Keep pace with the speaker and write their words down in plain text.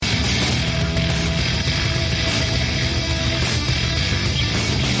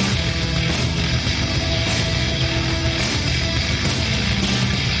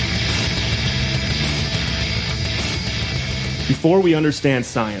Before we understand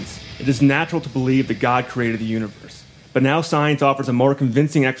science, it is natural to believe that God created the universe. But now science offers a more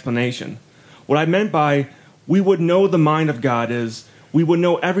convincing explanation. What I meant by we would know the mind of God is we would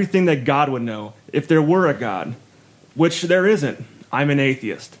know everything that God would know if there were a God, which there isn't. I'm an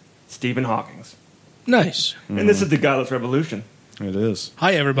atheist. Stephen Hawking. Nice. And this is the Godless Revolution. It is.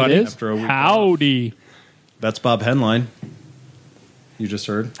 Hi, everybody. It is? After a week Howdy. That's Bob Henline. You just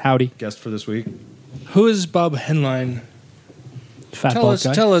heard. Howdy. Guest for this week. Who is Bob Henline? Fat Tell bald us,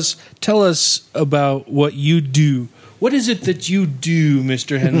 guy. tell us about what you do. What is it that you do,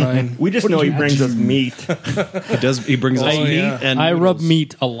 Mr. Henline? We just know he brings us meat. He brings us Oh, meat yeah. and I rub noodles.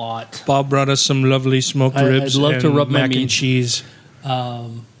 meat a lot. Bob brought us some lovely smoked ribs. I'd love to and rub my mac meat. and cheese. I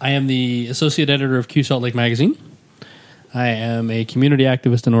am the associate editor of Q Salt Lake Magazine. I am a community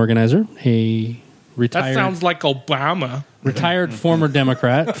activist and organizer. A That sounds like Obama. retired former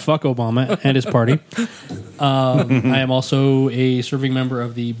Democrat. Fuck Obama and his party. I am also a serving member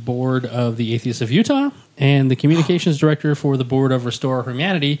of the board of the Atheists of Utah and the communications director for the board of Restore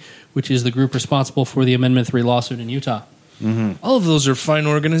Humanity, which is the group responsible for the Amendment 3 lawsuit in Utah. All of those are fine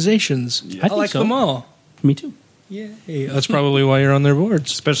organizations. I think like so. them all. Me too. Yay. That's probably why you're on their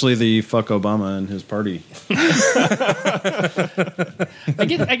boards. Especially the fuck Obama and his party.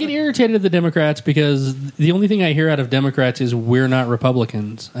 I get irritated at the Democrats because the only thing I hear out of Democrats is we're not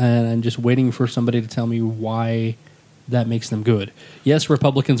Republicans, and I'm just waiting for somebody to tell me why that makes them good. Yes,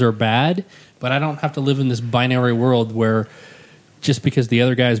 Republicans are bad, but I don't have to live in this binary world where just because the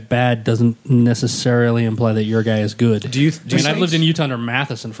other guy is bad doesn't necessarily imply that your guy is good. I've lived in Utah under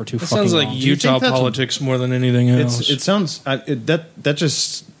Matheson for too It fucking sounds like long. Utah that's- politics more than anything else. It sounds that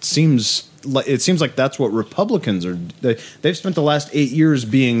just seems like it seems like that's what Republicans are. They've spent the last 8 years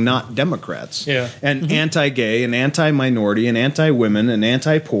being not Democrats, Yeah. and anti-gay and anti-minority and anti-women and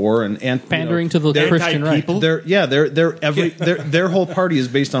anti-poor and Pandering to the they're Christian right. anti-people. their whole party is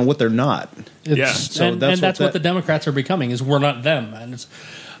based on what they're not. Yeah. So and that's that's what what the Democrats are becoming is we're not them. And it's,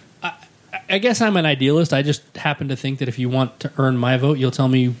 I guess I'm an idealist. I just happen to think that if you want to earn my vote, you'll tell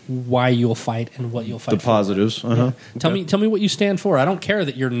me why you'll fight and what you'll fight The for. positives. Uh-huh. Tell me what you stand for. I don't care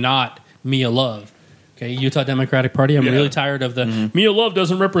that you're not Mia Love. Okay, Utah Democratic Party. I'm really tired of the Mia Love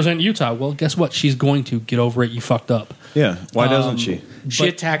doesn't represent Utah. Well, guess what? She's going to get over it. You fucked up. Yeah. Why doesn't she? She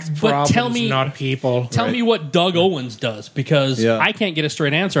attacks but problems, tell me- not people. Tell me what Doug Owens does, because Yeah. I can't get a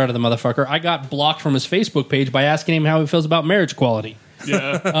straight answer out of the motherfucker. I got blocked from his Facebook page by asking him how he feels about marriage equality.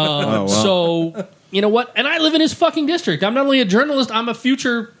 Yeah. Oh, wow. So, you know what? And I live in his fucking district. I'm not only a journalist, I'm a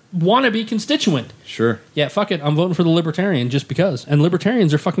future wannabe constituent. Sure. Yeah, fuck it. I'm voting for the Libertarian just because. And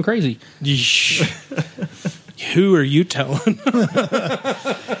Libertarians are fucking crazy. Who are you telling?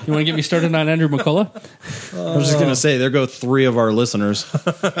 You want to get me started on Andrew McCullough? I was just going to say, there go 3 of our listeners.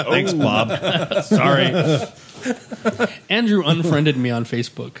 Thanks, Bob. Sorry. Andrew unfriended me on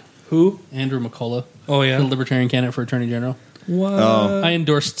Facebook. Who? Andrew McCullough. Oh, yeah? The Libertarian candidate for Attorney General. What? Oh, I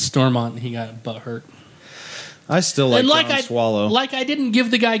endorsed Stormont and he got butthurt. I still like John Swallow. Like I didn't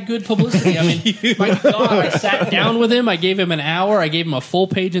give the guy good publicity. I mean, my God, I sat down with him. I gave him an hour. I gave him a full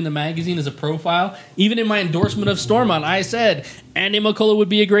page in the magazine as a profile. Even in my endorsement of Stormont, I said Andy McCullough would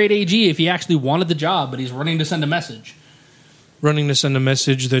be a great AG if he actually wanted the job, but he's running to send a message. Running to send a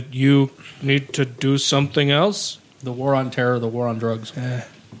message that you need to do something else? The war on terror, the war on drugs.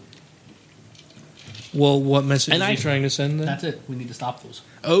 Well, what message And is he trying to send then? That's it. We need to stop those.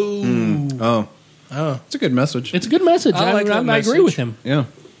 Oh, Oh. it's a good message. It's a good message. I like that I agree message. with him. Yeah.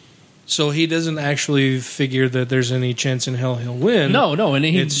 So he doesn't actually figure that there's any chance in hell he'll win. No, and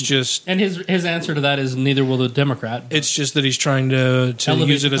It's just his answer to that is neither will the Democrat. it's just that he's trying to Elevate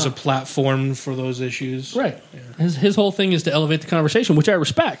use it the as a con- platform for those issues. Right. His whole thing is to elevate the conversation, which I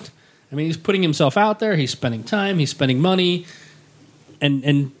respect. I mean, he's putting himself out there. He's spending time. He's spending money,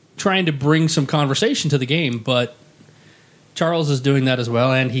 and trying to bring some conversation to the game. But Charles is doing that as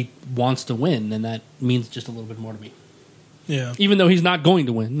well, and he wants to win, and that means just a little bit more to me. Yeah. Even though he's not going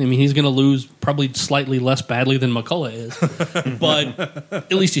to win. I mean, he's going to lose probably slightly less badly than McCullough is, but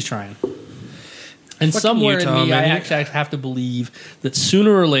at least he's trying. And Fucking somewhere Utah, in me, I man. actually have to believe that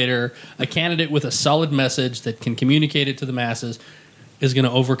sooner or later, a candidate with a solid message that can communicate it to the masses is going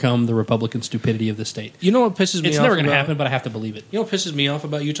to overcome the Republican stupidity of the state. You know what pisses me off? It's never going to about- happen, but I have to believe it. You know what pisses me off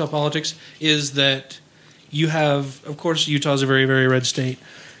about Utah politics is that you have, of course, Utah's a very, very red state.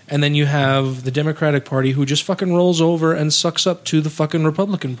 And then you have the Democratic Party who just fucking rolls over and sucks up to the fucking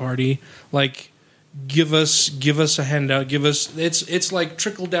Republican Party. Like, give us a handout. Give us it's like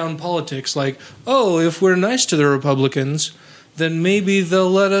trickle down politics. Like, oh, if we're nice to the Republicans, then maybe they'll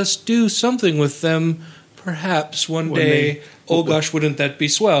let us do something with them. Perhaps one day. Oh gosh, wouldn't that be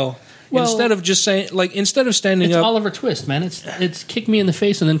swell? Well- instead of just saying, like, instead of standing It's up. Oliver Twist, man. It's kick me in the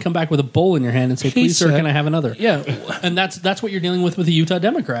face and then come back with a bowl in your hand and say, "Please, sir, said- can I have another?" Yeah. And that's what you're dealing with the Utah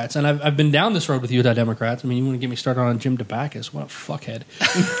Democrats. And I've been down this road with Utah Democrats. I mean, you want to get me started on Jim DeBacchus? What a fuckhead.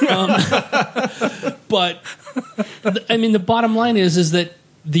 But I mean, the bottom line is that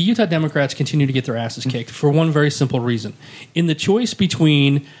the Utah Democrats continue to get their asses kicked for one very simple reason. In the choice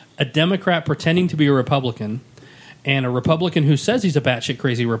between a Democrat pretending to be a Republican and a Republican who says he's a batshit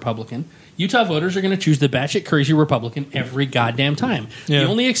crazy Republican, Utah voters are going to choose the batshit crazy Republican every goddamn time. Yeah. The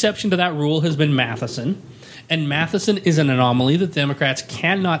only exception to that rule has been Matheson. And Matheson is an anomaly that Democrats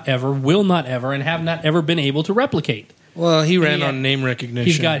cannot ever, will not ever, and have not ever been able to replicate. Well, he ran Yeah. on name recognition.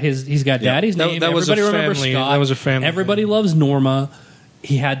 He's got daddy's That- name. that was a Everybody remembers family- Scott. that was a family Everybody thing. loves Norma.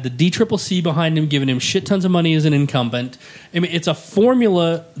 He had the DCCC behind him, giving him shit tons of money as an incumbent. I mean, it's a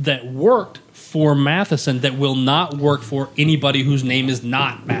formula that worked for Matheson that will not work for anybody whose name is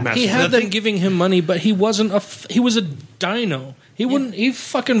not Matheson. He had them giving him money, but he wasn't he was a dino. He wouldn't. He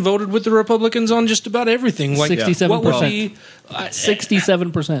fucking voted with the Republicans on just about everything. Like 67%. what would be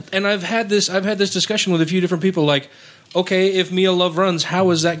 67%. And I've had this discussion with a few different people. Like, okay, if Mia Love runs,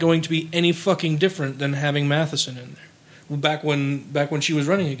 how is that going to be any fucking different than having Matheson in there? Back when she was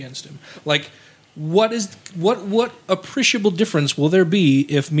running against him, like. What appreciable difference will there be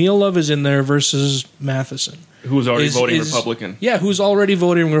if Mia Love is in there versus Matheson? Who was already voting Republican. Yeah, who's already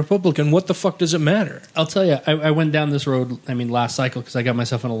voting Republican. What the fuck does it matter? I'll tell you, I went down this road, last cycle, because I got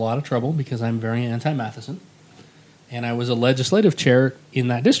myself in a lot of trouble because I'm very anti-Matheson. And I was a legislative chair in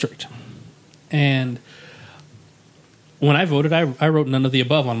that district. And when I voted, I wrote none of the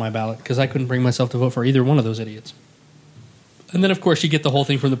above on my ballot because I couldn't bring myself to vote for either one of those idiots. And then, of course, you get the whole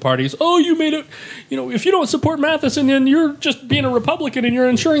thing from the parties. Oh, you made it. If you don't support Matheson, then you're just being a Republican and you're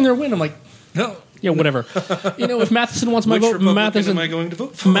ensuring their win. I'm like, No. yeah, whatever. If Matheson wants my Which vote, Republican Matheson, am I going to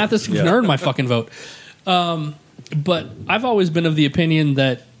vote for? Matheson can earn my fucking vote. But I've always been of the opinion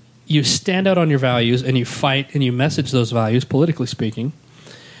that you stand out on your values and you fight and you message those values, politically speaking,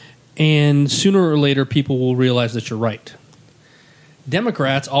 and sooner or later people will realize that you're right.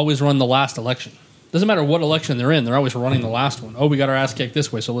 Democrats always run the last election. Doesn't matter what election they're in, they're always running the last one. Oh, we got our ass kicked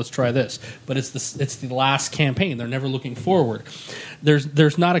this way, so let's try this. But it's the last campaign. They're never looking forward.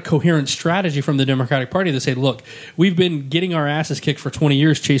 There's not a coherent strategy from the Democratic Party to say, look, we've been getting our asses kicked for 20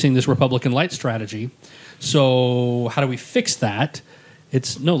 years chasing this Republican light strategy. So how do we fix that?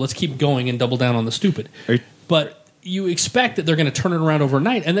 Let's keep going and double down on the stupid. But you expect that they're going to turn it around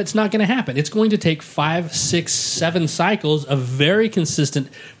overnight, and that's not going to happen. It's going to take 5, 6, 7 cycles of very consistent,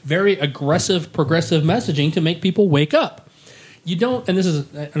 very aggressive, progressive messaging to make people wake up. You don't, and this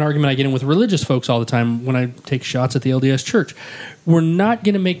is an argument I get in with religious folks all the time when I take shots at the LDS Church. We're not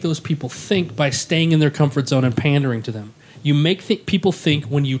going to make those people think by staying in their comfort zone and pandering to them. You make people think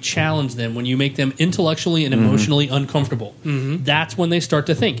when you challenge them, when you make them intellectually and emotionally uncomfortable. Mm-hmm. That's when they start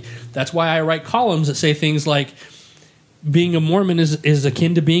to think. That's why I write columns that say things like, being a Mormon is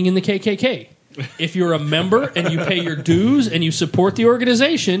akin to being in the KKK. If you're a member and you pay your dues and you support the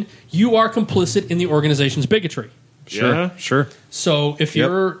organization, you are complicit in the organization's bigotry. Sure. So if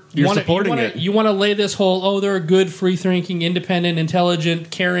You're supporting it. you want to lay this whole, there are good, free-thinking, independent, intelligent,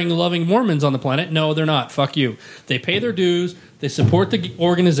 caring, loving Mormons on the planet. No, they're not. Fuck you. They pay their dues. They support the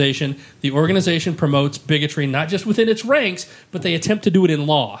organization. The organization promotes bigotry not just within its ranks, but they attempt to do it in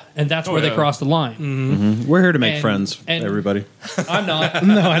law, and that's where they cross the line. Mm-hmm. We're here to make And- friends, and- everybody. I'm not.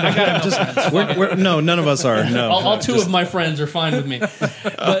 No, I got no, none of us are. No, All two of my friends are fine with me.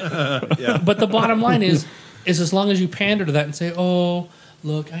 But the bottom line is as long as you pander to that and say, oh,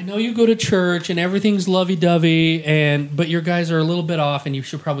 look, I know you go to church and everything's lovey-dovey, but your guys are a little bit off and you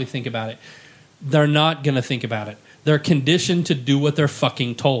should probably think about it. They're not going to think about it. They're conditioned to do what they're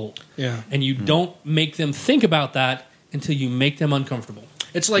fucking told. Yeah. And you don't make them think about that until you make them uncomfortable.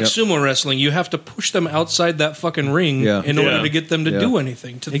 It's like sumo wrestling. You have to push them outside that fucking ring in order to get them to do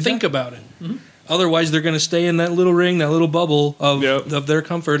anything, to think about it. Mm-hmm. Otherwise, they're going to stay in that little ring, that little bubble of their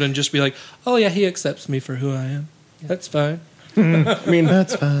comfort and just be like, oh, yeah, he accepts me for who I am. That's fine.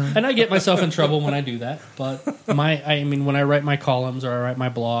 that's fine. And I get myself in trouble when I do that. But when I write my columns or I write my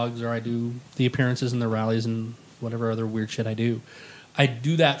blogs or I do the appearances and the rallies and whatever other weird shit I do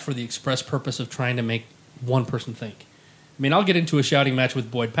that for the express purpose of trying to make one person think. I mean, I'll get into a shouting match with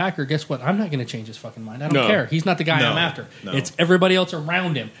Boyd Packer. Guess what? I'm not going to change his fucking mind. I don't care. He's not the guy I'm after. No. It's everybody else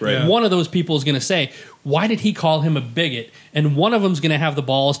around him. Right. One of those people is going to say, why did he call him a bigot? And one of them's going to have the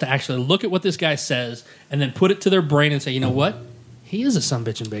balls to actually look at what this guy says and then put it to their brain and say, you know what? He is a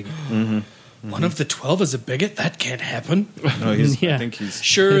sumbitch and bigot. Mm-hmm. One of the 12 is a bigot? That can't happen. No, I think he's.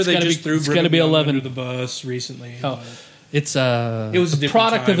 Sure, It's they gotta just be- threw it's gotta be Brigham Young 11. under the bus recently. Oh. It's It was a a different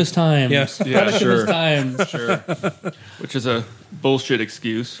product time. of his times. Yeah. Product sure. of his times. Sure. which is a bullshit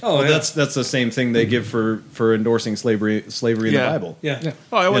excuse. Oh, Well, yeah. that's the same thing they give for endorsing slavery in the Yeah. Bible. Yeah.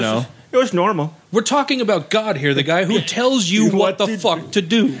 Oh, it was, know. it was normal. We're talking about God here, the guy who tells you what the fuck to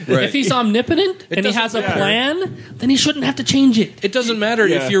do. Right. If he's omnipotent and he doesn't has a matter. plan, then he shouldn't have to change it. It doesn't matter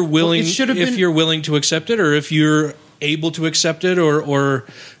Yeah. if you're willing, Well, it should have if been- you're willing to accept it, or if you're able to accept it, or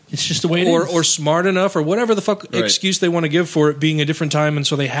It's just the way it is. or smart enough, or whatever the fuck Right. excuse they want to give for it being a different time, and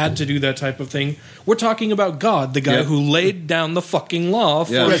so they had to do that type of thing. We're talking about God, the guy Yeah. who laid down the fucking law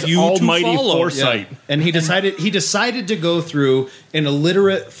for Yeah. He has you almighty to follow. foresight. Yeah. And he decided to go through an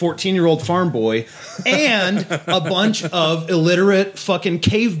illiterate 14-year-old farm boy and a bunch of illiterate fucking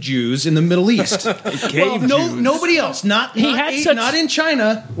cave Jews in the Middle East. Cave Jews. Nobody else. Not in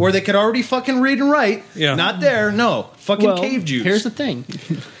China where they could already fucking read and write. Yeah. Not there. No. Fucking Well, cave Jews. here's the thing.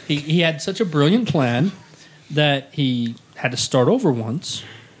 He had such a brilliant plan that he had to start over once.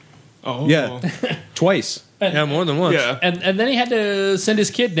 Oh. Yeah. Twice. Yeah, more than once. Yeah. And then he had to send his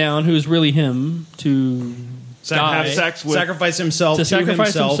kid down, who's really him, to die. Have sex with. Sacrifice himself to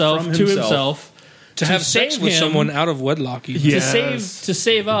sacrifice himself from to himself. To have sex save with him. someone out of wedlock, even. Yes. to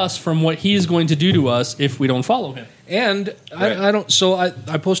save us from what he is going to do to us if we don't follow him. And Right. I don't. So I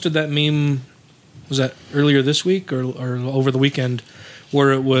posted that meme. Was that earlier this week or over the weekend?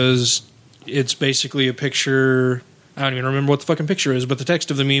 Where it's basically a picture. I don't even remember what the fucking picture is, but the text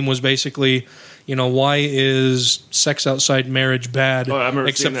of the meme was basically, why is sex outside marriage bad, Oh, I remember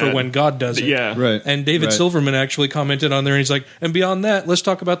except seeing for that. when God does it? Yeah. Right. And David Right. Silverman actually commented on there, and he's like, and beyond that, let's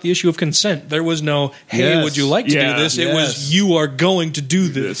talk about the issue of consent. There was no, hey, Yes. would you like to Yeah. do this? It Yes. was, you are going to do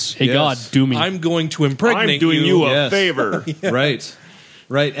this. Hey, Yes. God, do me. I'm going to impregnate I'm doing you a Yes. favor. Right.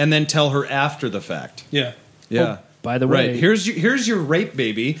 Right. And then tell her after the fact. Yeah. Yeah. by the way, Right. Here's your rape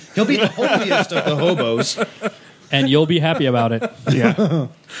baby. He'll be the holiest of the hobos. and you'll be happy about it. Yeah.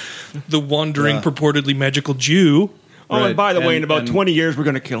 The wandering, Yeah. purportedly magical Jew. Oh, Right. and by the way, in And- about and- 20 years, we're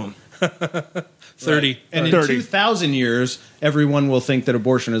going to kill him. 30. And in 30. 2,000 years, everyone will think that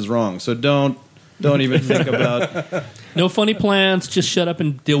abortion is wrong. So don't even think about No funny plans. Just shut up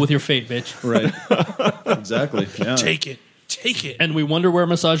and deal with your fate, bitch. right. Exactly. Yeah. Take it. Take it. And we wonder where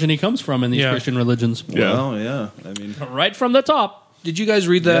misogyny comes from in these Yeah. Christian religions. Yeah. Well, yeah. I mean, Right from the top. Did you guys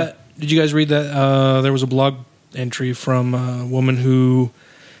read that? Did you guys read that? There was a blog entry from a woman who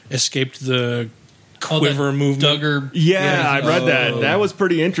escaped the quiver movement. Duggar. Yeah, I read Oh. that. That was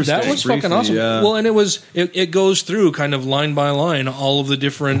pretty interesting. That was Briefly, fucking awesome. yeah. Well, and it goes through kind of line by line all of the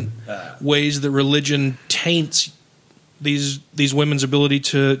different ways that religion taints these women's ability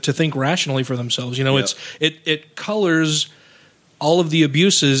to think rationally for themselves. Yep. It colors all of the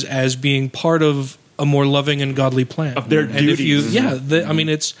abuses as being part of a more loving and godly plan Of their and if you duties. I mean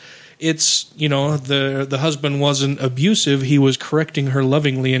it's the husband wasn't abusive, he was correcting her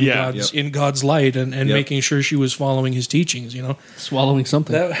lovingly in Yeah. in God's light and Yep. making sure she was following his teachings, Swallowing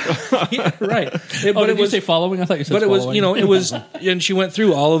something. yeah, right. But did you say following? I thought you said but it was, swallowing. it was, and she went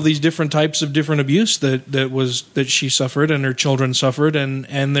through all of these different types of different abuse that she suffered and her children suffered,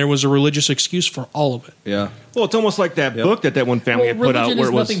 and there was a religious excuse for all of it. yeah. Well, it's almost like that book that one family Well, had put out religion where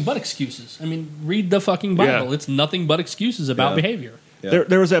is it was. nothing but excuses. I mean, read the fucking Bible. Yeah. It's nothing but excuses about Yeah. behavior. Yeah.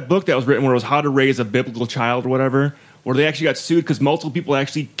 There was that book that was written where it was how to raise a biblical child or whatever, where they actually got sued because multiple people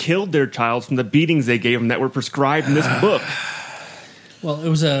actually killed their child from the beatings they gave them that were prescribed in this book. Well, it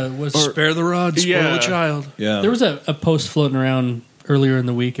was Spare the rod, spoil Yeah. the child. Yeah. there was a post floating around earlier in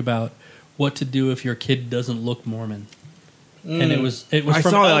the week about what to do if your kid doesn't look Mormon. And it was I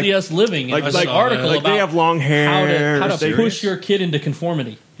from saw that, LDS Living. It was an article like about they have long hair. how to Serious? push your kid into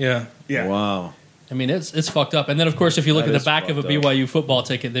conformity. Yeah. Yeah. Wow. I mean, it's fucked up. And then, of course, if you look That at the is back of a fucked up. BYU football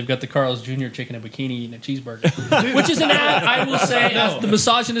ticket, they've got the Carl's Jr. chick in a bikini eating a cheeseburger, which is an ad. I will say, as the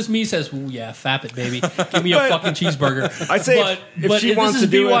misogynist me says, "Ooh, yeah, fap it, baby. Give me a fucking cheeseburger." I'd say but, if but she this wants is to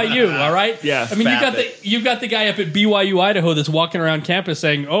do it- BYU, all right? Yeah, I mean, fap you've got the guy up at BYU Idaho that's walking around campus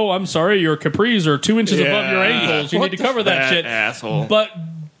saying, "Oh, I'm sorry, your capris are 2 inches above your Yeah. ankles. You What need to the cover that fat shit." asshole. But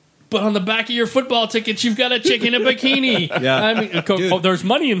on the back of your football ticket, you've got a chick in a bikini. Yeah. I mean, there's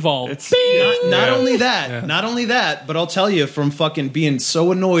money involved. It's- Not Yeah. only that, not only that, but I'll tell you from fucking being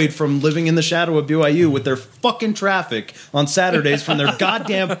so annoyed from living in the shadow of BYU with their fucking traffic on Saturdays from their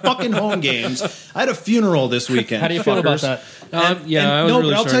goddamn fucking home games. I had a funeral this weekend. How do you feel about fuckers. that? I was no,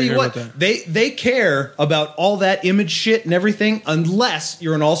 really but I'll sorry tell to you hear what, about that. they care about all that image shit and everything unless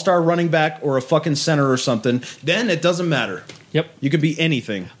you're an all-star running back or a fucking center or something. Then it doesn't matter. Yep. You could be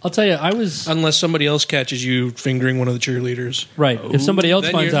anything. I'll tell you, I was Unless somebody else catches you fingering one of the cheerleaders. right. If somebody else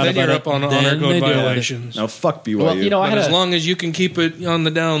Then finds you're, out then about you're it, up on then honor code they deal with it. violations. Now fuck BYU. Well, I But had as a, long as you can keep it on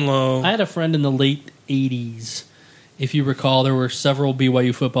the down low. I had a friend in the late '80s, If you recall, there were several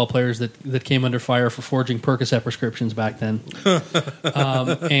BYU football players that came under fire for forging Percocet prescriptions back then.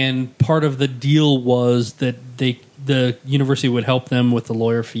 And part of the deal was that the university would help them with the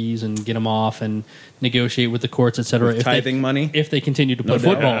lawyer fees and get them off and negotiate with the courts, etc. With tithing money? If they continued to play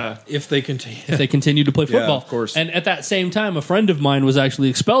football. If they continue. If they continued to play football. of course. And at that same time, a friend of mine was actually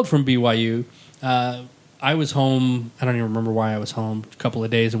expelled from BYU. I was home. I don't even remember why I was home. A couple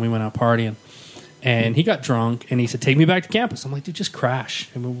of days, and we went out partying. And he got drunk, and he said, "Take me back to campus." I'm like, "Dude, just crash.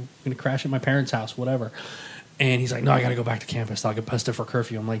 I mean, we're going to crash at my parents' house, whatever." And he's like, "No, I got to go back to campus. I'll get busted for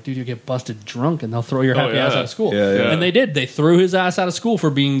curfew." I'm like, "Dude, you get busted drunk, and they'll throw your happy ass out of school." Yeah. And they did. They threw his ass out of school for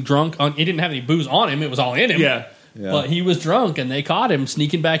being drunk. He didn't have any booze on him. It was all in him. Yeah. But he was drunk, and they caught him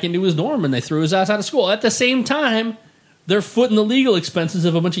sneaking back into his dorm, and they threw his ass out of school. At the same time, they're footing the legal expenses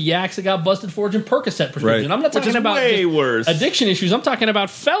of a bunch of yaks that got busted forging Percocet prescriptions. Right. I'm not Which talking is about way just worse. addiction issues. I'm talking about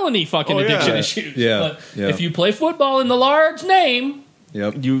felony fucking Oh, yeah. addiction issues. Yeah. But Yeah. if you play football in the large name,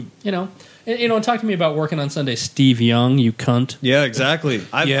 Yep. You you know, talk to me about working on Sunday, Steve Young, you cunt. Yeah, exactly.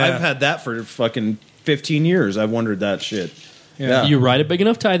 I've Yeah. had that for fucking 15 years. I've wondered that shit. Yeah. You write a big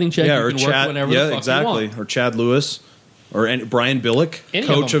enough tithing check, Yeah, you or can work Chad. whenever Yeah, the fuck exactly. you want. Or Chad Lewis, or Brian Billick, Any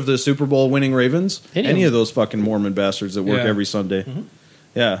of coach them. of the Super Bowl winning Ravens. Any Any of of those fucking Mormon bastards that work Yeah. every Sunday.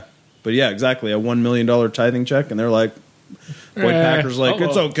 Yeah, but yeah, exactly. A $1 million tithing check, and they're like, boy, Packers like,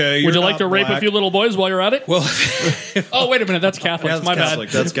 it's okay. Would you're you like not to rape a black." few little boys while you're at it? Well, Oh, wait a minute, that's Catholics. That's My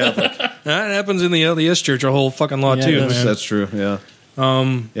Catholic. bad. That's Catholic. that happens in the LDS Church a whole fucking lot Yeah, too, it does. man. That's true. Yeah.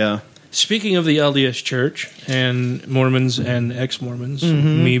 Yeah. Speaking of the LDS Church and Mormons and ex-Mormons,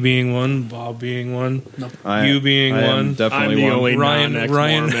 me being one, Bob being one, you being I am one, I'm definitely the one. only Ryan,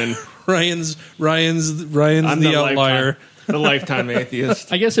 non-ex-Mormon. Ryan's I'm the outlier. the lifetime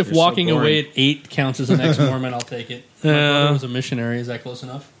atheist. I guess if You're so walking boring. away at 8 counts as an ex-Mormon, I'll take it. My brother was a missionary. Is that close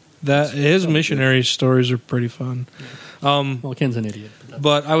enough? That his missionary stories are pretty fun. Well, Ken's an idiot.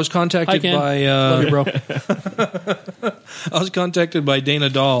 But I was Hi, contacted Ken. by Love you, bro. I was contacted by Dana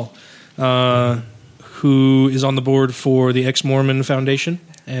Dahl, who is on the board for the Ex-Mormon Foundation,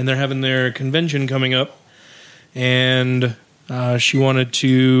 and they're having their convention coming up, and she wanted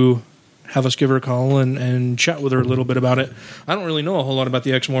to have us give her a call and chat with her a little bit about it. I don't really know a whole lot about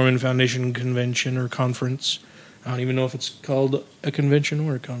the Ex-Mormon Foundation convention or conference. I don't even know if it's called a convention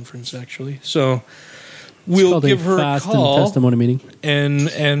or a conference, actually. So we'll Called give her a fast and call testimony meeting.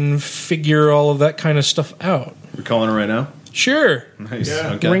 and figure all of that kind of stuff out. We're calling her right now. Sure. Nice.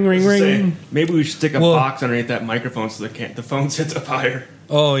 Yeah. Okay. Ring, ring, Say, ring. maybe we should stick a Well- box underneath that microphone so the phone sits up higher.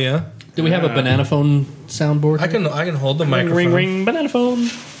 Oh yeah. Do we have a banana phone soundboard? I can hold the Ring, microphone. ring, ring, banana phone.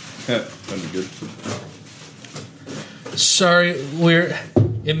 Yeah, that'd be good. Sorry,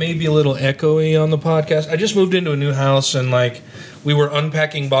 it may be a little echoey on the podcast. I just moved into a new house and we were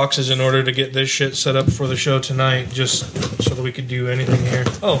unpacking boxes in order to get this shit set up for the show tonight, just so that we could do anything here.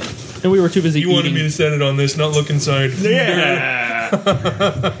 Oh, And we were too busy you wanted eating. me to set it on this, not look inside. Yeah.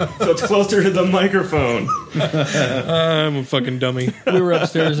 So it's closer to the microphone. I'm a fucking dummy. We were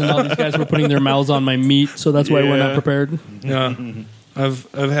upstairs, and all these guys were putting their mouths on my meat, so that's why we're not Yeah. prepared. Yeah, I've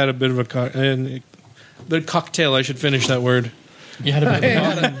had a bit of the cocktail. I should finish that word. You had a bit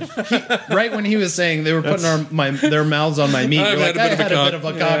of a Right when he was saying they were putting their mouths on my meat, I've you're had like, a bit I of had a a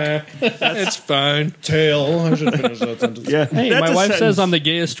bit cock. of a cock It's fine. tail. I should finish that sentence. Yeah. Hey, That's my a wife sentence. says I'm the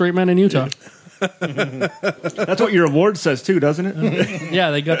gayest straight man in Utah. That's what your award says too, doesn't it? Yeah,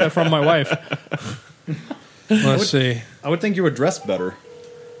 they got that from my wife. Let's see. I would think you would dress better.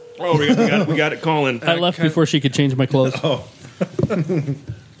 Oh, we got it calling. I left before she could change my clothes. Oh,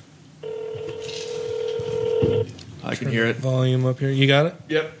 I can hear it. Volume up here. You got it?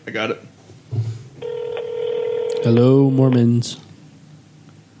 Yep, I got it. Hello, Mormons.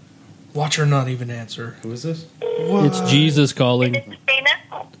 Watch her not even answer. who is this? It's Jesus calling.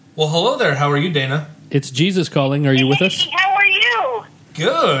 Dana? Well, hello there. How are you, Dana? It's Jesus calling. Are you with us? Hey, how are you?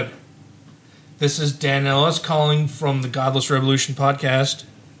 Good. This is Dan Ellis calling from the Godless Revolution podcast.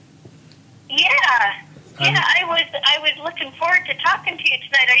 Yeah. Yeah, I was looking forward to talking to you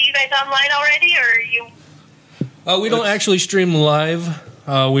tonight. Are you guys online already, or are you? We don't actually stream live.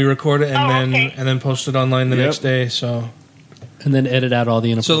 We record it and okay. then post it online the Yep. next day. So And then edit out all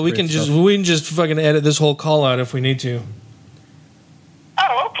the inappropriate so we can stuff. just fucking edit this whole call out if we need to.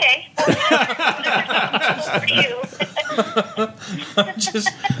 Oh, okay. For you. I'm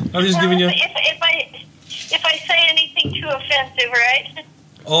just giving you. If I say anything too offensive, right?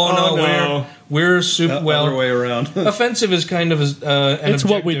 Oh no, Oh, no. we're super Other way around. offensive is kind of an It's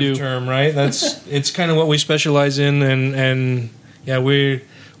what we objective do. term, right? It's kind of what we specialize in, and yeah, we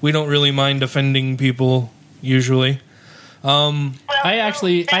don't really mind offending people usually. Well, I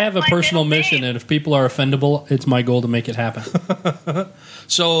have a personal mission, and if people are offendable, it's my goal to make it happen.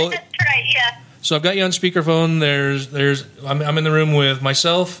 So That's right, yeah. So I've got you on speakerphone. I'm in the room with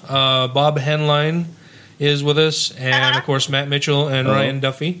myself. Bob Henline is with us, and of course Matt Mitchell and Ryan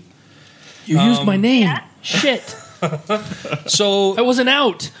Duffy. You used my name. Shit. So I wasn't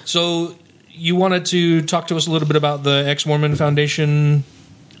out. So you wanted to talk to us a little bit about the Ex-Mormon Foundation.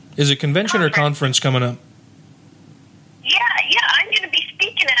 Is it convention or conference coming up? Yeah, I'm going to be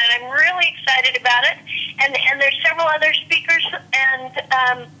speaking at it. I'm really excited about it, and there's several other speakers, and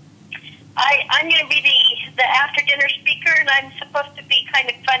I'm going to be the after dinner speaker, and I'm supposed to be kind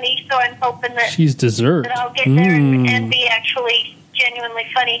of funny, so I'm hoping that she's dessert. That I'll get there and be actually genuinely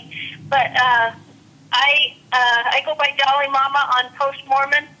funny. But I go by Dolly Mama on Post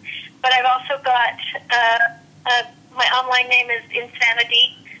Mormon, but I've also got my online name is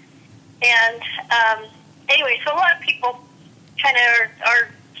Insanity, and anyway, so a lot of people kind of are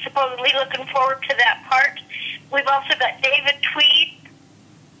supposedly looking forward to that part. We've also got David Tweed,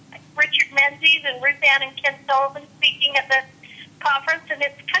 Richard Menzies, and Ruth Ann and Ken Sullivan speaking at the conference, and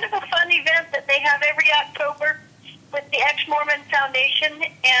it's kind of a fun event that they have every October with the Ex-Mormon Foundation,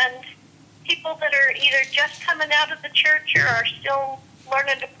 and people that are either just coming out of the church or are still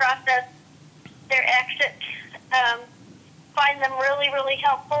learning to process their exit find them really, really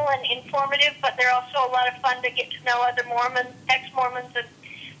helpful and informative, but they're also a lot of fun to get to know other Mormons, ex-Mormons, and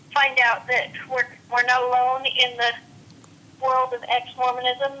find out that we're not alone in the world of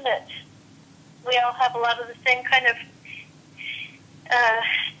ex-Mormonism, that we all have a lot of the same kind of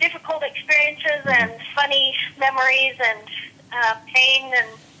difficult experiences and funny memories and pain and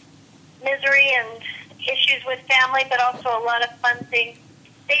misery and issues with family, but also a lot of fun things.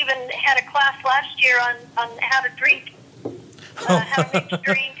 They even had a class last year on how to drink, how to make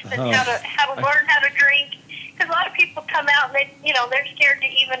drinks, and how to learn how to drink. Because a lot of people come out and they're scared to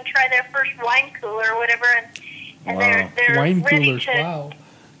even try their first wine cooler or whatever, and they're wine ready coolers. to Wow.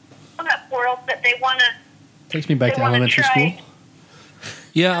 up world that they want to. Takes me back to elementary school.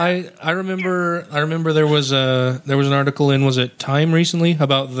 Yeah, I remember there was an article in, was it Time recently,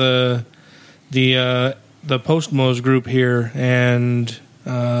 about the Post-Mos group here, and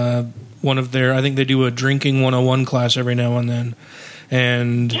one of their, I think they do a drinking 101 class every now and then,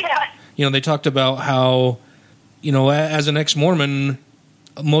 and they talked about how, as an ex-Mormon,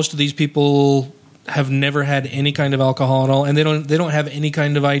 most of these people have never had any kind of alcohol at all, and they don't have any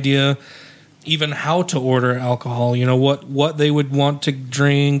kind of idea even how to order alcohol, what they would want to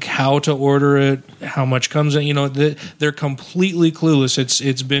drink, how to order it, how much comes in, they're completely clueless.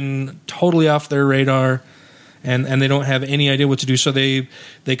 It's been totally off their radar, and they don't have any idea what to do. So they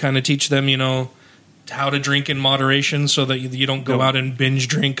kind of teach them, how to drink in moderation, so that you don't go out and binge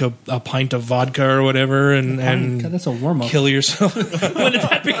drink a pint of vodka or whatever, and God, that's a warm up. Kill yourself. When did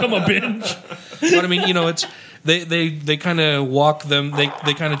that become a binge? But I mean, it's they kind of walk them. They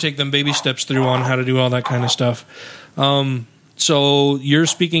kind of take them baby steps through on how to do all that kind of stuff. So you're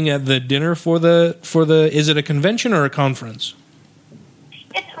speaking at the dinner for the. Is it a convention or a conference?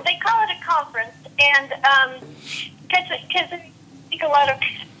 They call it a conference, and because I think a lot of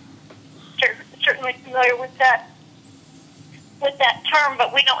are certainly familiar with that term,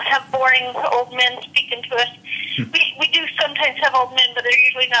 but we don't have boring old men speaking to us. We do sometimes have old men, but they're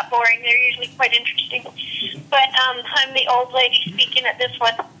usually not boring. They're usually quite interesting. But I'm the old lady speaking at this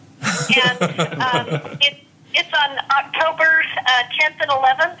one, and it's on October 10th and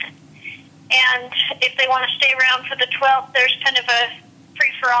 11th. And if they want to stay around for the 12th, there's kind of a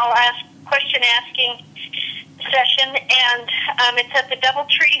free-for-all question asking session, and it's at the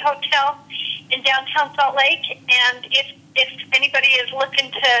DoubleTree Hotel in downtown Salt Lake. And if anybody is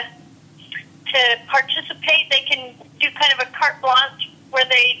looking to participate, they can do kind of a carte blanche where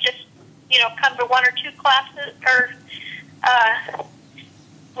they just come to one or two classes or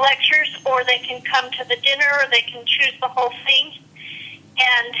lectures, or they can come to the dinner, or they can choose the whole thing.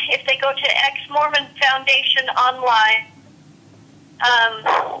 And if they go to Ex-Mormon Foundation online,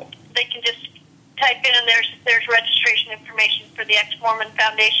 they can just type in, and there's registration information for the Ex-Mormon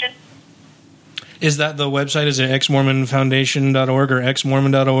Foundation. Is that the website? Is it exmormonfoundation.org or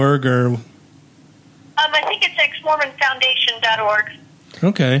exmormon.org or? I think it's exmormonfoundation.org.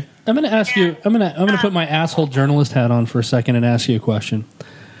 Okay. I'm going to ask you. I'm going to put my asshole journalist hat on for a second and ask you a question.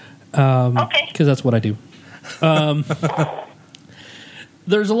 Okay. Because that's what I do.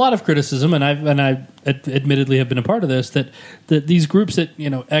 There's a lot of criticism, and I admittedly have been a part of this, that these groups that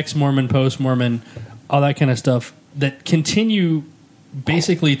ex-Mormon, post-Mormon, all that kind of stuff, that continue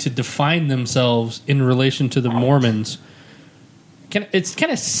basically to define themselves in relation to the Mormons. It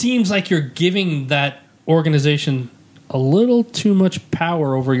kind of seems like you're giving that organization a little too much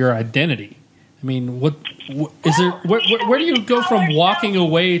power over your identity. I mean, what is there? Where do you go from walking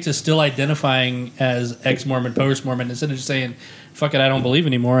away to still identifying as ex-Mormon, post-Mormon, instead of just saying, "Fuck it, I don't believe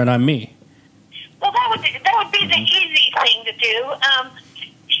anymore, and I'm me"? Well, that would be the easy thing to do.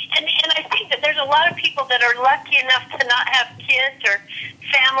 And I think that there's a lot of people that are lucky enough to not have kids or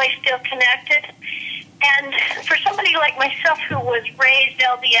family still connected. And for somebody like myself who was raised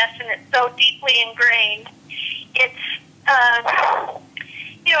LDS and it's so deeply ingrained, it's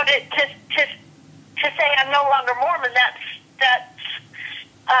to say I'm no longer Mormon. That's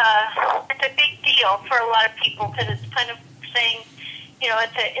it's a big deal for a lot of people, because it's kind of saying,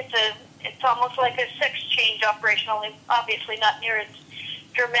 it's almost like a sex change operation, only obviously not near as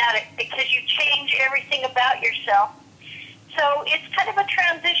dramatic, because you change everything about yourself. So it's kind of a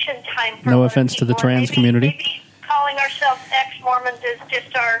transition time for no offense to the trans community. Maybe calling ourselves ex-Mormons is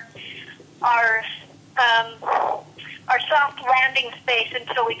just our soft landing space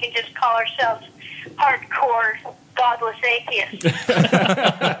until we can just call ourselves hardcore godless atheists.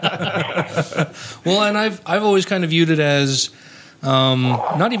 Well, and I've always kind of viewed it as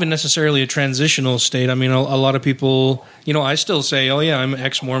not even necessarily a transitional state. I mean, a lot of people, I still say, oh yeah, I'm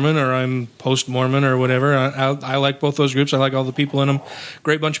ex-Mormon or I'm post-Mormon or whatever. I like both those groups. I like all the people in them.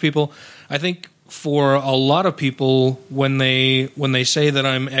 Great bunch of people. I think for a lot of people, when they say that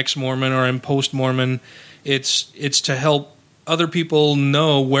I'm ex-Mormon or I'm post-Mormon, it's to help other people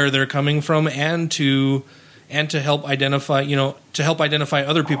know where they're coming from, and to help identify,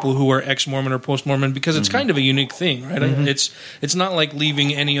 other people who are ex-Mormon or post-Mormon, because it's kind of a unique thing, right? Mm-hmm. It's not like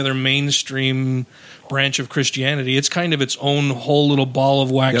leaving any other mainstream branch of Christianity. It's kind of its own whole little ball of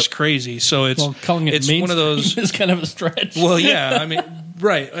wax crazy. So calling it one of those is kind of a stretch. Well, yeah, I mean,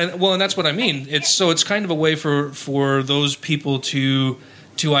 right, and that's what I mean. It's kind of a way for those people to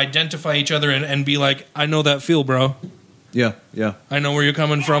identify each other and be like, I know that feel, bro. Yeah. I know where you're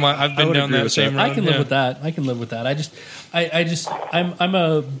coming from. I've been down that same road. I can live with that. I'm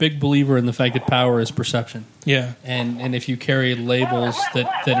a big believer in the fact that power is perception. Yeah. And if you carry labels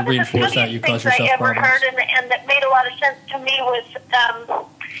that reinforce that, you cause yourself problems. I ever heard and that made a lot of sense to me was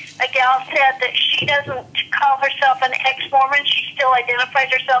a gal said that she doesn't call herself an ex-Mormon. She still identifies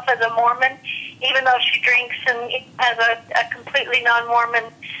herself as a Mormon, even though she drinks and has a completely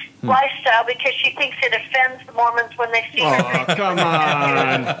non-Mormon lifestyle, because she thinks it offends the Mormons when they see her drink. Oh, come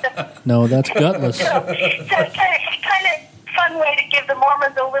on. No, that's gutless. So it's kind of fun way to give the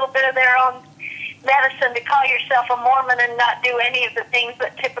Mormons a little bit of their own medicine, to call yourself a Mormon and not do any of the things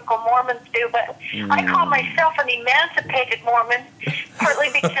that typical Mormons do. But I call myself an emancipated Mormon, partly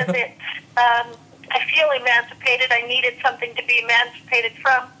because it's I feel emancipated. I needed something to be emancipated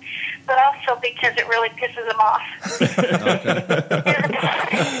from, but also because it really pisses them off.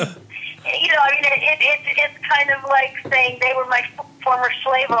 It's kind of like saying they were my former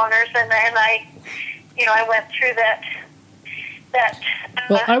slave owners, and I went through that.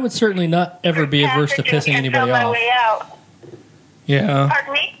 Well, I would certainly not ever be averse to pissing anybody off. Way out. Yeah.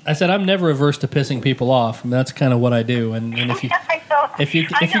 Pardon me? I said I'm never averse to pissing people off. I mean, that's kind of what I do. And if you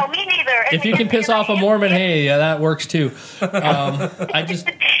me neither. If you can piss off a Mormon, hey, that works too. I'm at a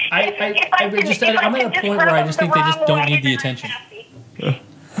point where I just think they just don't need the attention.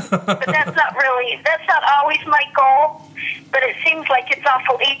 But that's not always my goal. But it seems like it's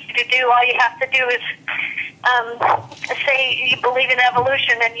awful easy to do. All you have to do is say you believe in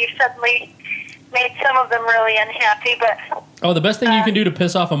evolution, and you suddenly made some of them really unhappy. But the best thing you can do to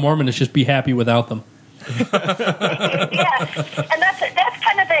piss off a Mormon is just be happy without them. Yeah, and that's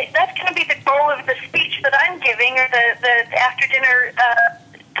kind of be the goal of the speech that I'm giving, or the after dinner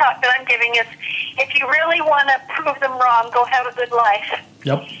talk that I'm giving, is if you really want to prove them wrong, go have a good life.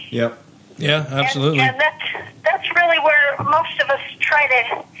 Yep. Yeah, absolutely. And that's really where most of us try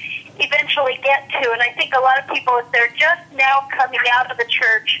to eventually get to. And I think a lot of people, if they're just now coming out of the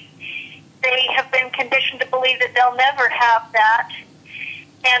church, they have been conditioned to believe that they'll never have that.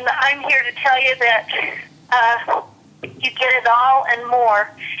 And I'm here to tell you that you get it all and more,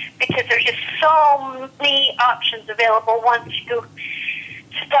 because there's just so many options available once you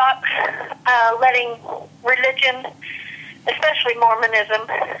stop letting religion, especially Mormonism,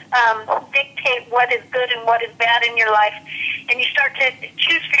 dictate what is good and what is bad in your life, and you start to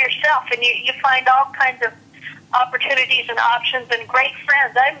choose for yourself, and you find all kinds of opportunities and options and great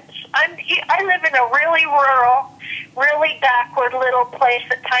friends. I live in a really rural, really backward little place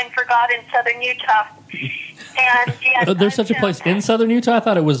at Time for God in southern Utah. And yes, there's such a place in southern Utah? I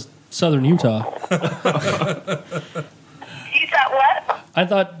thought it was southern Utah. You thought what? I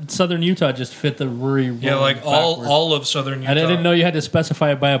thought Southern Utah just fit the Rory. Yeah, like backwards. all of Southern Utah. I didn't know you had to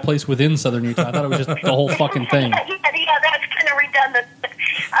specify it by a place within Southern Utah. I thought it was just the whole fucking thing. Yeah, that's kind of redundant.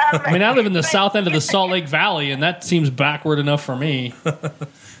 I mean, I live in the But- south end of the Salt Lake Valley, and that seems backward enough for me.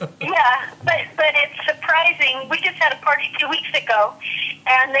 Yeah, but it's surprising. We just had a party 2 weeks ago,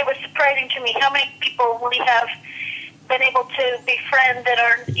 and it was surprising to me how many people we have been able to befriend that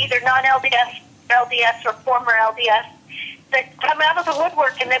are either non-LDS, LDS, or former LDS that come out of the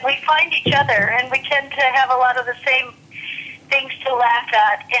woodwork, and that we find each other, and we tend to have a lot of the same things to laugh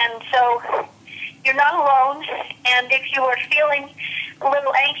at. And so you're not alone, and if you are feeling a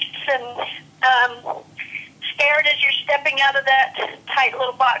little anxious and scared as you're stepping out of that tight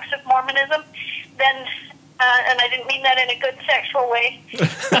little box of Mormonism, then, and I didn't mean that in a good sexual way,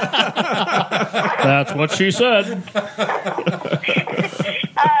 That's what she said.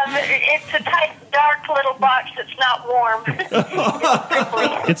 it's a tight, dark little box that's not warm. It's prickly.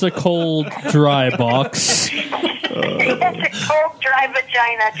 It's a cold, dry box. It's a cold, dry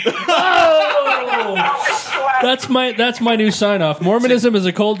vagina. That's my new sign off. Mormonism is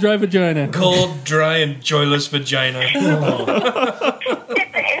a cold, dry vagina. Cold, dry, and joyless vagina.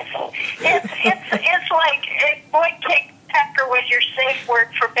 It's like Boyd K. Packer was your safe word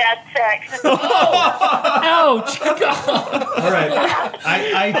for bad sex. Ouch! All right.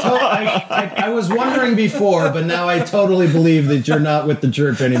 I was wondering before, but now I totally believe that you're not with the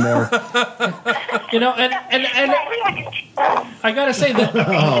church anymore. You know, and I gotta say that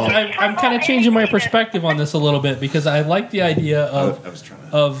I'm kind of changing my perspective on this a little bit because I like the idea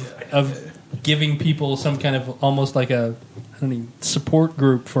of giving people some kind of almost like a support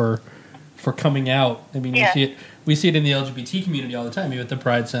group for coming out. I mean, Yeah. we see it in the LGBT community all the time. You have the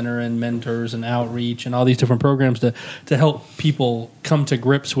Pride Center and mentors and outreach and all these different programs to help people come to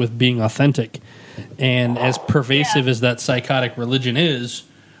grips with being authentic. And as pervasive as that psychotic religion is,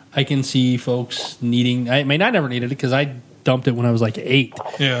 I can see folks needing. I mean, I never needed it because I dumped it when I was like 8.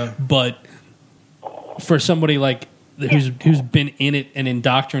 Yeah. But for somebody like who's been in it and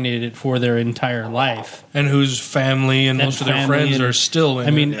indoctrinated it for their entire life, And whose family and most of their friends are still in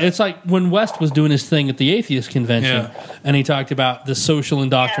I mean, it. it's like when West was doing his thing at the Atheist Convention, and he talked about the social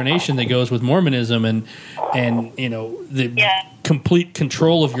indoctrination that goes with Mormonism, and you know the complete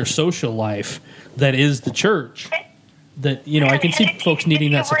control of your social life that is the church. That I can see folks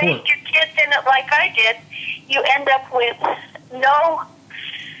needing that support. If you raised your kids in it like I did, you end up with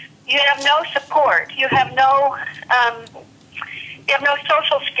you have no support. You have no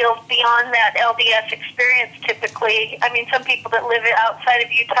social skills beyond that LDS experience typically. I mean, some people that live outside of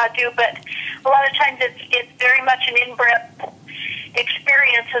Utah do, but a lot of times it's very much an in-breath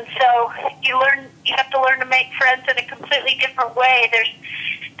experience, and so you have to learn to make friends in a completely different way. There's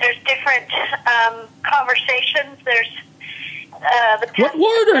different conversations. There's What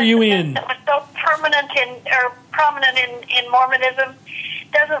ward are you in? That was so prominent in Mormonism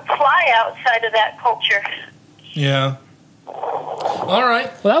doesn't fly outside of that culture. Yeah. All right.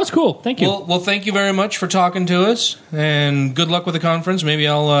 Well, that was cool. Thank you. Well, thank you very much for talking to us, and good luck with the conference. Maybe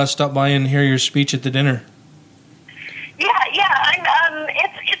I'll stop by and hear your speech at the dinner. Yeah.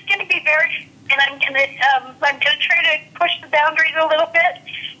 It's going to be very, and I'm going to try to push the boundaries a little bit,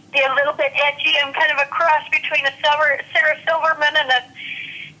 be a little bit edgy. I'm kind of a cross between a Sarah Silverman and a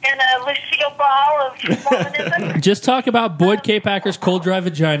Lucille Ball of Mormonism. Just talk about Boyd K. Packer's cold, dry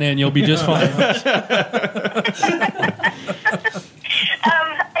vagina, and you'll be just fine.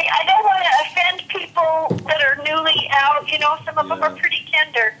 I don't want to offend people that are newly out. Some of them are pretty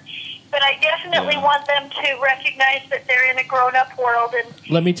tender. But I definitely want them to recognize that they're in a grown-up world. And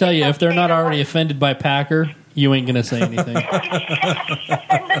Let me tell you, if they're not already offended by Packer, you ain't going to say anything. and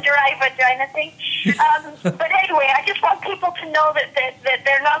the dry vagina thing. But anyway, I just want people to know that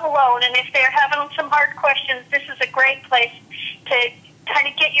they're not alone. And if they're having some hard questions, this is a great place to kind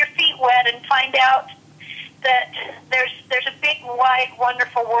of get your feet wet and find out that there's a big, wide,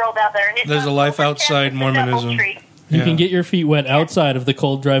 wonderful world out there. And it There's a life outside Mormonism. You can get your feet wet outside of the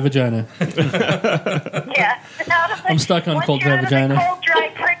cold, dry vagina. Yeah. I'm stuck on cold, dry vagina. Cold, dry,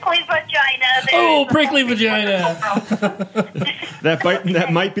 prickly vagina. Oh, prickly vagina. That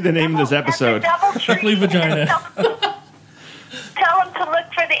might be the name of this episode. Prickly vagina. Tell them to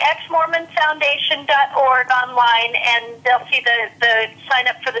look for the exmormonfoundation.org online, and they'll see the sign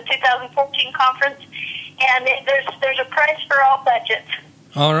up for the 2014 conference. And there's a price for all budgets.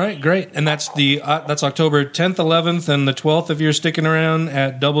 All right, great. And that's that's October 10th, 11th, and the 12th if you're sticking around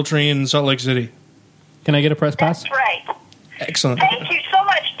at Doubletree in Salt Lake City. Can I get a press pass? That's right. Excellent. Thank you so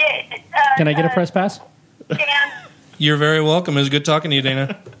much, Dan. Can I get a press pass? Dan. You're very welcome. It was good talking to you,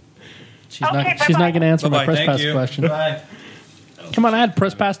 Dana. She's Okay, not bye-bye. going to answer my Bye-bye. press Thank pass you. question. Bye. Come on, I had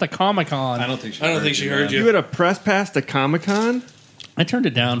press pass to Comic-Con. I don't think she heard You you. had a press pass to Comic-Con? I turned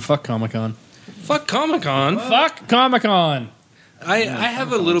it down. Fuck Comic-Con. Fuck Comic-Con. Fuck Comic-Con. I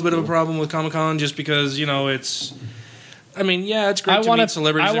have a little bit of a problem with Comic-Con just because, it's... I mean, yeah, it's great to meet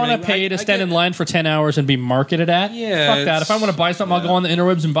celebrities. I want to pay to stand in line for 10 hours and be marketed at. Yeah, Fuck that. If I want to buy something, I'll go on the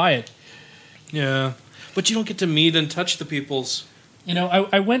interwebs and buy it. Yeah. But you don't get to meet and touch the peoples.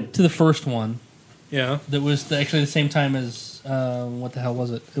 I went to the first one. Yeah. That was actually the same time as, what the hell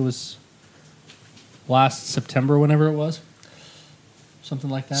was it? It was last September, whenever it was. Something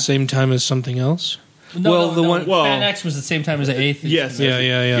like that. Same time as something else? No, the one... Well, Fan X was the same time as the 8th. Yes. Yeah.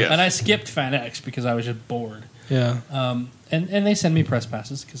 Yes. And I skipped Fan X because I was just bored. Yeah. And they send me press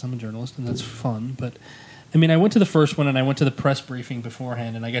passes because I'm a journalist and that's fun. But I mean, I went to the first one and I went to the press briefing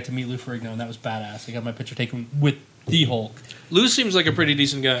beforehand and I got to meet Lou Ferrigno and that was badass. I got my picture taken with the Hulk. Lou seems like a pretty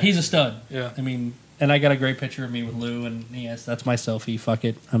decent guy. He's a stud. Yeah. I mean, and I got a great picture of me with Lou and yes, that's my selfie. Fuck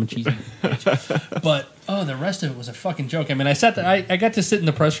it, I'm a cheesy bitch. But the rest of it was a fucking joke. I mean, I got to sit in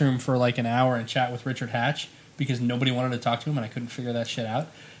the press room for like an hour and chat with Richard Hatch because nobody wanted to talk to him and I couldn't figure that shit out.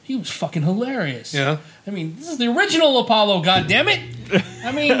 He was fucking hilarious. Yeah. I mean, this is the original Apollo, goddammit.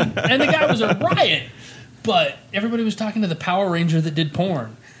 I mean, and the guy was a riot. But everybody was talking to the Power Ranger that did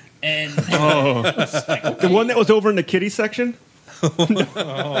porn. And The one that was over in the kiddie section?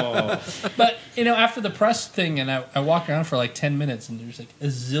 But, after the press thing, and I walked around for like 10 minutes, and there's like a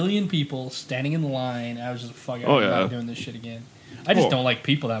zillion people standing in the line. I was just, fuck, I'm not doing this shit again. I just don't like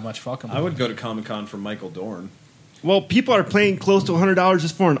people that much. Fuck them. I would go to Comic-Con for Michael Dorn. Well, people are paying close to $100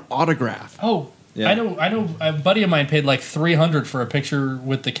 just for an autograph. Oh, Yeah. I know. A buddy of mine paid like $300 for a picture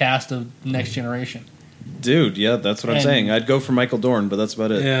with the cast of Next Generation. Dude, yeah, that's what I'm And- saying. I'd go for Michael Dorn, but that's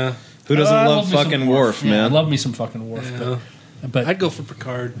about it. Yeah. Who doesn't I love me some fucking Worf, Yeah, I man? love me some fucking Worf. Yeah. But I'd go for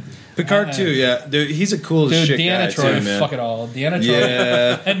Picard. Picard too, yeah. Dude, he's a cool as dude, shit Deanna guy Troy, too, man. fuck it all. Deanna Troy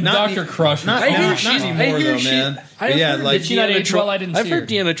Yeah. and Not Dr. me- Crusher. Not, I hear not she's- anymore, I hear though, she- man. I've But yeah, heard like Did she not Deanna age Troy- well? I didn't I've see heard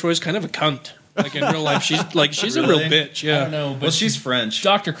her. Deanna Troy's kind of a cunt. Like in real life, she's a real Really? bitch. I Yeah. don't know, but well, she's French.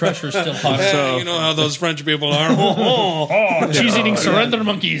 Dr. Crusher's still hot. Yeah, you know how those French people are. She's eating surrender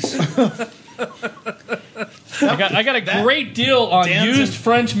monkeys. I got a great deal on Dan's used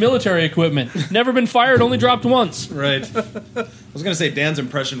French military equipment. Never been fired, only dropped once. Right. I was going to say Dan's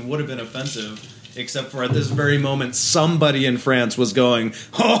impression would have been offensive, except for at this very moment, somebody in France was going,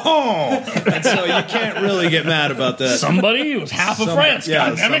 ho ho! And so you can't really get mad about that. Somebody was half of France. Yeah,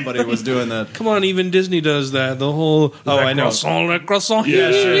 God damn it. somebody was doing that. Come on, even Disney does that. The whole I know. Le croissant.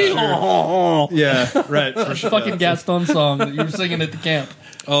 Yeah, sure. Yeah, right. For sure. Fucking Gaston song that you were singing at the camp.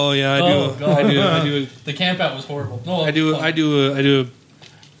 Oh yeah, I do. Oh, God. I do. The camp out was horrible. No, I do a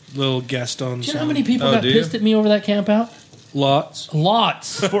little Gaston Do you know song. how many people Oh, got do you? pissed at me over that camp out? Lots.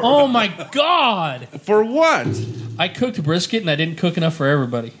 Lots. Oh my God. For what? I cooked brisket and I didn't cook enough for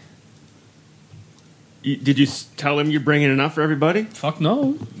everybody. Did you tell him you're bringing enough for everybody? Fuck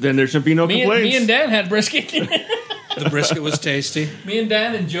no. Then there should be no complaints. Me and Dan had brisket. The brisket was tasty. Me and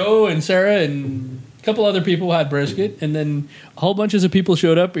Dan and Joe and Sarah and a couple other people had brisket, and then a whole bunches of people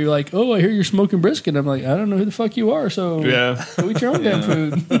showed up. And you're like, "Oh, I hear you're smoking brisket." I'm like, "I don't know who the fuck you are, so Yeah. go eat your own damn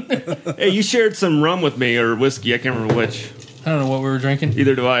food." Hey, you shared some rum with me or whiskey. I can't remember which. I don't know what we were drinking.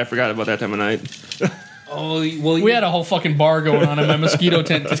 Either do I. I forgot about that time of night. Oh well, We had a whole fucking bar going on in my mosquito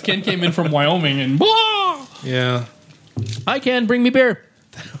tent because Ken came in from Wyoming and blah. yeah. Hi, Ken, bring me beer.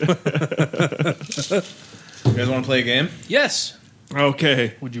 You guys want to play a game? Yes.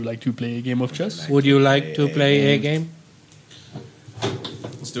 Okay. Would you like to play a game of chess? Would you like to play a game?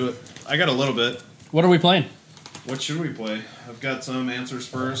 Let's do it. I got a little bit. What are we playing? What should we play? I've got some answers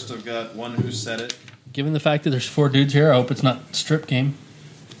first. I've got one who said it. Given the fact that there's 4 dudes here, I hope it's not strip game.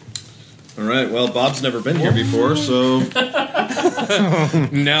 All right. Well, Bob's never been here before, so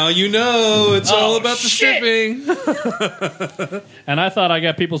Now you know it's all about the shit. stripping. And I thought I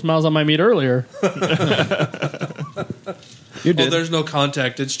got people's mouths on my meat earlier. you Well, did. there's no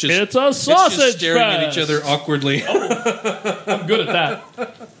contact. It's just It's a it's sausage just staring at fest. each other awkwardly. I'm good at that.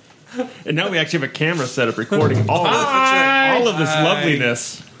 And now we actually have a camera set up recording all of this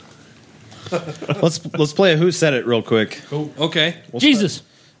loveliness. Let's play a who said it real quick. Okay. Jesus.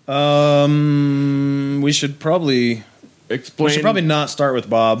 We should probably Explain. not start with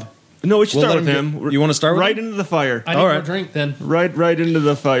Bob. No, we should We'll start let with him him. go- you wanna start with right him? into the fire? I need All more right. drink then. Right into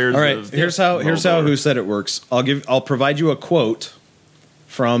the fires. All right. of- Here's how who said it works. I'll provide you a quote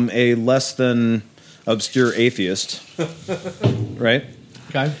from a less than obscure atheist. Right?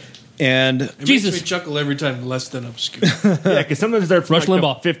 Okay. And It Jesus. makes me chuckle every time. Less than obscure. Yeah, because sometimes they're from Rush like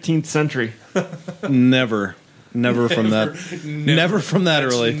Limbaugh. the 15th century. never. Never from that. Never from that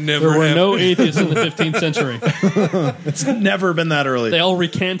early. Never There were happened. no atheists in the 15th century. It's never been that early. They all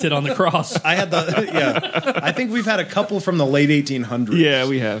recanted on the cross. I had the yeah. I think we've had a couple from the late 1800s. Yeah,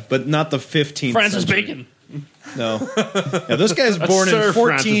 we have. but not the 15th. Francis century. Bacon. No. Yeah, this guy's born in Sir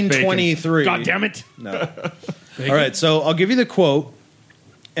Francis Bacon. 1423. God damn it. No. All right, so I'll give you the quote,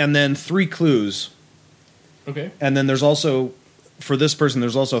 and then 3 clues, Okay. and then there's also for this person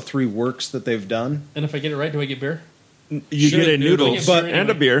there's also 3 works that they've done. And if I get it right, do I get beer? You Sure, get a noodles. noodles But- and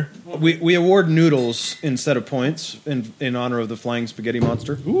a beer. We award noodles instead of points in honor of the flying spaghetti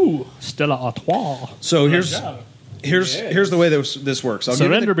monster. Ooh, Stella Artois. So here's Yes. here's the way this works. I'll give you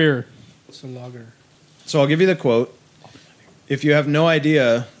Surrender the, beer. It's a lager. so I'll give you the quote. If you have no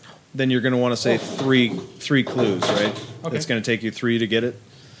idea, then you're going to want to say three clues, right? Okay. It's going to take you 3 to get it,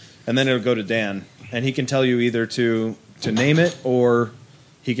 and then it'll go to Dan, and he can tell you either to name it or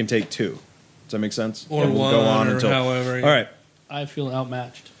he can take 2. Does that make sense? Or And we'll one, or however, yeah. All right, I feel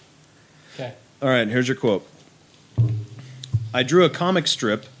outmatched. Okay. all right. Here's your quote. I drew a comic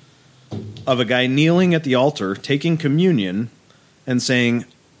strip of a guy kneeling at the altar, taking communion, and saying,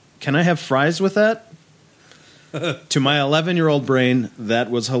 "Can I have fries with that?" To my 11-year-old brain, that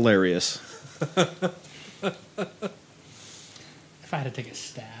was hilarious. If I had to take a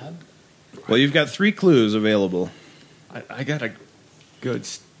stab, Well, you've got 3 clues available. I got a good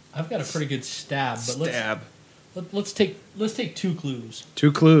I've got a pretty good stab. But stab. let's take 2 clues.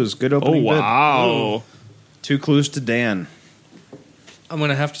 2 clues. Good Oh, opening bid. wow. 2 clues to Dan. I'm going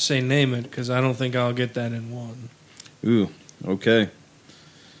to have to say name it because I don't think I'll get that in one. Ooh, okay.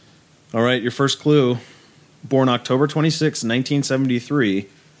 All right, your first clue. Born October 26, 1973,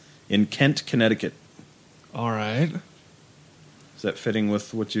 in Kent, Connecticut. All right. Is that fitting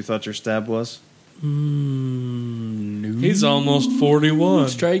with what you thought your stab was? He's almost 41.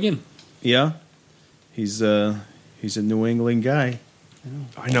 Let's try again. Yeah. He's a New England guy.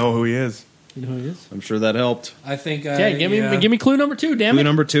 I know who he is. You know who he is? I'm sure that helped. I think Okay, give me clue number 2. Damn Clue it.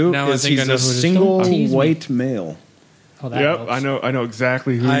 number 2 Now I is think I he's know a who it is. single Don't tease me. white male. Oh, that Yep, helps. I know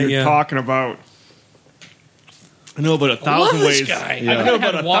exactly who I, you're talking about. I know about 1,000 love ways. this guy. Yeah. I know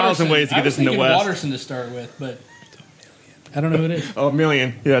about 1,000 ways to get this in the West. Watterson to start with, but I don't know who it is. Oh, a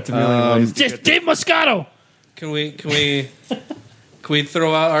million. Yeah, it's a million ways. To Just get this. Dave Moscato. Can we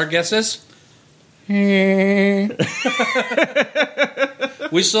throw out our guesses?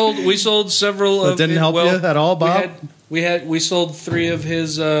 we sold several. That of didn't his- help you at all, Bob? We sold 3 of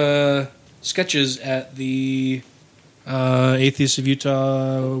his sketches at the Atheists of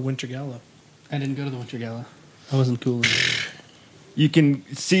Utah Winter Gala. I didn't go to the Winter Gala. I wasn't cool enough. You can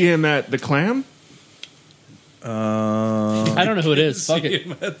see him at the Clam. I don't know who it is. Fuck it.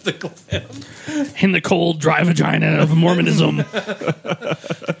 Him at the Glam. In the cold, dry vagina of Mormonism.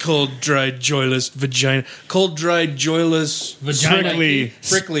 Cold, dry, joyless vagina. Cold, dry, joyless Vagina.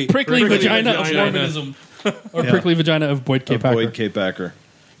 Prickly. Prickly vagina of vagina. Mormonism. Or prickly vagina of Boyd K. Of Packer. Boyd K. Packer.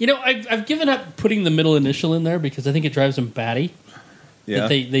 You know, I've given up putting the middle initial in there because I think it drives them batty. Yeah. That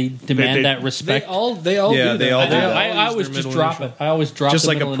they demand They- that They respect. all Yeah, do that. they all do that. I always use just their drop middle it. I always drop Just the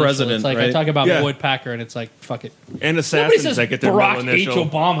like a middle initial. president, It's like I right? talk about Yeah. Boyd Packer, and it's like fuck it. And Nobody assassins says that get their Barack middle H. initial.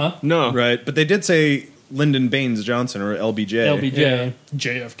 Obama, No. Right, but they did say Lyndon Baines Johnson or LBJ. LBJ,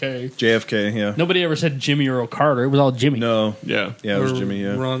 JFK. JFK, yeah. Nobody ever said Jimmy Earl Carter. It was all Jimmy. No. Yeah. Yeah, it was Or Jimmy,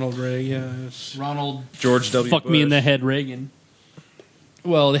 yeah. Ronald Reagan. Yeah, it's- Ronald George W. fuck me in Bush. the head, Reagan.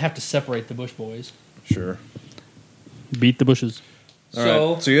 Well, they have to separate the Bush boys. Sure. Beat the Bushes.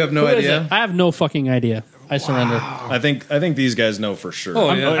 All right. So you have no Who is idea? it? I have no fucking idea. I surrender. I think these guys know for sure. Oh,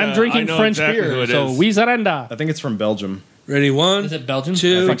 I yeah. I'm I drinking know French exactly who beer, it so is. we surrender. think it's from Belgium. Ready? 1, Is it Belgian?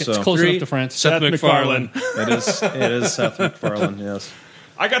 Two, Fuck it, so. It's close 3. enough to France. Seth MacFarlane. It is Seth MacFarlane, yes.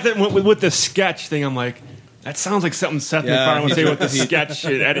 I got that with the sketch thing. I'm like, that sounds like something Seth Yeah, MacFarlane would he- say with the sketch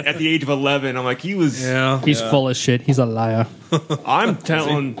shit at the age of 11. I'm like, he was. Yeah. He's full of shit. He's a liar. I'm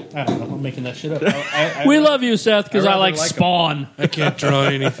telling. I don't know. I'm making that shit up. We love you, Seth, because I rather like like him. Spawn. I can't draw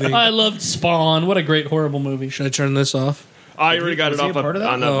anything. I loved Spawn. What a great, horrible movie. Should I turn this off? I already got was it he off a part of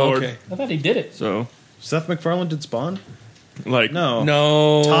that? on the Oh, board. okay. I thought he did it. So, Seth MacFarlane did Spawn? like, No.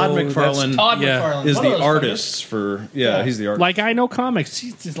 No. Todd that's- McFarlane Todd Yeah. McFarlane. is One of the those artist for... Yeah, he's the artist. Like, I know comics.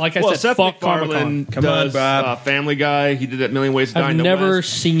 He's, like I well, said, Seth fuck Comic-Con. MacFarlane Come on, does Bob. Family Guy. He did that Million Ways to Die I've in the never West.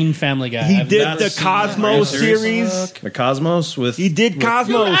 seen Family Guy. He I've did never the seen Cosmos Are you serious? series. The Cosmos with... He did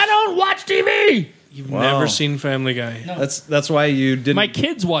Cosmos. I don't watch TV. You've Wow. never seen Family Guy. That's why you didn't... My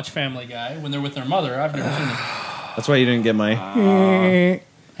kids watch Family Guy when they're with their mother. I've never seen it. That's why you didn't get my...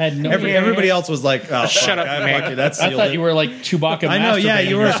 I had no. Everybody else was like, oh, Shut up, man. fuck you, that's I thought you were like Chewbacca. I know, yeah, masturbating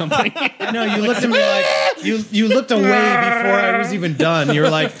you or were. something. No, you looked at me like... You looked away before I was even done. You were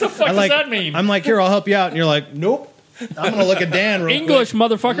like, the fuck does that mean? I'm like, here, I'll help you out. And you're like, nope. I'm gonna look at Dan real English, quick.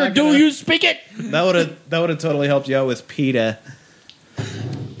 motherfucker. Do you speak it? That would have totally helped you out with PETA.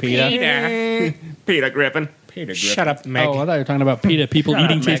 Peter Griffin. Shut up, Meg. Oh, I thought you were talking about PETA, people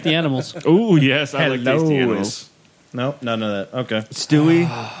eating tasty animals. Ooh, yes, I like tasty animals. Nope, none of that. Okay. Stewie.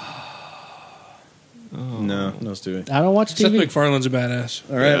 No Stewie. I don't watch Seth TV. MacFarlane's a badass.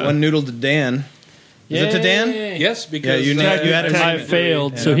 All right, Yeah. one noodle to Dan. Is it to Dan? Yes, Yeah, because you had it. I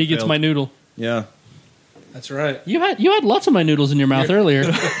failed, so he gets failed. my noodle. Yeah, that's right. You had lots of my noodles in your mouth earlier.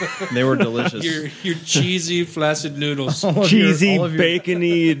 they were delicious. Your cheesy, flaccid noodles. All of Cheesy, all of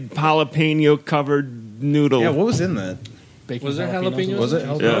bacony, jalapeno covered noodle. Yeah, what was in that? Bacon Was there jalapenos? Was it?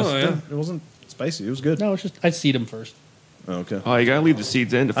 Oh, Yeah. It wasn't spicy. It was good. No, it's just I seed them first. Oh, okay. Oh, you gotta leave the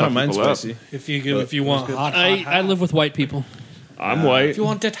seeds in to I fuck don't mind people up. spicy. If you want hot, I live with white people. I'm white. if you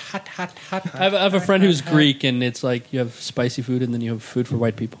want it hot. I have a friend who's Greek, and it's like you have spicy food, and then you have food for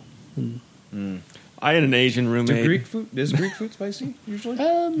white people. I had an Asian Is roommate. Greek food spicy usually?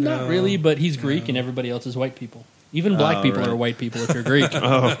 Not really, but he's Greek, and everybody else is white people. Even black people right. are white people if you're Greek.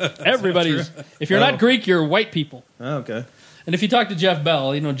 Everybody's. If you're not Greek, you're white people. Oh, okay. And if you talk to Jeff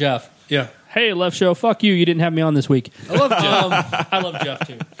Bell, you know Jeff. Yeah, Hey, Left Show, fuck you. You didn't have me on this week. I love Jeff. I love Jeff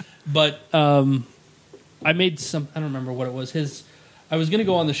too. But I made some, I don't remember what it was. I was going to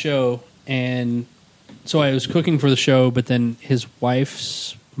go on the show, and so I was cooking for the show, but then his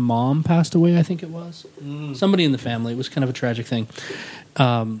wife's mom passed away, I think it was. Somebody in the family. It was kind of a tragic thing.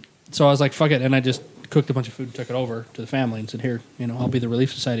 So I was like, fuck it. And I just cooked a bunch of food and took it over to the family and said, here, I'll be the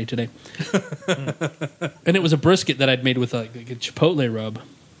Relief Society today. And it was a brisket that I'd made with like a chipotle rub.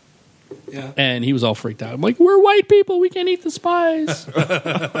 Yeah. And he was all freaked out. I'm like, we're white people. We can't eat the spice.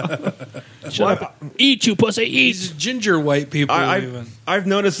 Shut up. Eat, you pussy. These Eat. ginger white people. even. I've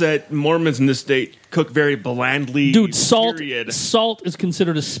noticed that Mormons in this state cook very blandly. Dude, salt Period. is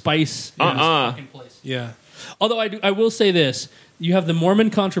considered a spice in this fucking place. Yeah. Although I will say this. You have the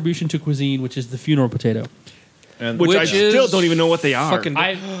Mormon contribution to cuisine, which is the funeral potato. And Which I Which still is don't even know what they are. fucking-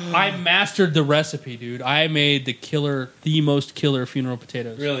 I mastered the recipe, dude. I made the most killer funeral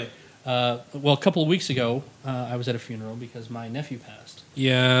potatoes. Really? Well, a couple of weeks ago, I was at a funeral because my nephew passed.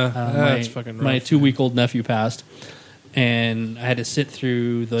 Yeah. That's fucking rough. My 2-week-old nephew passed, and I had to sit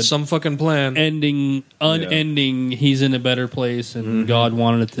through the Some fucking plan. unending. He's in a better place, and God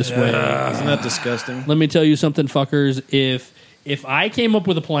wanted it this way. isn't that disgusting? Let me tell you something, fuckers. If I came up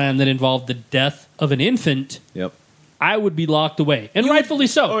with a plan that involved the death of an infant, Yep. I would be locked away, and rightfully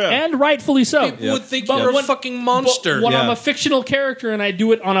so. Oh, yeah. And rightfully so. People would think But you're a when- fucking monster. But when Yeah. I'm a fictional character and I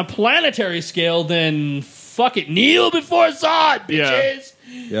do it on a planetary scale, then fuck it. Kneel before Zod, Yeah. bitches.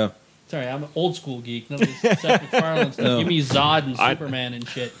 Yeah. Sorry, I'm an old school geek. None of this Seth MacFarlane stuff. No. Give me Zod and Superman and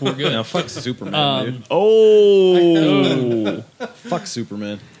shit. We're good. Now fuck Superman, dude. Oh. Fuck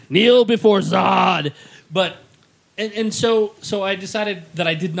Superman. Kneel before Zod. But and so I decided that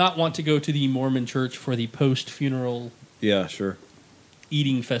I did not want to go to the Mormon church for the post funeral Yeah, sure.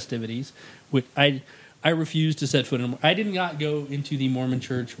 eating festivities. Which I refused to set foot in. I did not go into the Mormon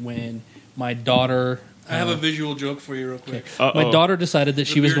church when my daughter. I have a visual joke for you real quick. My daughter decided that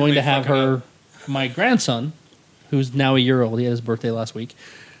The she was beard going may to have fuck it my grandson, who's now a year old. He had his birthday last week.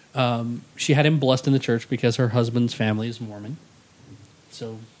 She had him blessed in the church because her husband's family is Mormon.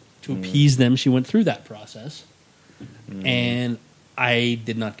 So to appease them, she went through that process. And I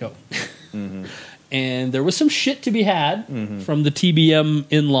did not go. And there was some shit to be had from the TBM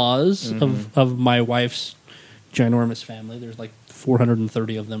in-laws of my wife's ginormous family. There's like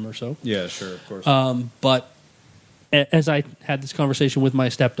 430 of them or so. Yeah, sure, of course. But as I had this conversation with my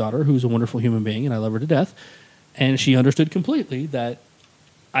stepdaughter, who's a wonderful human being and I love her to death, and she understood completely that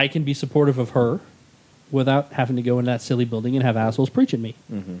I can be supportive of her without having to go in that silly building and have assholes preach at me.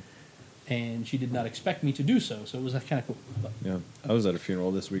 And she did not expect me to do so, so it was kind of cool. But Yeah, I was at a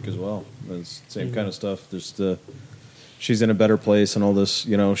funeral this week as well. It's the same kind of stuff. There's she's in a better place and all this.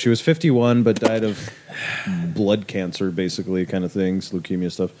 She was 51 but died of blood cancer, basically, kind of things,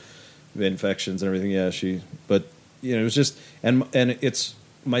 leukemia stuff, infections and everything. Yeah, but it was just and it's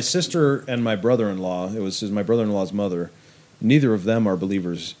my sister and my brother-in-law. It was my brother-in-law's mother. Neither of them are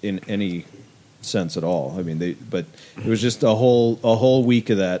believers in any sense at all. I mean, but it was just a whole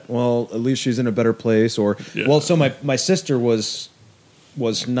week of that. Well, at least she's in a better place. Or so my sister was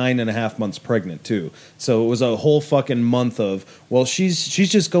 9.5 months pregnant too. So it was a whole fucking month of she's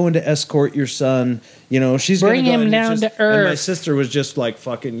just going to escort your son. She's Bring gonna go him and down to And my earth. sister was just like,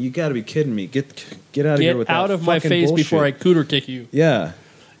 fucking, you got to be kidding me. Get out of here with get out that of my fucking face bullshit. before I cooter kick you. Yeah,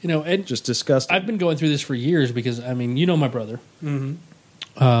 And just disgusting. I've been going through this for years because, my brother.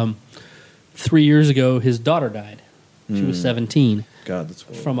 3 years ago, his daughter died. She was 17 God, that's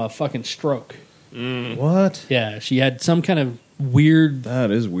horrible. from a fucking stroke. What? Yeah, she had some kind of weird, That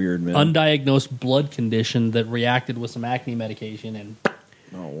is weird, man. undiagnosed blood condition that reacted with some acne medication and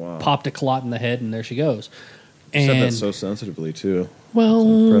Oh wow. popped a clot in the head, and there she goes. You said that And so sensitively too. well,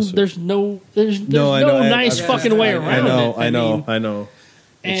 impressive. there's no I know. nice fucking way around it. I know. mean,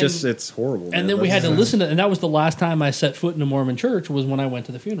 It's horrible. and man. then we had to That's- listen to, and that was the last time I set foot in a Mormon church was when I went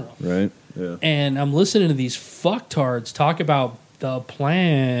to the funeral. Right. Yeah. And I'm listening to these fucktards talk about the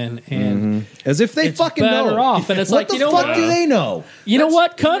plan, and As if they it's fucking better know. off. And it's what like, the you know fuck what? do they know? You know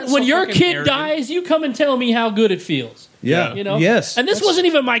what, Isn't cunt? that so When your fucking kid arrogant? dies, you come and tell me how good it feels. Yeah. You know? Yes. And this wasn't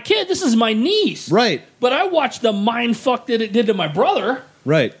even my kid. This is my niece. Right. But I watched the mind fuck that it did to my brother.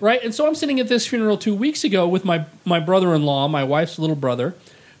 Right. Right? And so I'm sitting at this funeral 2 weeks ago with my brother-in-law, my wife's little brother,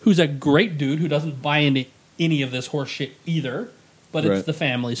 who's a great dude who doesn't buy into any of this horse shit either, but Right. it's the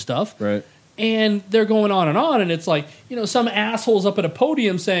family stuff. Right. And they're going on, and it's like, you know, some assholes up at a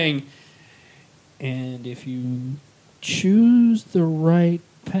podium saying, and if you choose the right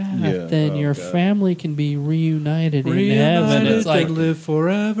path, Yeah. then Oh, your God. family can be reunited in heaven. It's like, live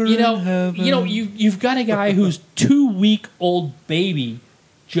forever. you've got a guy whose 2-week-old baby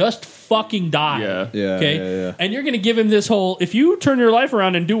just fucking died. Yeah. Yeah. Okay? Yeah. Yeah. And you're going to give him this whole, if you turn your life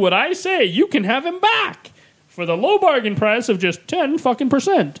around and do what I say, you can have him back for the low bargain price of just 10 fucking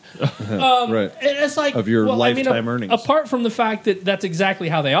 %. Right. And it's like, Of your well, I mean, lifetime earnings. Apart from the fact that that's exactly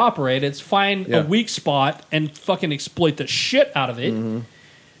how they operate, it's find Yeah. a weak spot and fucking exploit the shit out of it. Mm-hmm.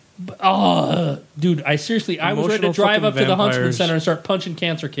 Dude, I was ready to Emotional drive fucking up to the Huntsman vampires. Center and start punching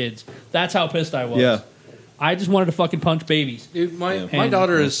cancer kids. That's how pissed I was. Yeah. I just wanted to fucking punch babies. Dude, my And-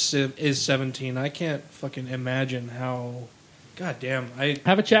 daughter is 17. I can't fucking imagine how. God damn.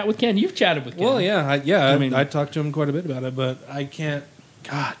 Have a chat with Ken. You've chatted with Ken. Well, yeah, I mean- I talked to him quite a bit about it, but I can't.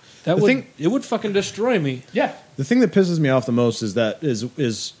 God, The thing- it would fucking destroy me. Yeah. The thing that pisses me off the most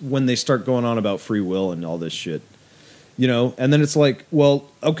is when they start going on about free will and all this shit. You know, and then it's like, well,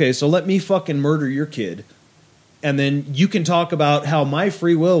 okay, so let me fucking murder your kid. And then you can talk about how my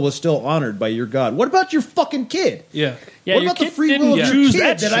free will was still honored by your God. What about your fucking kid? Yeah, Yeah, what your about the kid free didn't will of your choose kid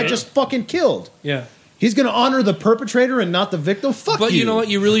that that I shit. just fucking killed? yeah. He's going to honor the perpetrator and not the victim? Fuck But you know what?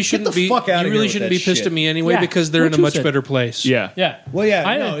 You really Get shouldn't the be. fuck outta You here really with shouldn't that be pissed shit. at me anyway Yeah, because they're in what a you much said. better place. Yeah. Yeah. Well, yeah,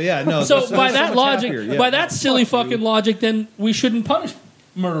 I- no, yeah, no. So that's- by that's that so much logic, happier, yeah. by that silly Fuck fucking you. logic, then we shouldn't punish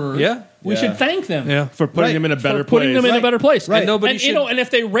murderers. Yeah. We Yeah. should thank them. Yeah. For putting Right. him in a better for putting place. them in a better place. Right. And nobody and, should. and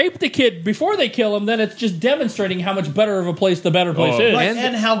if they rape the kid before they kill him, then it's just demonstrating how much better of a place the better place Oh. is. Right, And-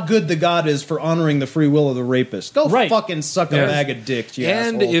 and how good the God is for honoring the free will of the rapist. Go Right. fucking suck a Yeah. bag of dicks, you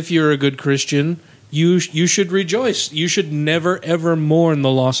and asshole. if you're a good Christian, you should rejoice. You should never ever mourn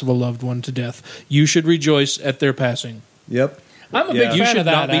the loss of a loved one to death. You should rejoice at their passing. Yep. I'm a Yeah. big You fan should of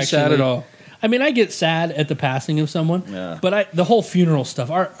that. not be sad actually. at all. I mean, I get sad at the passing of someone, Yeah. but the whole funeral stuff,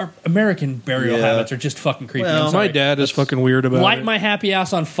 our American burial Yeah. habits are just fucking creepy. Well, I'm sorry. My dad is fucking weird about Light it. my happy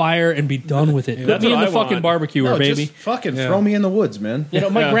ass on fire and be done with it. Put That's me in what the I fucking want. barbecuer, No, baby. just fucking Yeah. throw me in the woods, man. You know,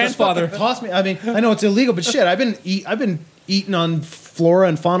 my Yeah. grandfather. Toss me. I mean, I know it's illegal, but shit, I've been eating on flora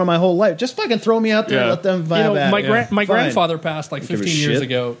and fauna my whole life. Just fucking throw me out there and Yeah. let them vibe You know, at my it. my Fine. grandfather passed like Don't give a 15 years shit.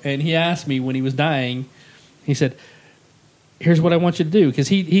 ago, and he asked me when he was dying. He said, "Here's what I want you to do," because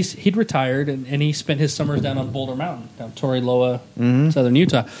he'd retired and he spent his summers down on Boulder Mountain, down Torrey Loa, Mm-hmm. southern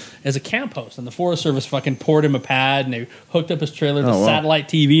Utah, as a camp host. And the Forest Service fucking poured him a pad, and they hooked up his trailer to Oh, wow. satellite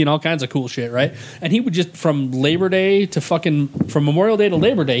TV and all kinds of cool shit, right? And he would just from Labor Day to from Memorial Day to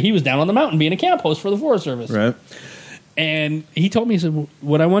Labor Day, he was down on the mountain being a camp host for the Forest Service. Right. And he told me, he said,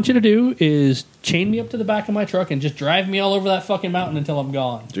 what I want you to do is chain me up to the back of my truck and just drive me all over that fucking mountain until I'm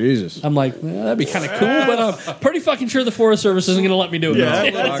gone. Jesus. I'm like, that'd be kind of cool, but I'm pretty fucking sure the Forest Service isn't going to let me do it.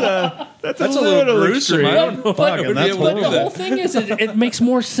 Yeah, that's a a little little gruesome. I extreme. don't know if Fuck, I would and be that's able to But do the that. whole thing is, it makes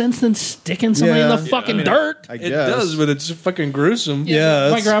more sense than sticking somebody in Yeah. the fucking dirt. I It guess. does, but it's fucking gruesome. Yeah,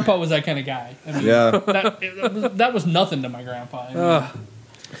 my that's- grandpa was that kind of guy. I mean, Yeah. that was nothing to my grandpa.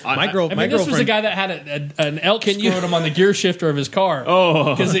 I mean, My this was a girlfriend. guy that had an elk scrotum on the gear shifter of his car.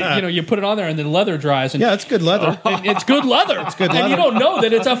 Oh. Because you put it on there and then leather dries. And Yeah, it's good leather. and it's good leather. It's good And you leather. don't know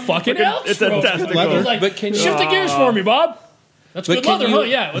that it's a fucking elk it's a scrotum. testicle. leather. He's like, But can you- shift the gears for me, Bob. That's But good can leather, you- huh?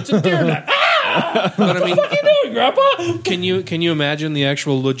 Yeah, it's a deer neck. Ah, But I mean, what are you doing, Grandpa? can you imagine the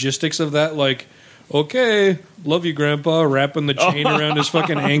actual logistics of that? Like, okay, love you, Grandpa, wrapping the chain around his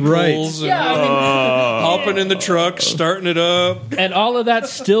fucking ankles, and Yeah, I mean, hopping in the truck, starting it up. and all of that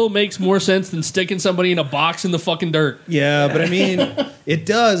still makes more sense than sticking somebody in a box in the fucking dirt. Yeah, but I mean, it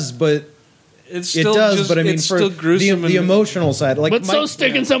does, but It's It still does, just, but I mean, it's for still gruesome. the emotional side, like But so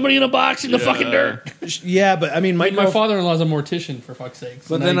sticking somebody in a box in the fucking dirt. yeah, but I mean, My Mike, father-in-law's a mortician, for fuck's sake.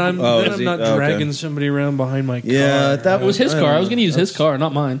 But then I'm is he? not Oh, okay. dragging somebody around behind my car. yeah, that It was his car. I was going to use his car,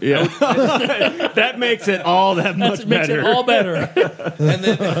 not mine. Yeah. That makes it all that much That makes better. it all better. And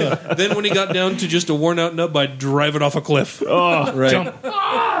then when he got down to just a worn out nub, I'd drive it off a cliff. right.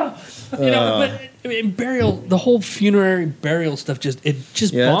 But I mean, the whole funerary burial stuff just Yeah, it's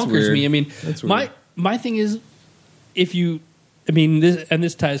bonkers weird. me. I mean, That's my weird. my thing is,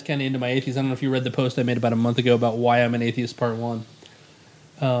 this ties kind of into my atheist. I don't know if you read the post I made about a month ago about why I'm an atheist, part 1.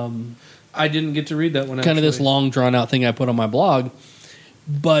 I didn't get to read that one. Kind of this actually. long drawn out thing I put on my blog,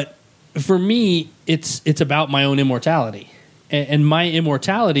 but for me, it's about my own immortality, and my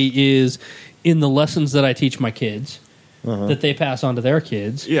immortality is in the lessons that I teach my kids. That they pass on to their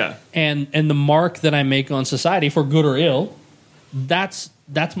kids, Yeah. and the mark that I make on society for good or ill, that's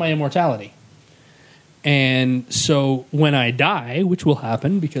my immortality. And so when I die, which will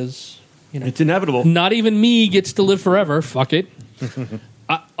happen because It's inevitable. not even me gets to live forever. Fuck it.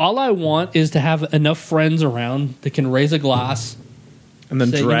 All I want is to have enough friends around that can raise a glass. And then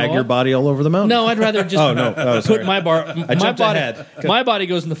Say, you drag know your what? body all over the mountain. No, I'd rather just Oh, no. Oh, sorry. put my jumped body. ahead. My body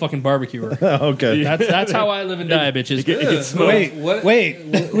goes in the fucking barbecuer. Okay. That's how I live and die, bitches.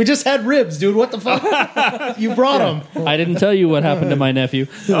 Wait. We just had ribs, dude. What the fuck? You brought them. I didn't tell you what happened to my nephew.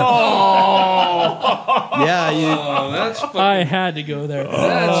 Yeah. Oh, that's fucking, I had to go there.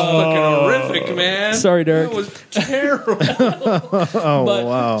 that's fucking horrific, man. Sorry, Derek. That was terrible. Oh, But-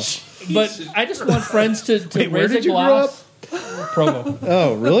 wow. But I just want friends to Wait, where raise did a you grow glass. Provo.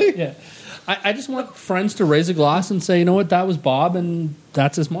 Oh, really? Yeah. I just want friends to raise a glass and say, you know what, that was Bob and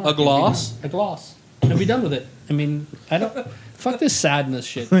that's his mark. A gloss? A gloss. And be done with it. I mean, I don't. Fuck this sadness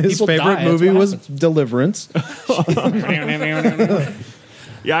shit. His People favorite die, that's movie what was happens. Deliverance.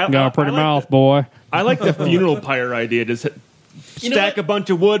 Yeah, Got a pretty mouth, boy. I like the funeral pyre idea. Just stack a bunch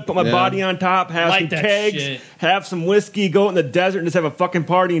of wood, put my Yeah. body on top, have Like some that kegs, shit. have some whiskey, go out in the desert, and just have a fucking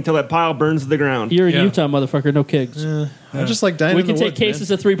party until that pile burns to the ground. You're in Yeah. Utah, motherfucker. No kegs. I just like dying We in can the take woods,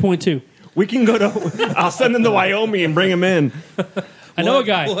 cases of 3.2. We can go to. I'll send them to Wyoming and bring them in. I know We'll a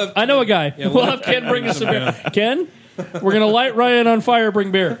guy. have- we'll have I know a guy. Yeah, we'll have Ken bring us some beer. Ken, we're gonna light Ryan on fire.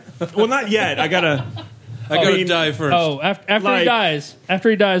 Bring beer. Well, not yet. I gotta. I gotta mean- die first. Oh, after he Like- dies. After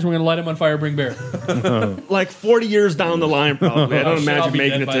he dies, we're gonna light him on fire. Bring beer. Like 40 years down the line, probably. I don't Oh, shit, I'll imagine be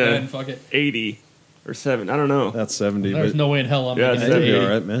making dead it by to then. Fuck it. 80 or 7. I don't know. That's 70. There's But no way in hell I'm Yeah, making yeah, it. it's you'll be 70.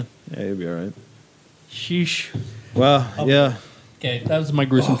 all right, man. Yeah, you'll be all right. Sheesh. Well, yeah. Okay, that was my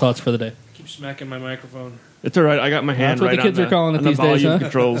gruesome thoughts for the day. Keep smacking my microphone. It's all right. I got my hand That's what right the kids on are calling it on the these days, volume huh?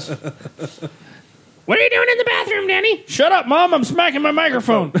 controls. What are you doing in the bathroom, Danny? Shut up, Mom. I'm smacking my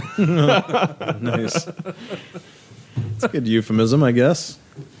microphone. Nice. It's a good euphemism, I guess.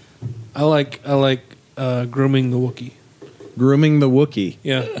 I like grooming the Wookiee. Grooming the Wookiee.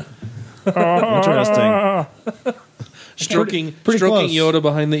 Yeah, Interesting. stroking pretty stroking close. Yoda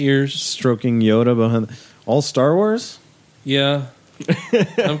behind the ears. Stroking Yoda behind. All Star Wars? Yeah,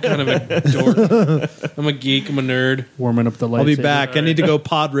 I'm kind of a dork. I'm a geek. I'm a nerd. Warming up the lightsaber. I'll be back. I need to go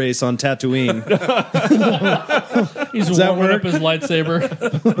pod race on Tatooine. He's Does that warming work? up his lightsaber.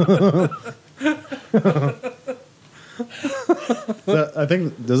 I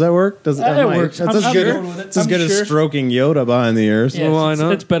think, does that work? Does It works. That's I'm as good, sure with it. it's as I'm good sure. as stroking Yoda behind the ears. Yeah, Well, why it's,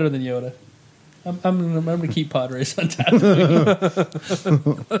 not? it's better than Yoda. I'm gonna keep pod race on Tatooine.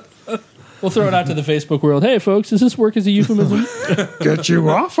 We'll throw it out to the Facebook world. Hey, folks, does this work as a euphemism? Get you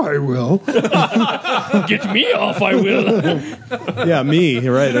off, I will. Get me off, I will. Yeah, me.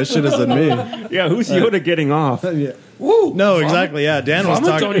 You're right. I should have said me. Yeah, who's Yoda getting off? Yeah. No, exactly. Yeah, Dan was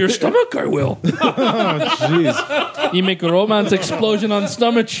Vomit talking. on your stomach, I will. Jeez. You make a romance explosion on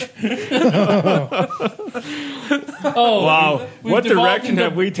stomach. Oh, Wow. we've What devolved direction into-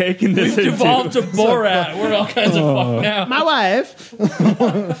 have we taken this We've into? devolved to Borat. We're all kinds of fucked now. My wife.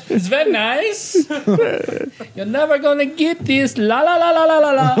 It's very nice. You're never gonna get this. La la la la la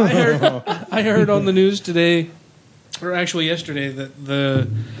la la. I heard on the news today, or actually yesterday, that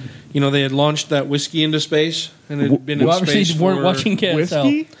they had launched that whiskey into space and it had been in Well, obviously, space you weren't for watching KSL.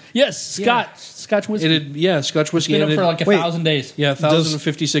 whiskey? Yes, Scotch whiskey. It had Scotch whiskey. been and up for it- like Wait. 1,000 days.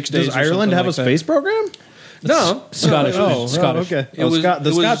 1,056 days. Does or Ireland something have like a that. space program? No, Scottish. Oh, Scottish. okay. It was- the it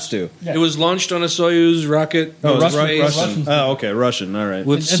was- Scots do. It was launched on a Soyuz rocket. Oh, it's Russian- space Russian. Oh, okay. Russian. All right.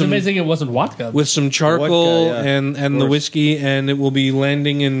 with It's some amazing it wasn't vodka. with some charcoal Vodka, yeah. and Of the course. whiskey, and it will be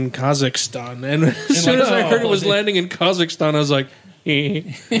landing in Kazakhstan. And as soon as I heard it was landing in Kazakhstan, I was like,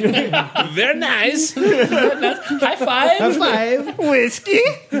 very nice. High five. Five. Whiskey?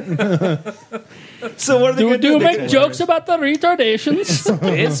 So what are they Do going to you do? make jokes about the retardations?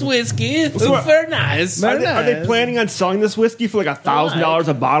 It's whiskey. Super nice. Are they planning on selling this whiskey for like $1,000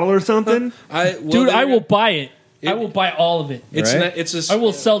 a bottle or something? Dude, I will buy it. I will buy all of it. It's Right? it's a I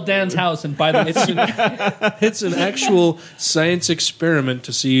will sell Dan's house and buy the whiskey. it's an actual science experiment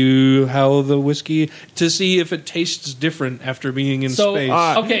to see how the whiskey to see if it tastes different after being in So, space.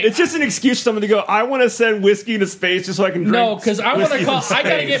 okay. It's just an excuse for someone to go, I want to send whiskey into space just so I can drink. No, because I want to whiskey call. from I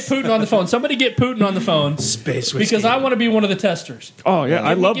got to get space. Putin on the phone. Somebody get Putin on the phone Space whiskey. because I want to be one of the testers. Oh, yeah,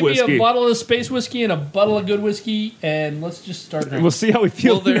 I love Give me whiskey. a bottle of space whiskey and a bottle of good whiskey, and let's just start drinking. We'll see how we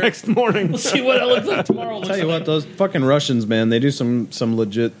feel Well, they're- next morning. We'll see what it looks like tomorrow. I'll tell you what, those fucking Russians, man, they do some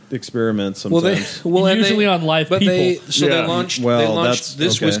legit experiments well, sometimes. Usually on live but people. they Yeah. launched Well, they that's- launched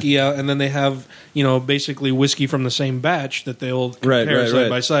this okay. whiskey out, and then they have basically whiskey from the same batch that they'll compare side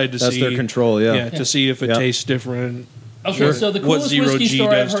by side to That's see their control, yeah. to see if it Yeah. tastes different. Okay, Sure. so the What coolest zero whiskey G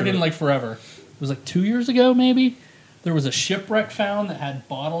story I've does heard to in it. like forever. It was like 2 years ago, maybe. There was a shipwreck found that had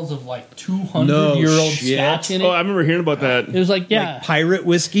bottles of like 200-year-old shit. scotch in it. Oh, I remember hearing about that. It was like, yeah, Pirate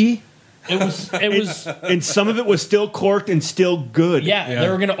whiskey? it was, And some of it was still corked and still good. yeah. Yeah. They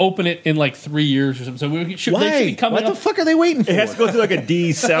were going to open it in like 3 years or something. So they should Why? be coming What the up. fuck are they waiting for? It has to go through like a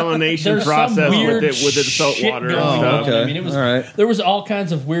desalination There's process some with weird it with the salt shit water going and on. stuff. okay. I mean, it was All right. there was all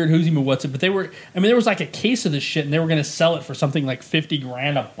kinds of weird who's even what's it, but there was like a case of this shit, and they were going to sell it for something like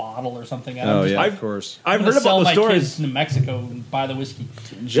 $50,000 a bottle or something. And I'm Oh, just yeah, like, of course. I've I'm heard gonna sell about the my stories. kids to Mexico and buy the whiskey.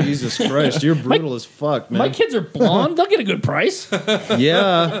 Jesus Christ, you're brutal as fuck, man. My kids are blonde; they'll get a good price.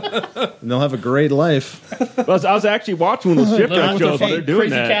 Yeah. And they'll have a great life. I was actually watching one of those Living shipwreck with a shows where they're doing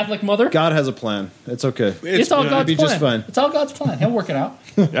crazy that. Catholic mother. God has a plan. It's okay. It's all it'll God's be plan. just fine. It's all God's plan. He'll work it out.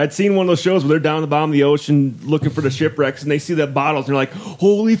 I'd seen one of those shows where they're down at the bottom of the ocean looking for the shipwrecks, and they see the bottles, and they're like,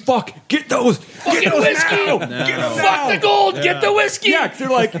 "Holy fuck, get those! Get those whiskey! now! Get them now!" Fuck the gold. Get the whiskey. Yeah, 'cause they're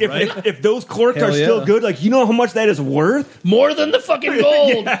like, if those corks Hell are still yeah. good, like, you know how much that is worth? More than the fucking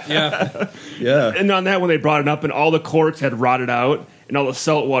gold. Yeah, Yeah. And on that, when they brought it up, and all the corks had rotted out, and all the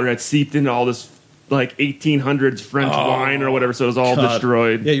salt water had seeped into all this like 1800s French wine or whatever, so it was all God.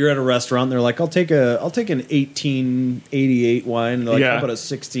 destroyed. Yeah, you're at a restaurant and they're like, I'll take an 1888 wine. And they're like, Yeah. how about a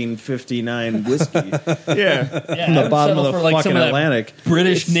 1659 whiskey Yeah, Yeah, from I the would bottom settle of the for, like, some fucking of that Atlantic?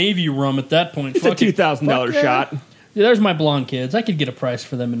 British Navy rum at that point. it's a Fuck it. $2,000 Fuck yeah. shot. Yeah, there's my blonde kids. I could get a price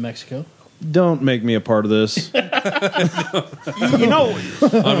for them in Mexico. Don't make me a part of this. You know, I'm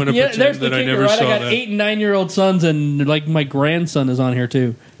going to Yeah, pretend there's the that I kicker, never right? saw I got that. 8 and 9 year old sons, and like my grandson is on here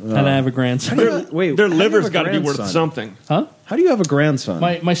too. And I have a grandson. Wait, their how do you liver's have a got to be worth grandson? something. Huh? How do you have a grandson?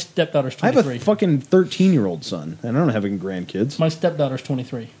 My stepdaughter's I have a 23. fucking 13-year-old son, and I don't have any grandkids. My stepdaughter's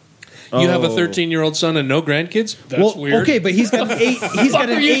 23. You have a Oh. 13-year-old son and no grandkids? That's well, weird. okay, but he's got an 8. He's got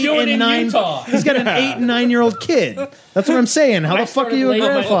are an you 8 doing and in 9. Utah? He's got an 8 and 9-year-old kid. That's what I'm saying. How the fuck are you a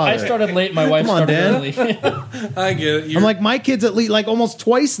grandfather? I started late. My wife Come on, started Dan. early. I get it. I'm like, my kid's at least like almost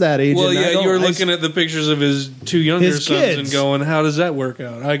twice that age. well, and I yeah, don't- you were I- looking at the pictures of his two younger His sons kids. and going, how does that work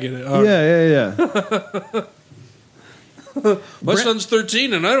out? I get it. All right. Yeah. My son's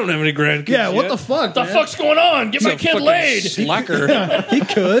 13 and I don't have any grandkids Yeah, what yet. the fuck? the man? fuck's going on? Get my He's a kid fucking laid. Slacker. He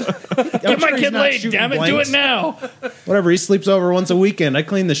could. Get my kid laid. Damn it, do it now. Whatever, he sleeps over once a weekend. I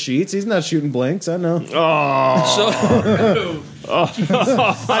clean the sheets. He's not shooting blanks. I know. So,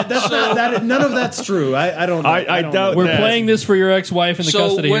 None of that's true. I don't know. I don't doubt know. We're that. playing this for your ex-wife in the so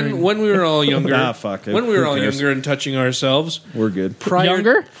custody hearing. when we were all younger, Ah, fuck it. when we were Who all cares? younger and touching ourselves, We're good.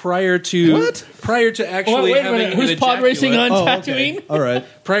 prior to What? prior to actually Oh, wait a having minute. an Who's pod racing on ejaculate- Tatooine? All right.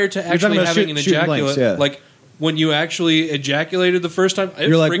 prior to actually about having an shooting ejaculate, blanks, yeah. like when you actually ejaculated the first time, it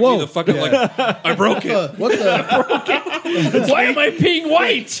You're like, freaked whoa. me the fuck out. Like, I broke it. What the? Why am I peeing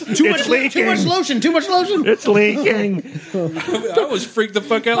white? Too much lotion. Too much lotion. It's leaking. I was freaked the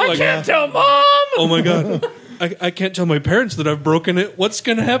fuck out. I like, can't tell mom. oh my god, I can't tell my parents that I've broken it. What's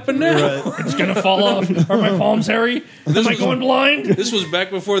gonna happen now? It's gonna fall off. Are my palms hairy? Am I going blind? This was back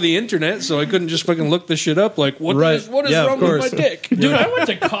before the internet, so I couldn't just fucking look this shit up. Like, what Right. is what is Yeah, of wrong with course. my dick? Dude, I went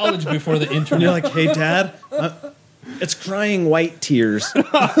to college before the internet. And you're like, hey, Dad, it's crying white tears.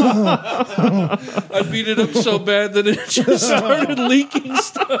 I beat it up so bad that it just started leaking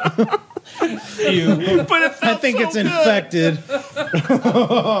stuff. But it I think it's infected.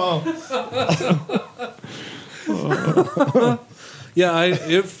 Yeah,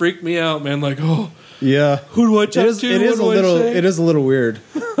 it freaked me out, man. Like, oh, Yeah. who do I talk to? It is a What do I little. say? It is a little weird.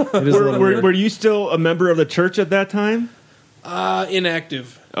 It is a little weird. Were you still a member of the church at that time?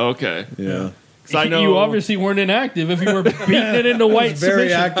 Inactive. Okay. Yeah. 'Cause I know You obviously weren't inactive if you were beating it into white Very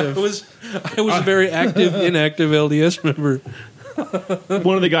submission. active. I was a very active, inactive LDS member.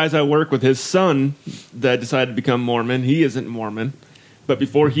 one of the guys I work with, his son that decided to become Mormon, he isn't Mormon. But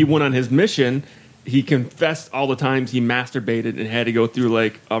before he went on his mission, he confessed all the times he masturbated and had to go through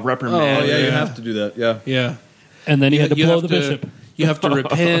like a reprimand. Oh yeah, you have to do that. Yeah. Yeah. And then he had to You blow have the bishop. You have to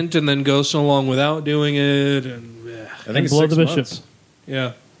repent and then go so long without doing it, and I think it's blow 6 the bishop. months.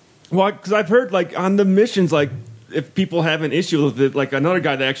 yeah. Well, because I've heard like on the missions, like if people have an issue with it, like another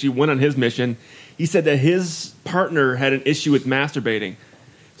guy that actually went on his mission, he said that his partner had an issue with masturbating.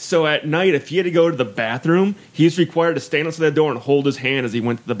 So at night, if he had to go to the bathroom, he's required to stand outside the door and hold his hand as he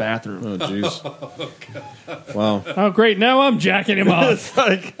went to the bathroom. Oh jeez. Wow. Oh, great. Now I'm jacking him off. It's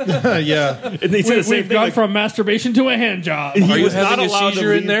like, Yeah. and they said the same We've thing. gone Like, from masturbation to a hand job. he Are you was not having a allowed to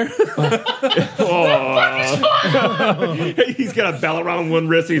seizure in leave- there? He's got a bell around one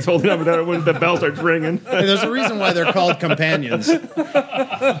wrist. And he's holding up another one. The bell starts ringing. Hey, there's a reason why they're called companions. I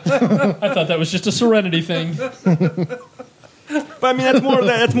thought that was just a serenity thing. But I mean, that's more of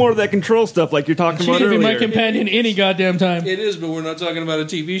that. That's more of that control stuff, like you're talking She about can be earlier. my companion any goddamn time. It is, but we're not talking about a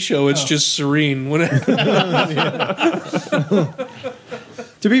TV show. It's just serene.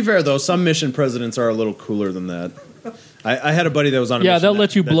 To be fair, though, some mission presidents are a little cooler than that. I had a buddy that was on a Yeah, mission they'll that-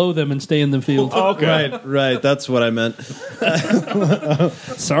 let you blow them and stay in the field. Okay. Right, that's what I meant.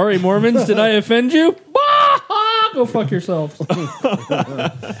 Sorry, Mormons, did I offend you? Go fuck yourselves.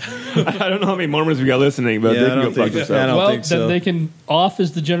 I don't know how many Mormons we got listening, but Yeah, they I can go don't fuck think- themselves. I don't Well, think so. then they can off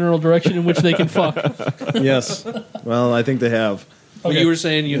is the general direction in which they can fuck. Yes. Well, I think they have. Well, you were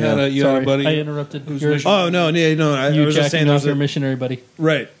saying you had a Sorry, buddy. I interrupted. who's Your, mission- Oh, no. I you was just saying jacking there off was your a, missionary buddy.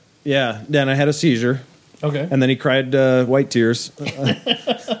 right. Yeah. Then I had a seizure, Okay. and then he cried white tears.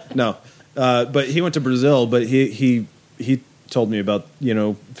 No. But he went to Brazil, but he told me about,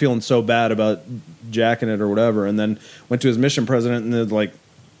 feeling so bad about jacking it or whatever, and then went to his mission president, and they're like,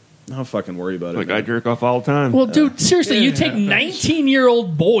 "I'll fucking worry about it." Like man." I jerk off all the time. Well, dude, seriously, Yeah, you it take happens.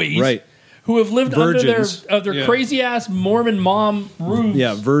 19-year-old boys Right. who have lived Virgins. under their Yeah. crazy-ass Mormon mom roofs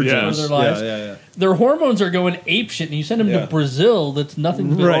Yeah, virgins. Yeah. for their lives. Yeah. Their hormones are going apeshit, and you send them Yeah. to Brazil that's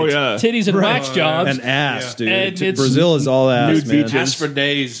nothing but Right. Oh, yeah. titties and wax jobs. And ass, dude. And it's- Brazil is all ass, Nude man. beaches. Ask for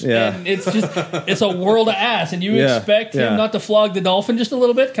days. Yeah. And it's just, it's a world of ass, and you Yeah, expect him yeah. not to flog the dolphin just a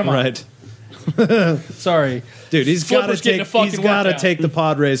little bit? Come on. Right. Sorry. Dude, he's got to Flipper's getting take. a fucking He's got to workout. take the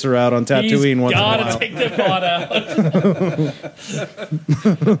pod racer out on Tatooine He's once in a gotta while. take the pot out.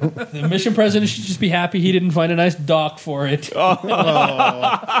 The mission president should just be happy he didn't find a nice dock for it.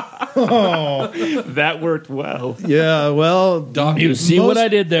 That worked well. Yeah, well, You see what I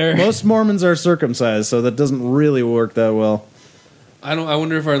did there? Most Mormons are circumcised, so that doesn't really work that well. I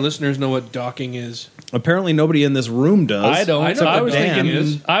wonder if our listeners know what docking is. Apparently, nobody in this room does. I don't. I know I what was Dan thinking.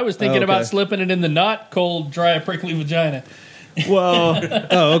 is. I was thinking Oh, okay. about slipping it in the not cold, dry, prickly vagina. Well,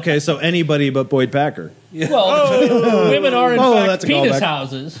 Oh, okay. So anybody but Boyd Packer. Well, women are in fact that's a penis callback.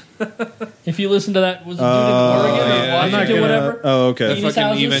 houses. If you listen to that, was it dude in Oregon yeah, or I'm not Washington, gonna- whatever? Oh, okay. Penis Fucking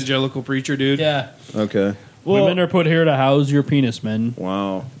houses? evangelical preacher dude. Yeah, Okay. well women are put here to house your penis, men.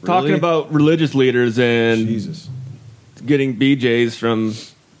 Wow. talking Really? about religious leaders and Jesus. getting BJs from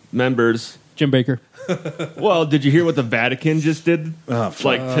members. Jim Baker. Well, did you hear what the Vatican just did?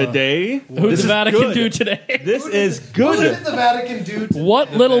 Like today? Who'd This the is Vatican good. do today? This is good. the Vatican do?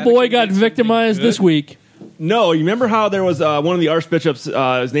 What little boy got did something victimized good? this week? No, you remember how there was one of the archbishops,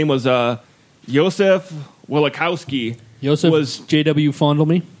 his name was Joseph Wielkowski. Joseph Was- J.W. Fondle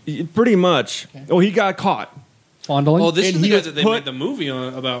me? Pretty much. Oh, he got caught. Fondling? Oh, this And is the he guy was that they put- made the movie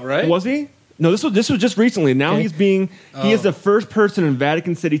about, right? Was he? No, this was just recently. Now Okay. he is the first person in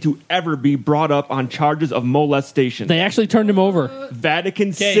Vatican City to ever be brought up on charges of molestation. They actually turned him over. Vatican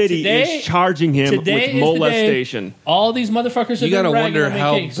Okay, City today- is charging him today with is the day. molestation. All these motherfuckers have You been gotta ragging wonder on me.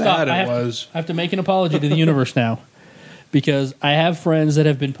 how Okay, stop. bad it I have, was. I have to make an apology to the universe now, because I have friends that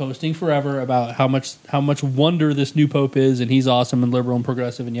have been posting forever about how much wonder this new pope is, and he's awesome and liberal and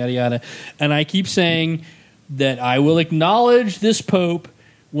progressive and yada yada. And I keep saying that I will acknowledge this pope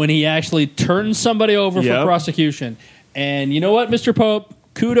when he actually turns somebody over for Yep. prosecution. And you know what, Mr. Pope?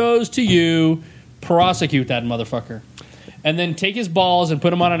 Kudos to you. Prosecute that motherfucker. And then take his balls and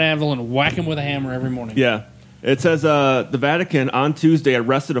put him on an anvil and whack him with a hammer every morning. Yeah. It says the Vatican on Tuesday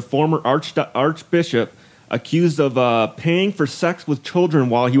arrested a former archbishop accused of paying for sex with children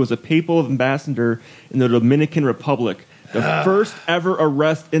while he was a papal ambassador in the Dominican Republic. The first ever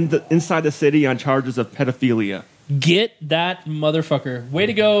arrest inside the city on charges of pedophilia. Get that motherfucker. Way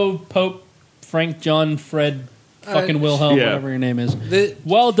to go, Pope Frank John Fred fucking Wilhelm, yeah. whatever your name is. The-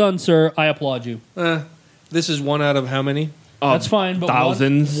 Well done, sir. I applaud you. This is one out of how many? That's fine, but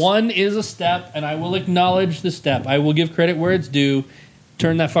thousands. One is a step, and I will acknowledge the step. I will give credit where it's due.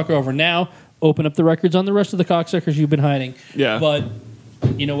 Turn that fucker over. Now, open up the records on the rest of the cocksuckers you've been hiding. Yeah. But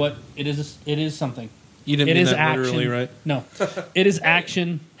you know what? It is something. You didn't It mean is that action. literally, right? No. It is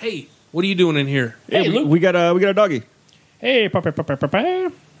action. Hey, What are you doing in here? Hey, Luke. we got a doggy. Hey,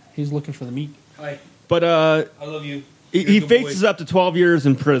 papa. He's looking for the meat. Hi. But I love you. he faces up to 12 years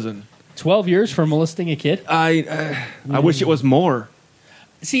in prison. 12 years for molesting a kid? I wish it was more.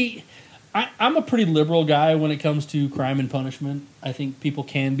 See, I'm a pretty liberal guy when it comes to crime and punishment. I think people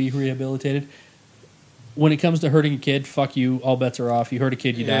can be rehabilitated. When it comes to hurting a kid, fuck you. All bets are off. You hurt a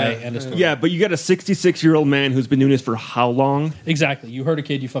kid, you die. End of story. Yeah, but you got a 66-year-old man who's been doing this for how long? Exactly. You hurt a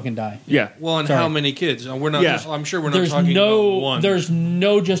kid, you fucking die. Yeah. Well, and Sorry. how many kids? We're not. Yeah. I'm sure we're not There's talking about one. There's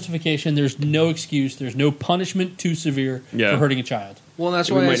no justification. There's no excuse. There's no punishment too severe Yeah. for hurting a child. Well, that's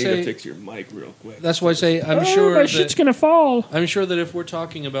we why I might need to say. fix your mic real quick. That's why I say I'm sure. my shit's gonna fall. I'm sure that if we're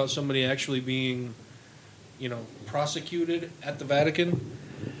talking about somebody actually being, prosecuted at the Vatican,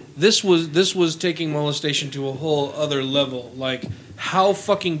 this was taking molestation to a whole other level. Like, how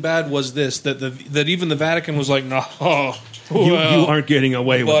fucking bad was this that even the Vatican was like, no, You aren't getting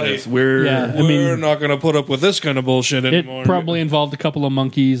away with buddy. this. We're we're not going to put up with this kind of bullshit It anymore. probably involved a couple of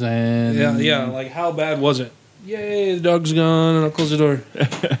monkeys and yeah. Like, how bad was it? Yay, the dog's gone, and I'll close the door.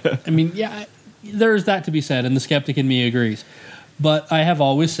 I mean, yeah, there's that to be said, and the skeptic in me agrees. But I have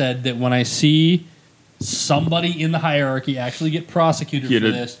always said that when I see somebody in the hierarchy actually get prosecuted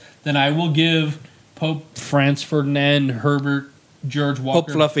for this, then I will give Pope Franz Ferdinand, Herbert, George Walker,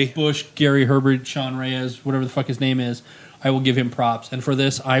 Pope Fluffy. Bush, Gary Herbert, Sean Reyes, whatever the fuck his name is, I will give him props. And for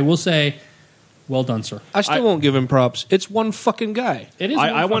this, I will say, well done, sir. I still won't give him props. It's one fucking guy. It is.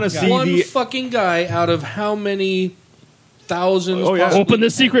 I wanna fucking see guy. One fucking guy out of how many thousands? Oh, yeah. possibly Open the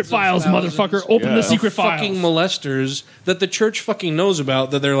tens secret of files, thousands motherfucker. Open Yeah. the of secret fucking files. molesters that the church fucking knows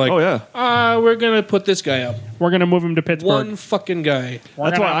about. That they're like, Oh, yeah. we're gonna put this guy up. We're gonna move him to Pittsburgh. One fucking guy.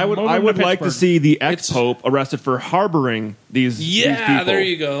 That's why I would like to see the ex-pope arrested for harboring these Yeah, people. there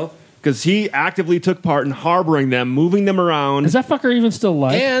you go. Because he actively took part in harboring them, moving them around. Is that fucker even still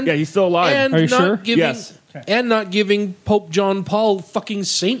alive? And Yeah, he's still alive. And Are you not sure? Giving, Yes. And not giving Pope John Paul fucking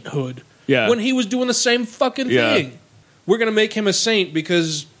sainthood. Yeah. When he was doing the same fucking Yeah. thing. We're gonna make him a saint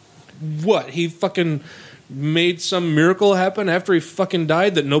because what? He fucking made some miracle happen after he fucking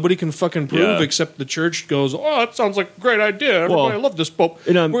died that nobody can fucking prove Yeah. except the church goes, oh, it sounds like a great idea. Everybody love this Pope.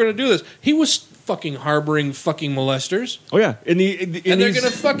 And, We're gonna do this. He was fucking harboring fucking molesters. Oh yeah, And they're gonna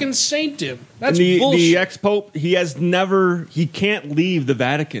fucking saint him. That's bullshit. the ex-pope. He can't leave the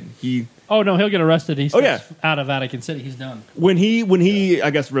Vatican. Oh no, he'll get arrested. He's Oh, yeah. out of Vatican City. He's done. When he I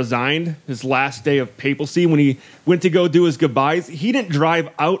guess resigned his last day of papacy, when he went to go do his goodbyes, he didn't drive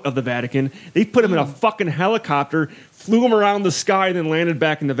out of the Vatican. They put him in a fucking helicopter, flew him around the sky, and then landed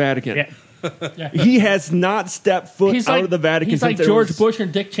back in the Vatican. Yeah. Yeah. He has not stepped foot out of the Vatican He's since like there George was- Bush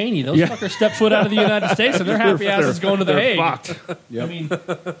and Dick Cheney. Those Yeah. fuckers step foot out of the United States and they're happy asses going to the they're Hague. fucked. I mean,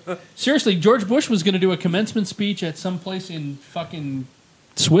 seriously, George Bush was going to do a commencement speech at some place in fucking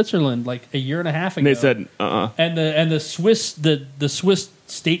Switzerland like a year and a half ago. And they said, and the Swiss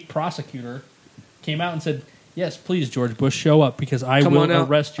state prosecutor came out and said, "Yes, please, George Bush, show up because I Come will on out.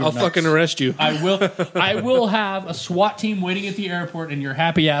 arrest you. I'll fucking arrest you. I will have a SWAT team waiting at the airport, and your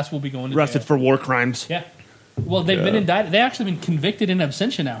happy ass will be going to arrested jail." for war crimes. Yeah. Well, they've been indicted. They've actually been convicted in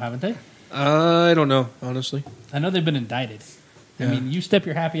absentia now, haven't they? I don't know, honestly. I know they've been indicted. I Yeah. mean, you step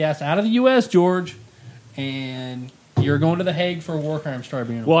your happy ass out of the U.S., George, and you're going to the Hague for a war crimes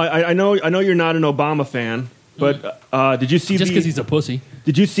tribunal. Well, I know you're not an Obama fan, but did you see just because he's a pussy.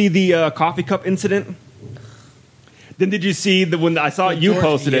 Did you see the coffee cup incident? Then did you see when I saw you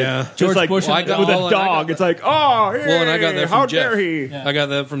posted yeah. it? Just George like Bush with and the a dog. Well, and I got dog. that- It's like, oh, hey, Well, and I got that from how Jeff. dare he? Yeah. I got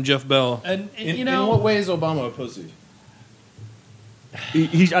that from Jeff Bell. And In, you know, in what way is Obama a pussy?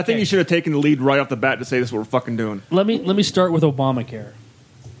 I think he should have taken the lead right off the bat to say this is what we're fucking doing. let me start with Obamacare.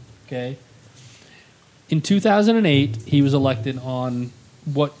 Okay. In 2008, he was elected on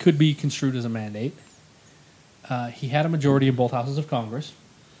what could be construed as a mandate. He had a majority in both houses of Congress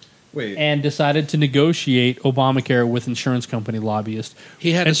Wait, and decided to negotiate Obamacare with insurance company lobbyists.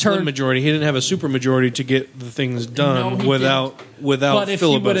 He had a And slim turned- majority. He didn't have a super majority to get the things done No, he without But if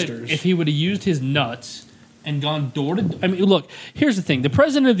filibusters. he would have used his nuts and gone door to, I mean, look. Here's the thing: the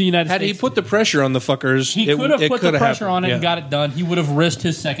president of the United Had he States, put the pressure on the fuckers, he it could have it put the coulda pressure happened. on it and Yeah. got it done. He would have risked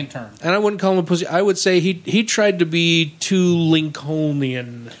his second term. And I wouldn't call him a pussy. I would say he tried to be too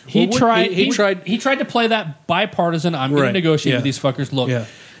Lincolnian. He Well, tried. He tried. He tried to play that bipartisan. I'm going Right, to negotiate yeah. with these fuckers. Look, Yeah.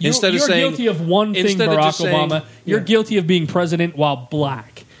 you, Instead of you're saying- guilty of one thing, instead of Barack just saying- Obama. You're yeah. guilty of being president while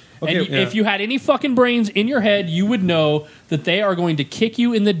black. Okay, And yeah. if you had any fucking brains in your head, you would know that they are going to kick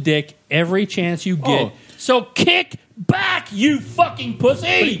you in the dick every chance you get. Oh. So kick back, you fucking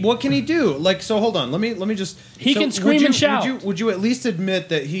pussy! what can he do? Like, so hold on. Let me just. He so can scream would you- and shout. Would you at least admit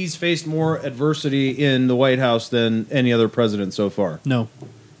that he's faced more adversity in the White House than any other president so far? No.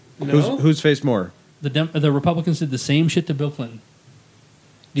 No? Who's faced more? The Republicans did the same shit to Bill Clinton.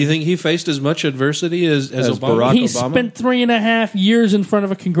 Do you think he faced as much adversity as As Obama? Barack He Obama? spent 3.5 years in front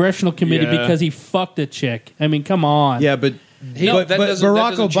of a congressional committee Yeah. because he fucked a chick. I mean, come on. Yeah, but That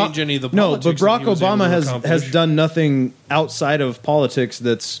doesn't change any of the no, politics but that Barack he was able Obama to has accomplish. done nothing outside of politics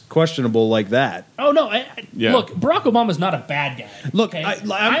that's questionable like that. Oh no! Yeah. Look, Barack Obama's not a bad guy. Look, okay?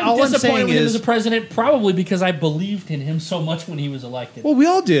 I'm- I'm all I'm disappointed saying with him is- as a president, probably because I believed in him so much when he was elected. Well, we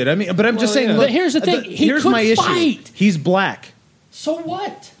all did. I mean, but I'm just Well, saying. yeah. Look, But here's the thing, he here's could my issue. fight. He's black. So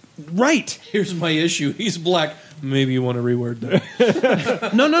what? Right. Here's my issue. He's black. Maybe you want to reword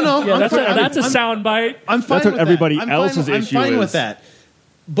that. No. Yeah, I'm that's fine- a I'm- sound bite. I'm fine That's what with everybody that. else's I'm issue fine is. with that.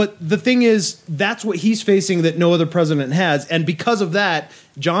 But the thing is, that's what he's facing that no other president has, and because of that,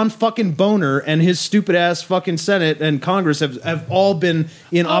 John fucking Boner and his stupid ass fucking Senate and Congress have all been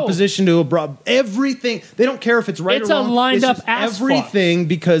in opposition to everything. They don't care if it's right It's or a wrong. lined It's up just ass everything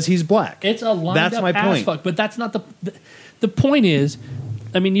because he's black. It's a lined That's up my ass point. fuck, but that's not the point is,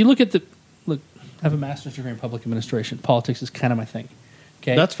 I mean, you look at I have a master's degree in public administration. Politics is kind of my thing.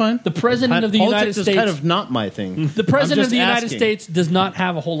 Okay, That's fine. The president of the Politics United is States, kind of not my thing. the president I'm of the just United asking. States does not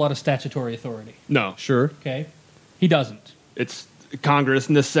have a whole lot of statutory authority. No, Sure. Okay, he doesn't. it's Congress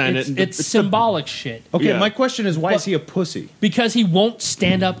and the Senate. It's symbolic shit. Okay, Yeah. my question is, why is he a pussy? Because he won't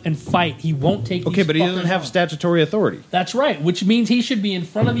stand up and fight. He won't take. Okay, these but he doesn't fuckers have on. statutory authority. That's right, which means he should be in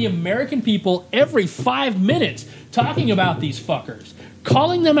front of the American people every 5 minutes talking about these fuckers,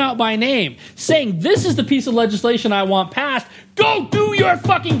 calling them out by name, saying, "This is the piece of legislation I want passed. Go do your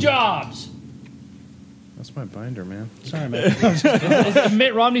fucking jobs." That's my binder, man. Sorry, man. Is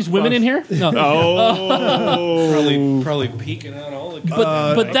Mitt Romney's women in here? No. Probably peeking out all the.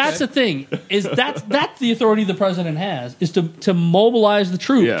 But that's the thing, is that's the authority the president has, is to mobilize the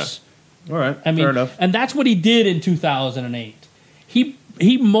troops. All right, I mean, fair enough. and that's what he did in 2008.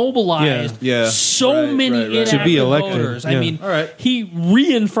 He mobilized Yeah. so Right, many right, right. inactive To be elected, voters. I yeah. mean, All right. he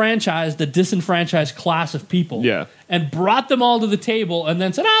re-enfranchised the disenfranchised class of people. Yeah. And brought them all to the table and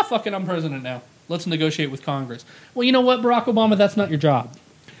then said, fuck it, I'm president now. Let's negotiate with Congress. Well, you know what, Barack Obama, that's not your job.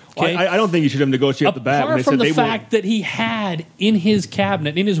 Okay? I don't think you should have negotiated the bat when Apart they from said the they fact that he had in his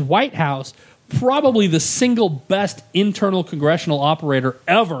cabinet, in his White House, probably the single best internal congressional operator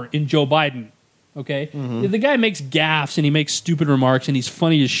ever in Joe Biden. Okay? Mm-hmm. The guy makes gaffes and he makes stupid remarks and he's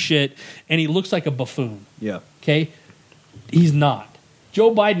funny as shit and he looks like a buffoon. Yeah. Okay? He's not.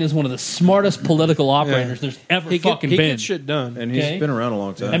 Joe Biden is one of the smartest political operators there's ever He fucking gets been. shit done. And he's Okay. been around a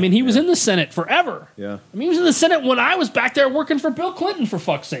long time. I mean, he was in the Senate forever. Yeah. I mean, he was in the Senate when I was back there working for Bill Clinton, for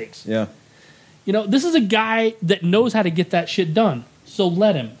fuck's sakes. Yeah. You know, this is a guy that knows how to get that shit done. So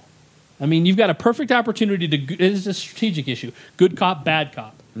let him. I mean, you've got a perfect opportunity to. It's a strategic issue. Good cop, bad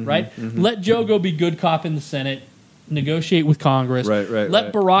cop, right? Let Joe go be good cop in the Senate. Negotiate with Congress. Right,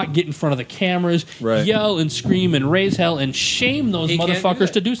 Let Barack get in front of the cameras, Right. yell and scream and raise hell and shame those He can't do motherfuckers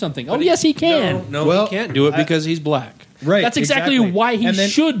that. to do something. Oh, yes, he can. No, Well, he can't do it because he's black. Right. That's exactly why he And then-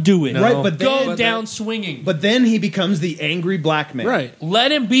 should do it. No. Right, but Go then, down swinging. but then he becomes the angry black man. Right.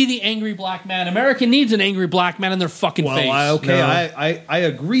 Let him be the angry black man. America needs an angry black man in their fucking Well, face. No. I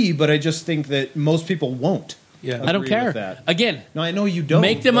agree, but I just think that most people won't. Yeah. I don't agree care. with that. Again, No, I know you don't.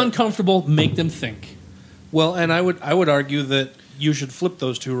 make them but- uncomfortable. Make them think. Well, and I would argue that you should flip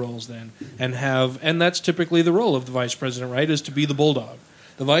those two roles then and that's typically the role of the vice president, right? Is to be the bulldog.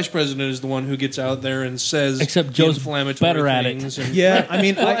 The vice president is the one who gets out there and says Except Joe's inflammatory better at it. things. And, Yeah, I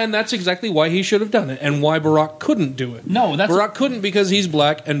mean, well, and that's exactly why he should have done it, and why Barack couldn't do it. No, that's- Barack couldn't because he's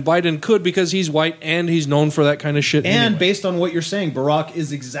black, and Biden could because he's white, and he's known for that kind of shit. and anyway. based on what you're saying, Barack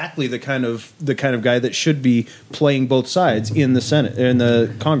is exactly the kind of guy that should be playing both sides in the Senate, in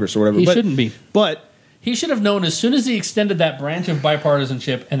the Congress, or whatever. He But- shouldn't be. But He should have known as soon as he extended that branch of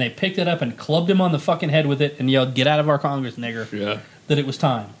bipartisanship and they picked it up and clubbed him on the fucking head with it and yelled, "Get out of our Congress, nigger," Yeah. that it was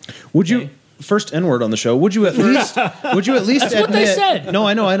time. would you Okay. first N word on the show? Would you at least? Would you at least That's admit? what they said. No,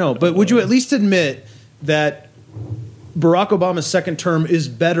 I know. But would you at least admit that Barack Obama's second term is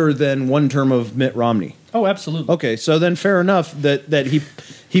better than one term of Mitt Romney? Oh, absolutely. Okay, so then fair enough that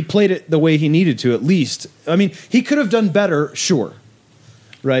he played it the way he needed to. At least, I mean, he could have done better, sure,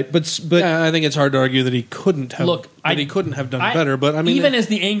 right? But Yeah, I think it's hard to argue that he couldn't have. Look, he couldn't have done better. But I mean, even as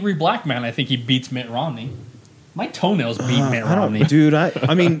the angry black man, I think he beats Mitt Romney. My toenails beat Mitt I Romney. don't, dude.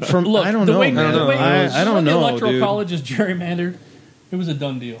 I mean, from Look, I don't the know, way, man. the way, I don't when know, the electoral dude. college is gerrymandered, it was a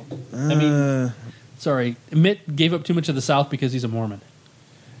done deal. I mean, sorry, Mitt gave up too much of the South because he's a Mormon,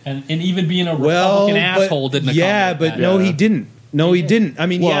 and even being a Republican asshole didn't. Yeah, accommodate but that. no, he didn't. No, he didn't. I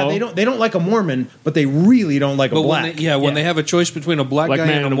mean, Well- they don't like a Mormon, but they really don't like a But black. when they have a choice between a black Black guy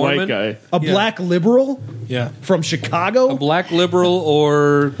man and a and a Mormon, white guy. A black liberal yeah, from Chicago, a black liberal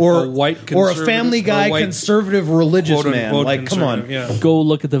or a white or a conservative, Family Guy or white conservative religious man. quote-unquote Like, come on. conservative, Yeah. Go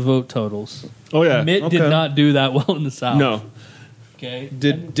look at the vote totals. Oh yeah. Mitt Okay. did not do that well in the South. No. Okay.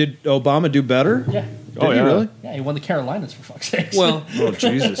 Did Obama do better? Yeah. Did Oh, he yeah. really? Yeah, he won the Carolinas for fuck's sake. Well, Oh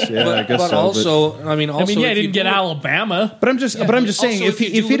Jesus! Yeah, I guess but so. also, I mean, I also, mean, yeah, if he you didn't get do- Alabama. but I'm just saying, Also, if if you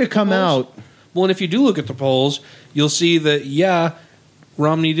do he'd look have at the come polls- out, Well, and if you do look at the polls, you'll see that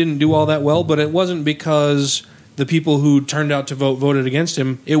Romney didn't do all that well, but it wasn't because the people who turned out to voted against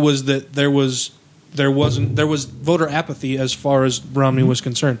him. It was that there was voter apathy as far as Romney was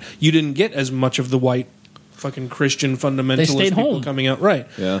concerned. You didn't get as much of the white fucking Christian fundamentalist stayed people home. coming out. Right.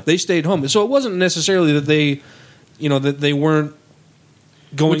 Yeah. They stayed home. So it wasn't necessarily that they weren't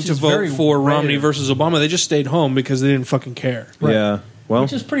going Which to is very vote for rare. Romney versus Obama. They just stayed home because they didn't fucking care. yeah. Well,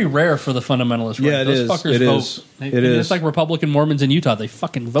 Which is pretty rare for the fundamentalists, right? Yeah, it Those is. fuckers It vote. is. They, It I mean, is. It's like Republican Mormons in Utah. They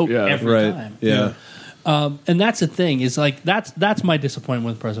fucking vote Yeah. every right. time. Yeah. And that's the thing is like that's my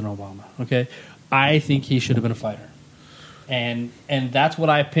disappointment with President Obama. Okay, I think he should have been a fighter, and that's what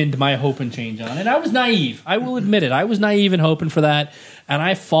I pinned my hope and change on. And I was naive. I will admit it. I was naive and hoping for that, and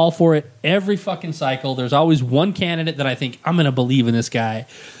I fall for it every fucking cycle. There's always one candidate that I think I'm going to believe in this guy,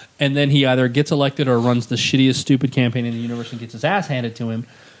 and then he either gets elected or runs the shittiest, stupid campaign in the universe and gets his ass handed to him.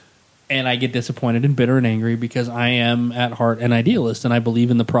 And I get disappointed and bitter and angry because I am at heart an idealist and I believe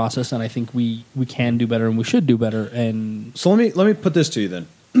in the process and I think we can do better and we should do better. And So let me put this to you then.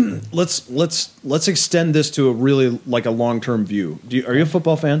 let's extend this to a really like a long term view. Are you a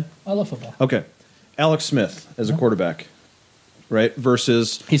football fan? I love football. Okay, Alex Smith as a quarterback, right?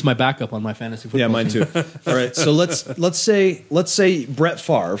 Versus He's my backup on my fantasy football. yeah, mine team. too. All right, so let's say Brett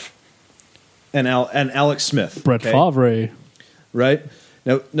Favre and Alex Smith, Brett okay? Favre. right?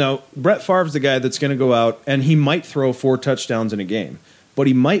 Now Brett Favre's the guy that's going to go out and he might throw 4 touchdowns in a game, but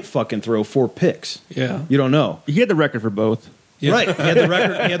he might fucking throw 4 picks. Yeah. You don't know. He had the record for both. Yeah. Right. He had the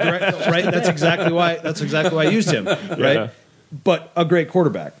record. Right. That's exactly why I used him. Right. Yeah. But a great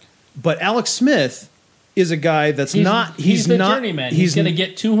quarterback. But Alex Smith is a guy that's not. He's the not, journeyman. He's going to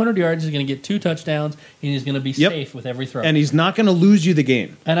get 200 yards. He's going to get 2 touchdowns, and he's going to be Yep. safe with every throw. and he's not going to lose you the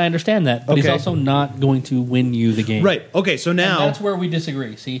game. And I understand that, but he's Okay. also not going to win you the game. Right. Okay. So And now. that's where we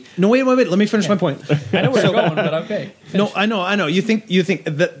disagree. See, No. Wait. Let me finish my point. I know where you're going, but okay. No, I know. You think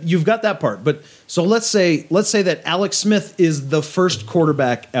that you've got that part, but so let's say that Alex Smith is the first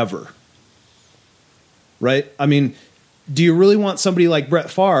quarterback ever, right? I mean, do you really want somebody like Brett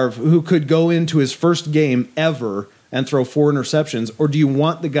Favre who could go into his first game ever and throw 4 interceptions, or do you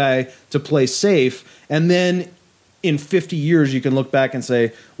want the guy to play safe and then in 50 years you can look back and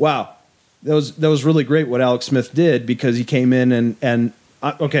say, "Wow, that was really great what Alex Smith did because he came in and."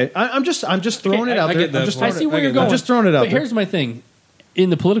 I'm just throwing Okay, it out I there. get that I'm just part. I throwing see it- where I you're get going. I'm just throwing it out But there. here's my thing. In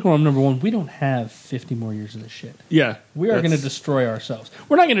the political realm, number one, we don't have 50 more years of this shit. Yeah. We are going to That's- destroy ourselves.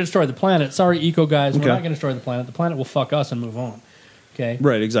 We're not going to destroy the planet. Sorry, eco guys. We're Okay. not going to destroy the planet. The planet will fuck us and move on. Okay?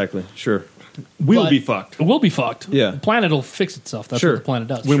 Right, exactly. Sure. We'll But be fucked. We'll be fucked. Yeah. The planet will fix itself. That's Sure. what the planet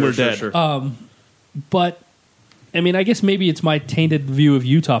does. When we're dead. But, I mean, I guess maybe it's my tainted view of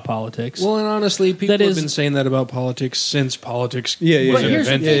Utah politics. Well, and honestly, people That have is- been saying that about politics since politics Yeah, was But here's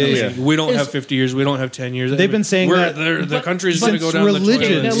the invented. thing. I mean, we don't Is- have 50 years. We don't have 10 years. They've been saying that- the country's but going to go down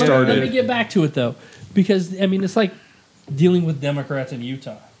religion the Now, toilet. let started. me get back to it, though. Because, I mean, it's like dealing with Democrats in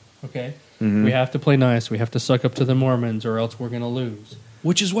Utah. Okay? Mm-hmm. We have to play nice. We have to suck up to the Mormons or else we're going to lose.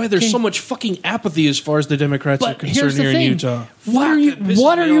 Which is why there's Okay. so much fucking apathy as far as the Democrats are But concerned here's the here thing. in Utah. What are Fuck, you? it pisses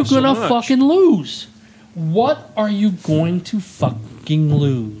What are me you off so gonna much. fucking lose? What are you going to fucking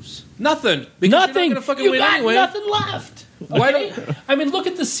lose? Nothing. Because Nothing. You're not gonna fucking You win got anyway. nothing left. Why Okay? I mean, look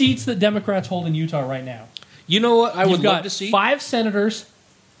at the seats that Democrats hold in Utah right now. You know what? I would You've love got to see. 5 senators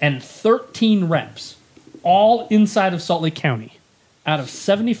and 13 reps, all inside of Salt Lake County, out of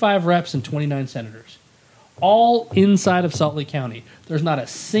 75 reps and 29 senators. All inside of Salt Lake County. There's not a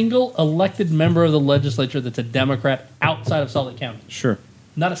single elected member of the legislature that's a Democrat outside of Salt Lake County. Sure.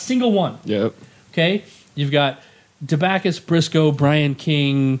 Not a single one. Yep. Okay? You've got Debacus, Briscoe, Brian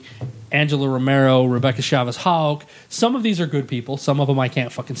King, Angela Romero, Rebecca Chavez Houck. Some of these are good people. Some of them I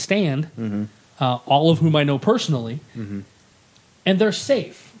can't fucking stand. All of whom I know personally. And they're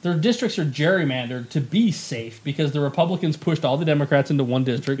safe. Their districts are gerrymandered to be safe because the Republicans pushed all the Democrats into one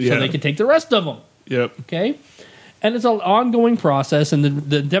district so Yeah. they could take the rest of them. Yep. Okay? And it's an ongoing process, and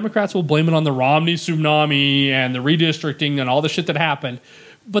the Democrats will blame it on the Romney tsunami and the redistricting and all the shit that happened.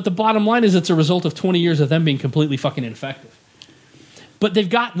 But the bottom line is it's a result of 20 years of them being completely fucking ineffective. but they've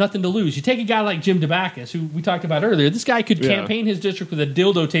got nothing to lose. You take a guy like Jim Debacus, who we talked about earlier. This guy could campaign his district with a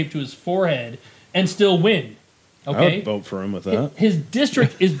dildo taped to his forehead and still win. I Okay, would vote for him with that. his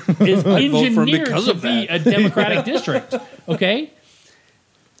district is engineered to be a Democratic district. Okay,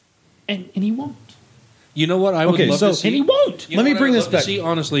 and he won't. You know what I would love to see? And he won't. You know Let me what bring I would this love to back. See,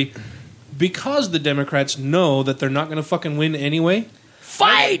 honestly, because the Democrats know that they're not going to fucking win anyway.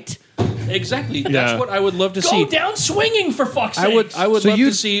 Fight. Exactly. That's what I would love to Go see. down swinging, for fuck's sake. I would So love you-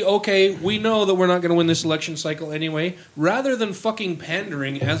 to see, okay, we know that we're not going to win this election cycle anyway. Rather than fucking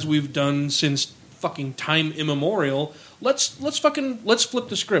pandering as we've done since fucking time immemorial, let's flip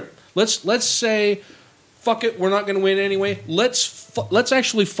the script. Let's say, fuck it, we're not going to win anyway. Let's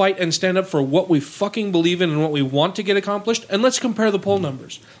actually fight and stand up for what we fucking believe in and what we want to get accomplished, and let's compare the poll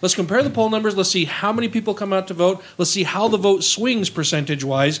numbers. Let's compare the poll numbers. Let's see how many people come out to vote. Let's see how the vote swings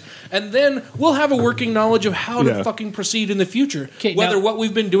percentage-wise, and then we'll have a working knowledge of how to fucking proceed in the future. Okay, Whether now- what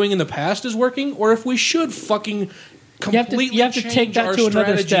we've been doing in the past is working, or if we should fucking completely you have to change take that our to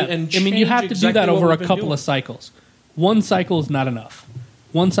another strategy step. and I mean, you change have to do exactly that what over a we've been couple doing. of cycles. One cycle is not enough.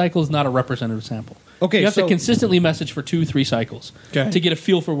 One cycle is not a representative sample. Okay, you have so- to consistently message for 2-3 cycles Okay. to get a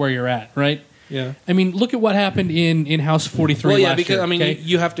feel for where you're at, right? Yeah. I mean, look at what happened in House 43 Well, yeah, last because year. I mean, okay?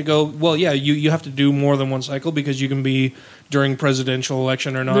 you have to go. Well, yeah, you have to do more than one cycle because you can be during presidential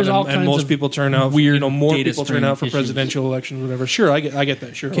election or not, There's all and kinds most of people turn out. weird More data people turn stream out for issues. presidential elections, whatever. Sure, I get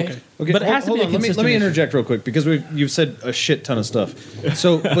that. Sure, okay. Okay, But it has to hold be a on. Let me consistent issue. interject real quick because you've said a shit ton of stuff.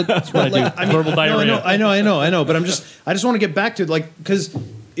 So, but like, I mean, Verbal diarrhea. I know. But I just want to get back to it, like, because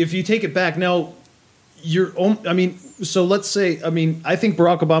if you take it back now, so let's say, I think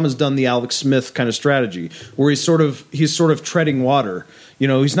Barack Obama's done the Alex Smith kind of strategy where he's sort of treading water. You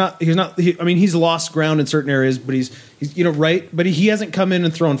know, he's lost ground in certain areas, but he's right. But he hasn't come in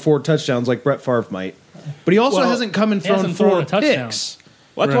and thrown 4 touchdowns like Brett Favre might. But he also hasn't come and thrown hasn't thrown 4 a touchdown. picks.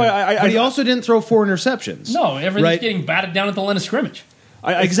 Well, that's why But he also didn't throw 4 interceptions. No, everything's Right? getting batted down at the line of scrimmage.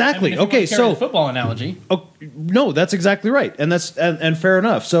 Exactly. I mean, if you Okay, want to carry so the football analogy. oh, no, that's exactly right, and that's and fair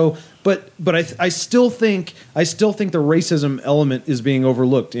enough. So, but I still think the racism element is being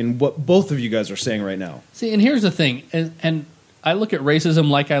overlooked in what both of you guys are saying right now. See, and here's the thing, and I look at racism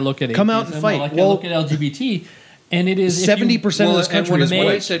like I look at Come out and atheism, fight. like I Well, look at LGBT, and it is 70% of this and country when is I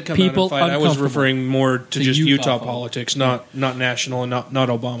white. said come out people and fight, I was uncomfortable. referring more to just Utah Utah folks. politics, not national and not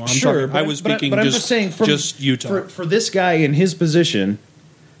Obama. Sure, I was speaking but I'm just just saying from, just Utah. for this guy in his position.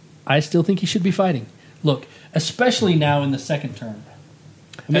 I still think he should be fighting. Look, especially now in the second term.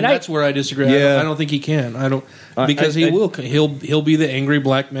 And that's where I disagree. Yeah. I don't think he can. I don't I- because I- he'll be the angry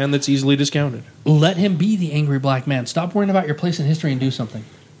black man that's easily discounted. Let him be the angry black man. Stop worrying about your place in history and do something.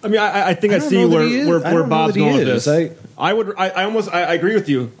 I mean, I think I I, don't see know that where he is. where, I where don't know Bob's that he going with is. this. I agree with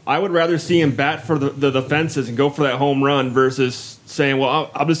you. I would rather see him bat for the fences and go for that home run versus saying, "Well,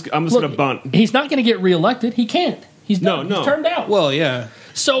 I'm just going to bunt." He's not going to get reelected. He can't. He's done. No. He's turned out. Well, yeah.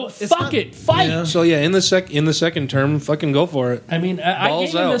 So fuck it. Fight. Yeah. So yeah, in the second term, fucking go for it. I mean, I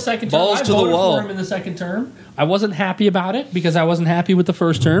Balls gave him the out. second term. Balls I to the voted wall. for him in the second term. I wasn't happy about it because I wasn't happy with the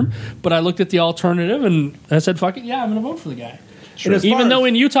first term. But I looked at the alternative and I said, "Fuck it, yeah, I'm going to vote for the guy." And as far Even though as-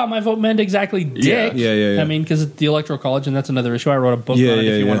 in Utah my vote meant exactly dick. Yeah. I mean, because it's the Electoral College, and that's another issue. I wrote a book on it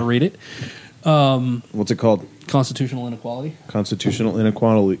if you want to read it. What's it called? Constitutional inequality. Constitutional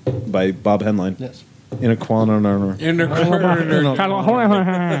Inequality by Bob Henline. Yes. Inequality. In the corner.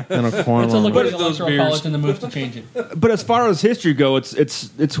 It's a look What at are the those Electoral beers? College and the moves to change it. But as far as history go,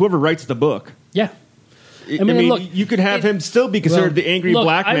 it's whoever writes the book. Yeah. I mean, look, you could have him still be considered the angry Look,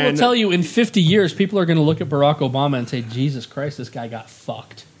 black man. I will tell you, in 50 years, people are going to look at Barack Obama and say, Jesus Christ, this guy got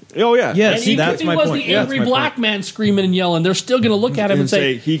fucked. Oh yeah, Yes. And even that's if he my was point. the Yeah, angry that's my black man screaming and yelling, they're still going to look at him and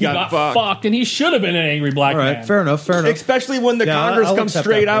say, he got fucked. and he should have been an angry black All right, man. fair enough. Especially when the Yeah, Congress I'll comes accept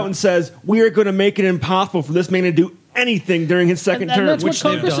straight that out point. and says we are going to make it impossible for this man to do anything during his second And term, that's which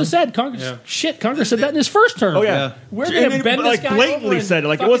what Congress has said. Congress said that in his first term. Oh yeah, We're And going they, to bend like this guy blatantly over and said it.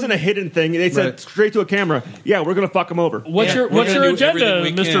 Like it fucking- wasn't a hidden thing. They said Right. straight to a camera. Yeah, we're going to fuck him over. What's Yeah, your we're what's gonna your do agenda,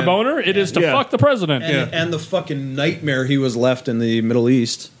 everything we Mr. can. Boner? It is to Yeah. fuck the president. And the fucking nightmare he was left in the Middle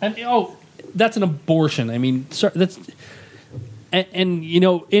East. And that's an abortion. I mean, that's and you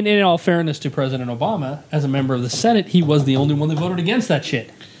know, in all fairness to President Obama, as a member of the Senate, he was the only one that voted against that shit.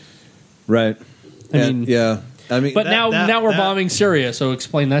 Right. I mean- yeah. I mean, But now we're that- bombing Syria, so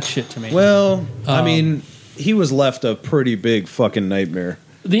explain that shit to me. Well, I mean, he was left a pretty big fucking nightmare.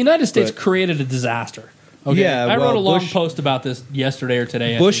 The United States but- created a disaster. Okay? Yeah, I wrote a well, long Bush- post about this yesterday or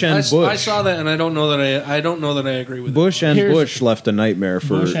today. I Bush think. and Bush. I saw that, and I don't know that I agree with Bush it. and Here's- Bush left a nightmare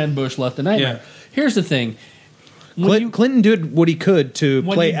for. Bush and Bush left a nightmare. Yeah. Here's the thing: Clinton did what he could to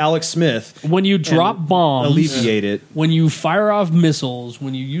when play you- Alex Smith. When you drop bombs, Alleviate it. when you fire off missiles,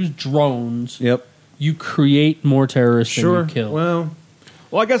 when you use drones, Yep. you create more terrorists Sure. than you kill. Well,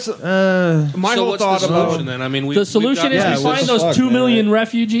 Well, I guess my So whole what's the thought solution about then? I mean, the solution is Yeah, we what find the those fuck, 2 man? million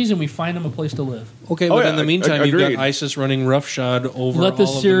refugees and we find them a place to live. Okay, Oh, but yeah, in the meantime, you've agreed. got ISIS running roughshod over Let the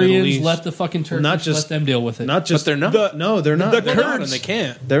all of the Middle Syrians, East. let the fucking Turkish, not just- let them deal with it. not just. But they're not. No, they're not. the They're not, Kurds- and they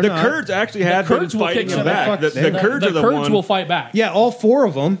can't. They're the not. Kurds actually have Kurds been will fighting kick them some back. ass. The Kurds are the Kurds one. will fight back. Yeah, all 4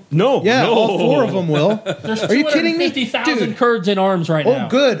 of them. No, Yeah, no. all 4 of them will. There's Are you kidding me? 250,000 Dude. Kurds in arms right now. Oh,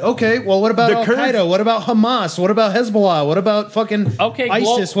 good. Okay. Well, what about The Al Kurds- Qaeda? What about Hamas? What about Hezbollah? What about fucking Okay,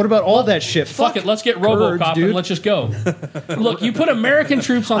 ISIS? What about all that shit? Fuck it, let's get Kurds, RoboCop dude. and let's just go. Look, you put American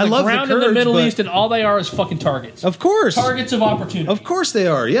troops on I the love the ground in the Kurds, Middle but- East, and all they are is fucking targets. Of course. Targets of opportunity. Of course they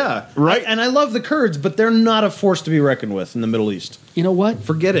are. Yeah. Right. And I love the Kurds, but they're not a force to be reckoned with in the Middle East. You know what?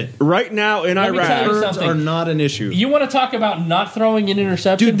 Forget it. Right now in Let me tell Iraq, you Kurds something. are not an issue. You want to talk about not throwing an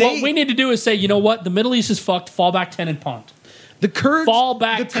interception? Dude, What we need to do is say, you know what? The Middle East is fucked. Fall back 10 and punt. The Kurds, Fall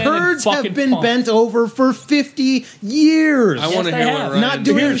back the 10 and Kurds fucking have been punt. bent over for 50 years. I want to they hear have. what Ryan not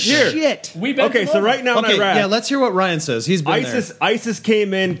doing Here's- here. shit. We bent okay, them so over. right now in Okay, Iraq, yeah, let's hear what Ryan says. He's been ISIS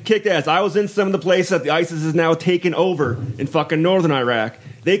came in, kicked ass. I was in some of the places that the ISIS is now taken over in fucking northern Iraq.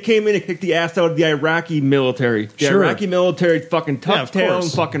 They came in and kicked the ass out of the Iraqi military. The Sure. Iraqi military fucking Yeah, of tucked tail and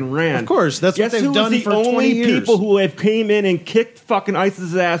course. fucking ran. Of course, that's what Guess they've who was done the for only 20 years? people who have came in and kicked fucking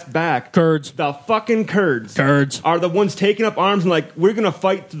ISIS's ass back? Kurds. The fucking Kurds. Kurds. Are the ones taking up arms and like, we're going to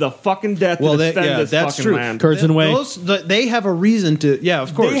fight to the fucking death Well, to they, defend yeah, this that's fucking true. land. Kurds and way. They have a reason to. Yeah,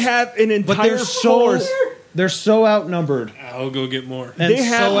 of course. They have an but entire force. They're so outnumbered I'll go get more. and They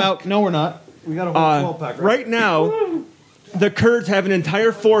have- so out. No, we're not. We got a whole 12 pack. Right now, the Kurds have an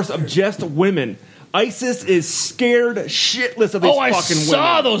entire force of just women. ISIS is scared shitless of these Oh, I fucking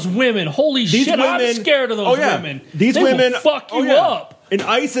saw women. those women. Holy These shit, I'm women- scared of those oh, yeah. women. These They will women fuck oh, you yeah. up. And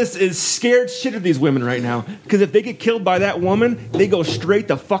ISIS is scared shit of these women right now because if they get killed by that woman, they go straight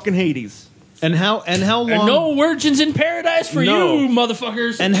to fucking Hades. And how long? No virgins in paradise for No. you,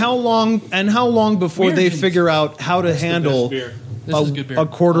 motherfuckers. And how long before they Weird. figure out how to handle beer. This is good beer. a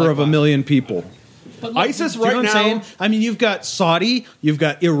quarter of a million people? But look, ISIS Do you know right what now. I'm saying? I mean, you've got Saudi, you've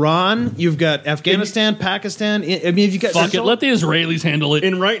got Iran, you've got Afghanistan, Pakistan. I mean, you've got fuck it, let the Israelis handle it.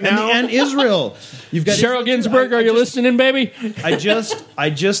 And right now, and Israel. You've got Cheryl Israel, too. Ginsburg, I are you just- listening, baby? I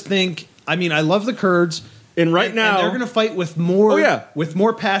just think. I mean, I love the Kurds. and right And now, they're going to fight with more, Oh, yeah. with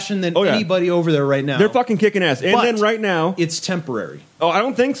more passion than Oh, yeah. anybody over there right now. they're fucking kicking ass. And But- then right now, It's temporary. oh, I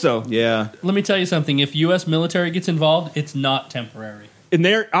don't think so. Yeah. Let me tell you something. If U.S. military gets involved, it's not temporary. And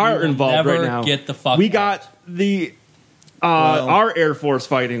they We are will involved never right now. get the fuck We out. got the Well, our Air Force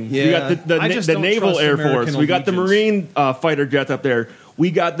fighting. Yeah. We got I just the don't Naval trust Air American Force. We got the allegiance. Marine fighter jets up there.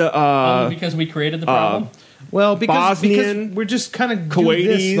 We got the because we created the problem. Well, because Bosnian, we're just kind of Kuwaitis.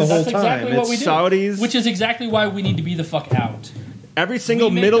 this the whole That's exactly time. what we do. Saudis. Which is exactly why we need to be the fuck out. every single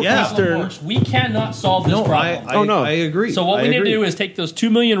We make Middle the problem Eastern. worse. We cannot solve this No, problem. I Oh, no. I agree. So what I we need agree. to do is take those 2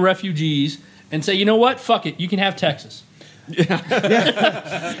 million refugees and say, you know what? Fuck it. You can have Texas.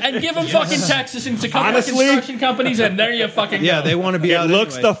 And give them fucking Texas and to couple of Honestly- construction companies, and there you fucking Yeah, go. they want to be It out.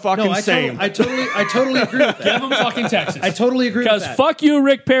 looks anyway. the fucking no, same. I totally agree with that. Give them fucking Texas. I totally agree with Because that. fuck you,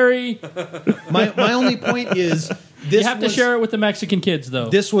 Rick Perry. My only point is this You have to share it with the Mexican kids, though.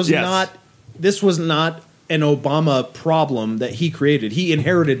 This was Yes. not an Obama problem that he created. He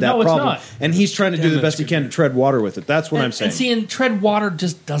inherited that No, it's problem, not. and he's trying to do Damn, the that's best he good. can to tread water with it. That's what I'm and saying. see, and tread water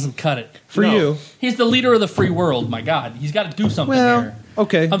just doesn't cut it. For No. you, He's the leader of the free world. My God, he's got to do something well, here.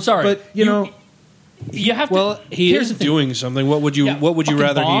 okay, I'm sorry, but you know, you have to. Well, he here's is the thing. doing something. What would you Yeah, fucking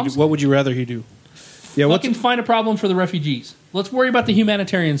rather bombs? he do? What would you rather he do? yeah. What's Fucking find a problem for the refugees. Let's worry about the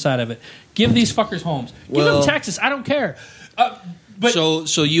humanitarian side of it. Give these fuckers homes. Give Well- them Texas. I don't care. But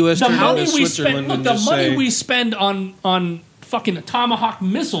So U.S. the turned out money to we Switzerland spend, look, and the just money say, we spend on fucking Tomahawk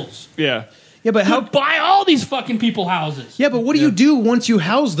missiles. Yeah. yeah, but How how? buy all these fucking people houses? Yeah, but what do you do once you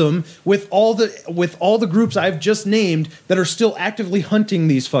house them with all the groups I've just named that are still actively hunting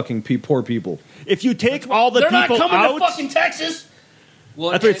these fucking poor people? If you take all the They're people not coming out, to fucking Texas.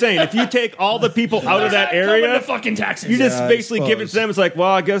 well, that's what I'm saying. If you take all the people out of They're that not coming area, to fucking Texas. you just Yeah, I basically give it to suppose. them. It's like, well,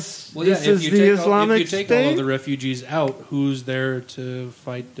 I guess Well, yeah, this is the Islamic if you take State. all of the refugees out, who's there to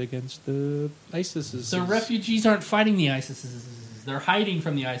fight against the ISIS? The refugees aren't fighting the ISIS. They're hiding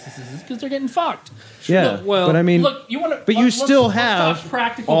from the ISIS because they're getting fucked. Yeah, Look, well, but I mean, Look, you want to, but you still have talk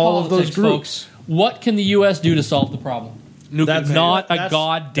practical all of politics, those groups. folks. What can the U.S. do to solve the problem? That's not a that's-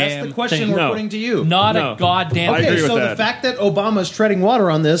 goddamn That's the question thing. we're No. putting to you. Not No. a goddamn. I Okay, agree with so the that. fact that Obama's treading water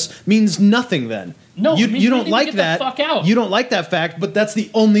on this means nothing then. No, it means you we don't need to like get that. The fuck out. You don't like that fact, but that's the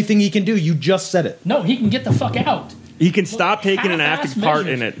only thing he can do. You just said it. No, he can get the fuck out. He can stop taking an Half-ass active part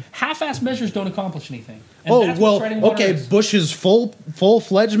measures- in it. Half-ass measures don't accomplish anything. And that's what Oh, well, treading water okay. is. Bush's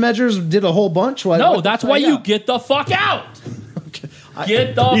full-fledged measures did a whole bunch. No, that's why you get the fuck out.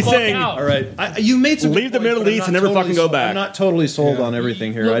 Get the He's fuck saying- out. All right, you made some. Leave good the Middle points, but I'm East not and never totally fucking go sold- back. I'm not totally sold on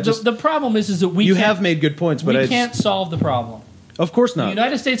everything here. The problem is that we you can't, have made good points, but we I can't solve the problem. of course The not.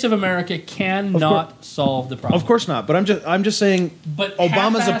 United States of America cannot solve the problem. Of course not. But I'm just saying. But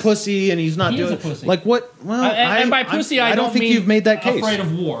Obama's a half-ass- pussy, and he's not He is doing a pussy. like what? Well, And by pussy, I don't think mean you've made that case. Afraid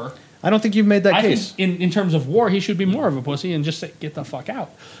of war. I don't think you've made that I case. think in terms of war, he should be more of a pussy and just say, get the fuck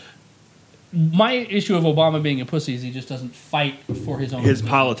out. My issue of Obama being a pussy is he just doesn't fight for his own His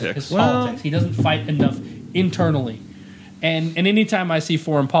politics. His Well- politics. He doesn't fight enough internally. And anytime I see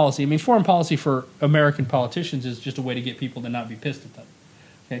foreign policy, I mean, foreign policy for American politicians is just a way to get people to not be pissed at them.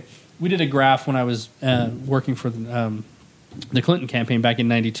 Okay, we did a graph when I was working for the Clinton campaign back in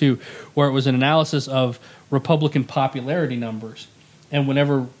 '92, where it was an analysis of Republican popularity numbers, and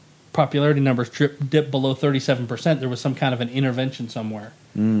whenever popularity numbers dipped below 37%, there was some kind of an intervention somewhere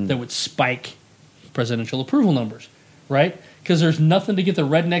that would spike presidential approval numbers, right? Because there's nothing to get the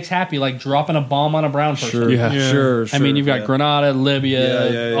rednecks happy like dropping a bomb on a brown person. Sure, Yeah. sure. I mean, you've got Grenada,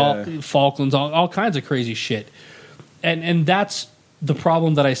 Libya, Yeah, all, Falklands, all kinds of crazy shit, and that's the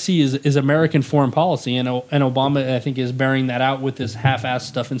problem that I see is American foreign policy, and Obama I think is bearing that out with this half-assed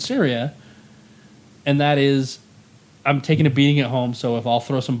stuff in Syria, and that is, I'm taking a beating at home, so if I'll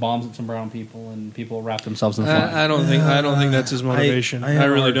throw some bombs at some brown people and people will wrap themselves in the flag. I don't think that's his motivation. I have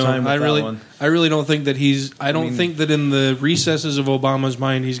a really hard don't. time with that one. I really don't think that he's. I don't think that in the recesses of Obama's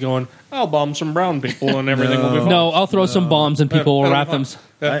mind, he's going, "I'll bomb some brown people and everything will be fine." No, I'll throw some bombs and people will wrap them.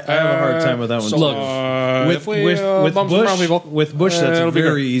 I have a hard time with that one. So, Look, if we bomb some brown people, with Bush, that's it'll be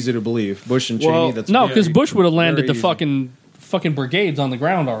very good. easy to believe. Bush and Cheney, Well, that's No, very- because Bush would have landed very the easy. fucking brigades on the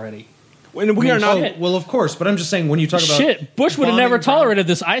ground already. When we are not. shit. Well, of course, but I'm just saying when you talk about Shit, Bush would have bombing never brown- tolerated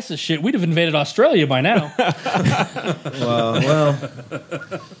this ISIS shit. We'd have invaded Australia by now. Well,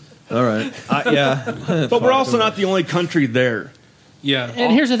 all right, yeah. But we're also not the only country there. yeah.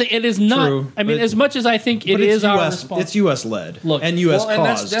 And here's the thing: it is not. True, I mean, but- as much as I think it But is our US, response, it's U.S. led. Look, and U.S. well, and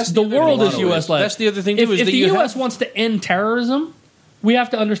that's- caused. that's the other world thing. is U.S. led. That's the other thing, too, If, is if that the you U.S. have- wants to end terrorism, we have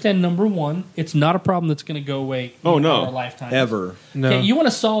to understand number one, it's not a problem that's going to go away. Oh, in no. our lifetime. ever, No. Okay, you want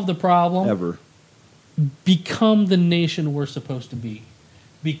to solve the problem? ever. Become the nation we're supposed to be.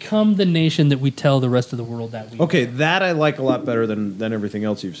 Become the nation that we tell the rest of the world that we are. Okay, that I like a lot better than everything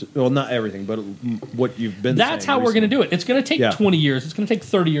else you've said. Well, not everything, but what you've been That's saying how we're going to recently. do it. It's going to take Yeah. 20 years. It's going to take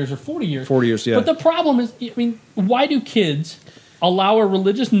 30 years or 40 years. 40 years, yeah. But the problem is, I mean, why do kids allow a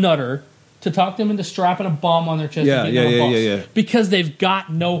religious nutter to talk them into strapping a bomb on their chest Yeah, and getting yeah, on a yeah, bus? yeah, yeah. Because they've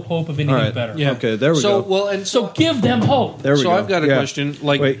got no hope of anything All right. better. Yeah. Okay, there we so, go. Well, and So give them hope. There we so go. I've got a Yeah. question.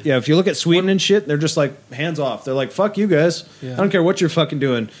 Like, Wait, yeah, if you look at Sweden and shit, they're just like hands off. They're like, fuck you guys. Yeah. I don't care what you're fucking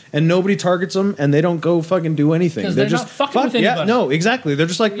doing. And nobody targets them and they don't go fucking do anything. 'Cause They're they're just not fucking fuck, with yeah, anybody. no, exactly. They're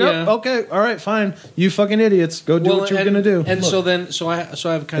just like, nope, Yeah. okay, all right, fine. You fucking idiots. Go do what you're and- going to do. And so I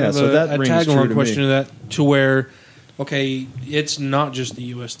have kind Yeah, of so that a rings tag true along to question me. to that, to where, okay, it's not just the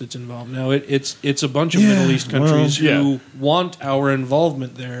U.S. that's involved now. It's a bunch of Yeah, Middle East countries well, who want our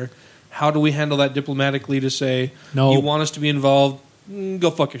involvement there. How do we handle that diplomatically to say, No. you want us to be involved? Go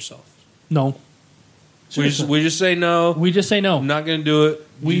fuck yourself. No. We just say no. We just say no. I'm not going to do it.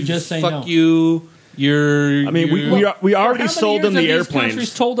 We You just say fuck no. you. You're. I mean, you're- we For how already many sold them years the have these countries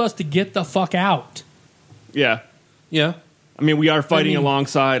airplanes. told us to get the fuck out. Yeah. yeah. I mean, we are fighting I mean-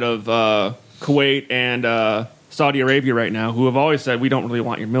 alongside of Kuwait and Saudi Arabia right now, who have always said, we don't really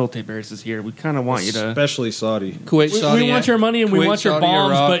want your military bases here. We kind of want you to. Especially Saudi. Kuwait, We want your money and we Kuwait, want your Saudi,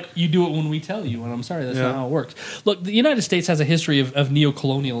 bombs, Iraq. but you do it when we tell you. And I'm sorry, that's Yeah. not how it works. Look, the United States has a history of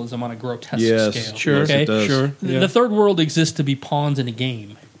neocolonialism on a grotesque Yes, scale. Sure, Yes, okay? it does. sure. The- Yeah. The third world exists to be pawns in a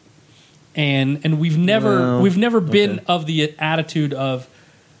game, and we've never been of the attitude of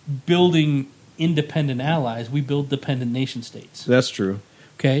building independent allies. We build dependent nation states. That's true.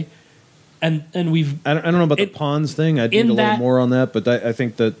 Okay, and we've I don't know about the It- pawns thing. I'd need in a little that- more on that, but I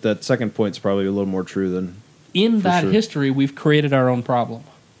think that second point's probably a little more true than. in that sure. history we've created our own problem.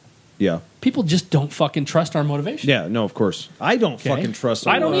 Yeah. People just don't fucking trust our motivation. Yeah, no, of course. I don't Okay. fucking trust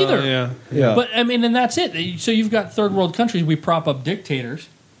I don't anyone. either. Yeah. Yeah. But I mean, and that's it. So you've got third world countries. We prop up dictators.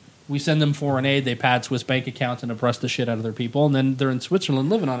 We send them foreign aid. They pad Swiss bank accounts and oppress the shit out of their people, and then they're in Switzerland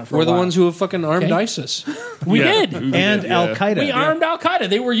living on it for We're a the while. ones who have fucking armed Okay. ISIS. we Yeah. did. and Yeah. Al Qaeda. We armed Al Qaeda.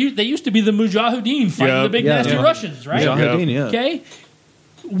 They used to be the Mujahideen fighting Yeah. the big Yeah. nasty Yeah. Russians, right? Mujahideen, yeah. Okay.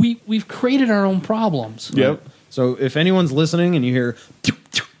 We've created our own problems. Yep. So if anyone's listening and you hear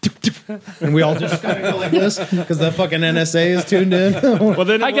and we all just kind of go like this because the fucking NSA is tuned in. Well,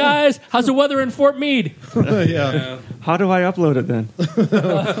 then, Hi guys, how's the weather in Fort Meade? Yeah, how do I upload it then?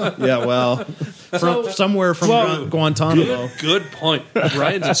 yeah. Well, somewhere from Guantanamo. Good point.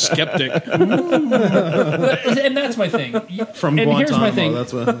 Ryan's a skeptic. And that's my thing. From and here's my Guantanamo, thing.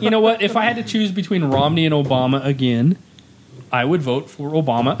 that's what- You know what? If I had to choose between Romney and Obama again, I would vote for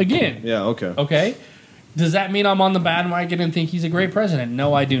Obama again. Yeah. Okay. Okay? Does that mean I'm on the bandwagon and think he's a great president?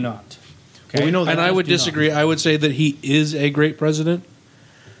 No, I do not. Okay? Well, we know that. And I would do not. disagree. I would say that he is a great president.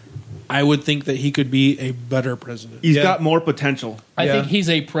 I would think that he could be a better president. He's Yeah. got more potential. I Yeah. think he's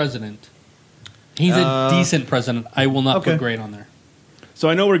a president. He's a decent president. I will not okay. put great on there. So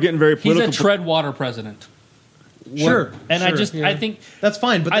I know we're getting very He's political. a tread water president. Sure. And sure. I think That's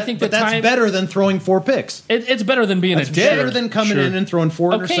fine, but I think but the that's time- better than throwing 4 picks. it's better than being It's a dick. better than coming in and throwing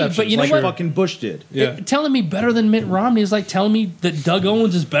 4 Okay, interceptions but you know like what? fucking Bush did. Yeah. Telling me better than Mitt Romney is like telling me that Doug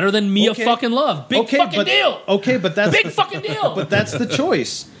Owens is better than Mia Okay. fucking Love. Big fucking but, deal. Okay, but that's Big fucking deal. But that's the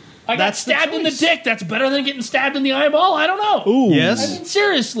choice. I got that's the stabbed in the choice. dick. That's better than getting stabbed in the eyeball. I don't know. Ooh. Yes. I mean,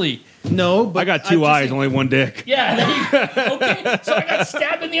 seriously. No, but I got 2 just eyes, think- only 1 dick. Yeah. There you go. Okay. So I got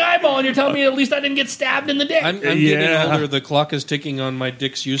stabbed in the eyeball, and you're telling me at least I didn't get stabbed in the dick. I'm getting Yeah. older. The clock is ticking on my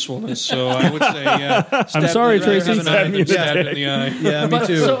dick's usefulness, so I would say, yeah. I'm sorry, I'd rather Tracy. have an eye than Stab stabbed me in the eye. Yeah, me but,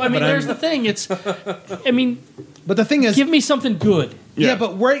 too. So I mean, But there's I'm- the thing. It's. I mean, But the thing is, give me something good. yeah,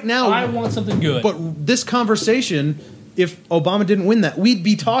 but right now, I want something good. but this conversation, if Obama didn't win that, we'd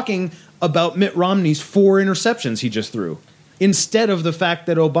be talking about Mitt Romney's 4 interceptions he just threw, instead of the fact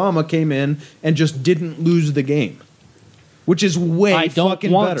that Obama came in and just didn't lose the game, which is way I don't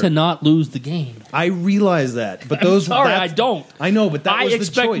fucking want better. to not lose the game. I realize that, but I'm those. sorry, that's- I don't. I know, but that I was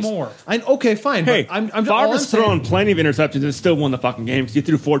expect the choice. more. Okay, fine. Hey, but I'm Favre all I'm has saying- thrown plenty of interceptions and still won the fucking game because he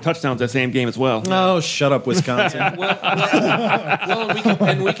threw 4 touchdowns that same game as well. Oh, shut up, Wisconsin. Well,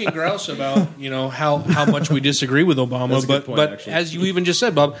 we can grouse about how much we disagree with Obama, That's a good but point, actually. as you even just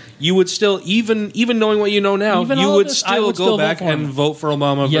said, Bob, you would still even knowing what you know now, Even you all would this, I still would go still vote back for and him. vote for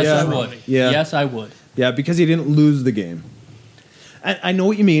Obama. Yes, versus I Romney. would. Yeah. Yes, I would. Yeah, because he didn't lose the game. I know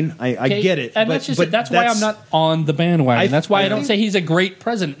what you mean. I Okay, get it. and but, that's just but it. That's why I'm not on the bandwagon. That's why I don't think- say he's a great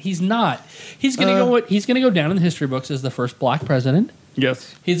president. He's not. He's going to go. He's going to go down in the history books as the first black president.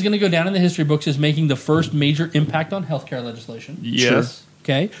 Yes. He's going to go down in the history books as making the first major impact on healthcare legislation. Yes.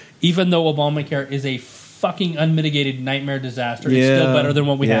 Okay, even though Obamacare is a fucking unmitigated nightmare disaster, it's still better than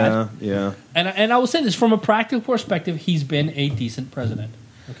what we had. Yeah. And I will say this from a practical perspective, he's been a decent president.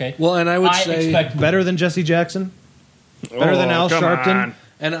 Okay. Well, and I would say, expect Better than Jesse Jackson? Better than Al come Sharpton? on.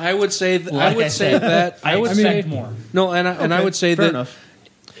 and I would say, that, Like I would I say said, that I would expect say more. no, and I Okay, would say fair that. enough.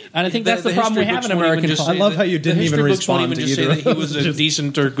 And I think that's the problem we history have in books won't American even just politics. I love how you the didn't even history books won't respond even to just say either that he of was those. a Just-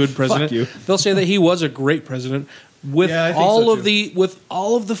 decent or good president. you. They'll say that he was a great president with Yeah, I think all so, of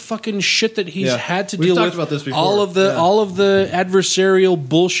too. the fucking shit that he's Yeah. had to We've deal talked with. about this before. All of the Yeah. all of the adversarial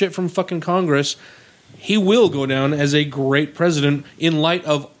bullshit from fucking Congress. He will go down as a great president in light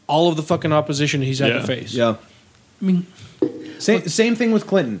of all of the fucking opposition he's had Yeah. to face. Yeah. I mean, Same thing with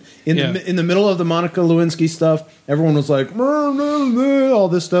Clinton. In Yeah. the middle of the Monica Lewinsky stuff, everyone was like, all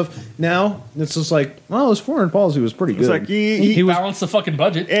this stuff. Now, it's just like, well, his foreign policy was pretty good. It's like he balanced the fucking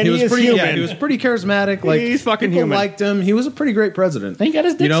budget. and he was is pretty, human. yeah, he was pretty charismatic. Like He's fucking people human. liked him. He was a pretty great president. He got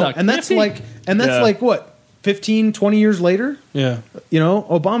his dick sucked. and that's 50. Yeah. like what 15, 20 years later. Yeah.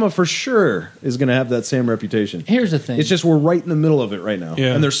 Obama for sure is going to have that same reputation. Here's the thing. It's just we're right in the middle of it right now,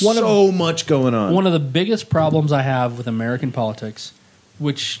 Yeah. and there's One of- so much going on. one of the biggest problems I have with American politics,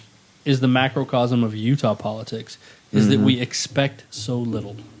 which is the macrocosm of Utah politics, is that we expect so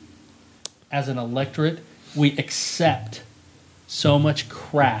little. As an electorate, we accept so much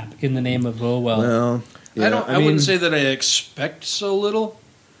crap in the name of, well, yeah, I mean, wouldn't say that I expect so little.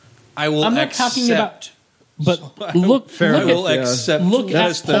 I will I'm not accept. talking about- but I look, fair I look will at, yeah. accept. look at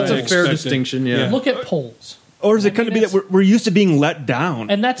less than that's I a fair expected. distinction. Yeah. look at polls. Or is it I going to mean, be that we're used to being let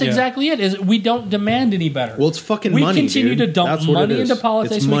down? And that's Yeah. exactly it. Is we don't demand any better. Well, it's fucking we money, continue dude. to dump That's what it money is. into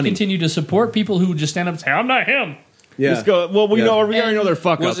politics. It's We money. continue to support people who just stand up and say, "I'm not him." Yeah. Let's go. Well, we Yeah. know we already know their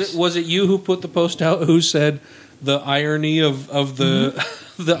fuck ups. Was it you who put the post out who said the irony of the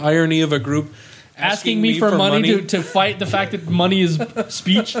the irony of a group Asking me for money to fight the fact that money is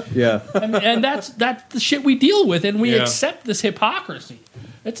speech. Yeah. And that's the shit we deal with, and we Yeah. accept this hypocrisy.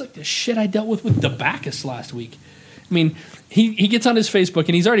 It's like the shit I dealt with the Bacchus last week. I mean, he gets on his Facebook,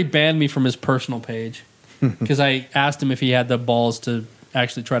 and he's already banned me from his personal page because I asked him if he had the balls to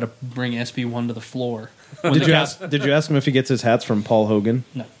actually try to bring SB1 to the floor. Did you ask him if he gets his hats from Paul Hogan?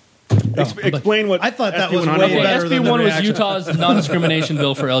 No. Explain what I thought that SB was 100 way was. better than SB the 1 was reaction. Utah's non-discrimination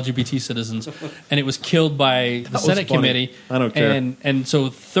bill for LGBT citizens, and it was killed by the was Senate funny. committee. I don't care. And so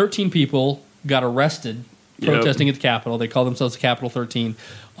 13 people got arrested protesting at the Capitol. They call themselves the Capitol 13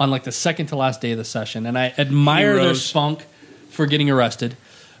 on like the second to last day of the session, and I admire their Heroes. spunk for getting arrested.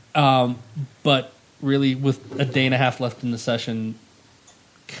 But really, with a day and a half left in the session,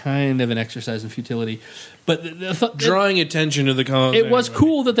 kind of an exercise in futility. But Drawing attention to the cause. it was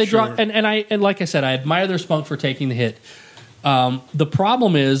cool that they Sure. draw, and like I said, I admire their spunk for taking the hit. The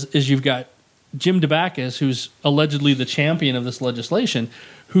problem is you've got Jim DeBacchus, who's allegedly the champion of this legislation,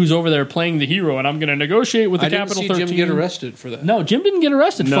 who's over there playing the hero, and I'm going to negotiate with the I didn't Capitol see 13. Jim get arrested for that. No, Jim didn't get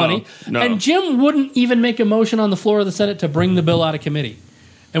arrested. No, Funny, no. and Jim wouldn't even make a motion on the floor of the Senate to bring the bill out of committee.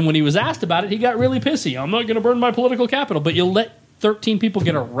 And when he was asked about it, he got really pissy. I'm not going to burn my political capital, but you'll let 13 people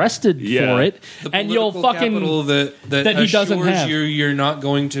get arrested Yeah. for it, The and you'll political fucking capital that that he doesn't assures have. you're not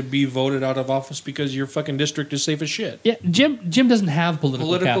going to be voted out of office because your fucking district is safe as shit. yeah. Jim doesn't have political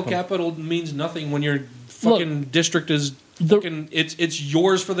Political capital. capital means nothing when your fucking district is fucking it's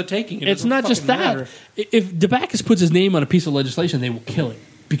yours for the taking. It It's doesn't not just fucking that. matter. If DeBacchus puts his name on a piece of legislation, they will kill him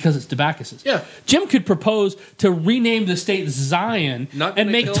because it's DeBacchus's. Yeah. Jim could propose to rename the state Zion Not and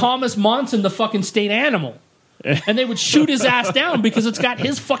gonna make kill- Thomas Monson the fucking state animal. And they would shoot his ass down because it's got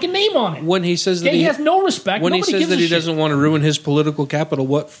his fucking name on it. When he says that Okay, he has no respect. when he Nobody says gives that a he shit. doesn't want to ruin his political capital,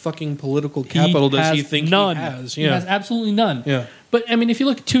 what fucking political capital does he has think none. he has? He has absolutely none. Yeah. But I mean, if you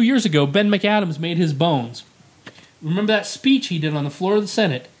look at 2 years ago, Ben McAdams made his bones. Remember that speech he did on the floor of the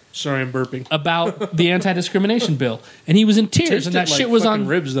Senate Sorry, I'm burping. about the anti-discrimination bill, and he was in tears, Tasted and that like shit was fucking on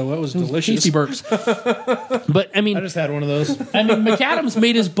ribs though. That was delicious. tasty burps. But I mean, I just had one of those. McAdams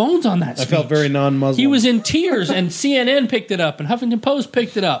made his bones on that I speech. felt very non-Muslim. He was in tears, and CNN picked it up, and Huffington Post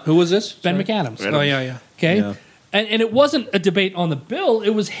picked it up. Who was this? Ben Sorry. McAdams. Oh yeah. Okay. Yeah. And it wasn't a debate on the bill. It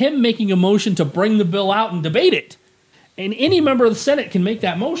was him making a motion to bring the bill out and debate it. And any member of the Senate can make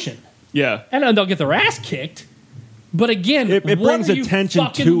that motion. Yeah. And then they'll get their ass kicked. But again, It what brings are you attention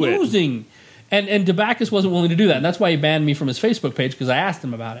fucking to it. losing? And DeBacchus wasn't willing to do that. And that's why he banned me from his Facebook page, because I asked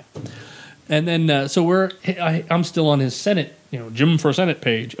him about it. And then, so I'm still on his Senate, Jim for Senate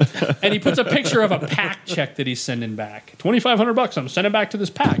page. And he puts a picture of a PAC check that he's sending back. $2,500 I'm sending back to this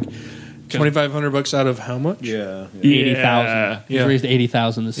PAC. $2,500 out of how much? Yeah. 80,000. He's Yeah. raised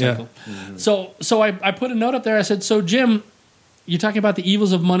 80,000 this Yeah. cycle. So I put a note up there. I said, so Jim, you're talking about the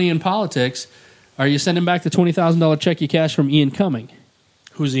evils of money in politics. Are you sending back the $20,000 check you cashed from Ian Cumming?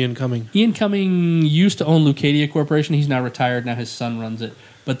 Who's the incoming? Ian Cumming used to own Leucadia Corporation. He's now retired. Now his son runs it.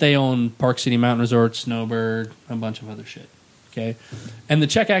 But they own Park City Mountain Resort, Snowbird, a bunch of other shit. Okay, and the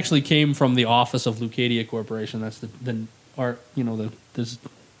check actually came from the office of Leucadia Corporation. That's this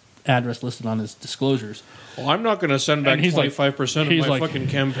address listed on his disclosures. Well, I'm not going to send back And he's like- 25% of he's my like- fucking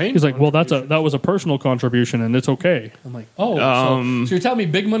campaign. He's like, well, that was a personal contribution, and it's okay. I'm like, oh, so you're telling me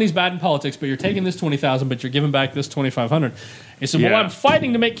big money's bad in politics, but you're taking this $20,000, but you're giving back this $2,500. He said, well, Yeah. I'm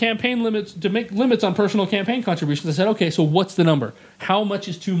fighting to make campaign limits on personal campaign contributions. I said, okay, so what's the number? How much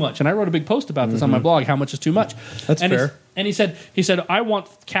is too much? And I wrote a big post about this on my blog. How much is too much? That's and fair. And he said, I want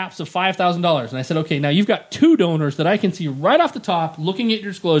caps of $5,000. And I said, okay, now you've got two donors that I can see right off the top, looking at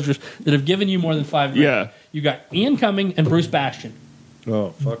your disclosures, that have given you more than $5,000. Yeah. You got Ian Cumming and Bruce Bastian,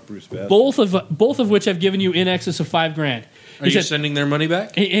 Oh, fuck Bruce Bass. both of which have given you in excess of $5,000. Are you sending their money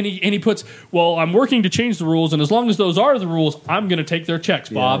back? And he puts, well, I'm working to change the rules, and as long as those are the rules, I'm going to take their checks,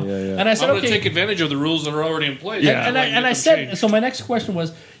 Bob. yeah. And I I'm said, going to okay. take advantage of the rules that are already in place. Yeah. And I said, so my next question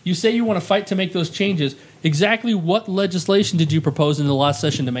was, you say you want to fight to make those changes. Exactly what legislation did you propose in the last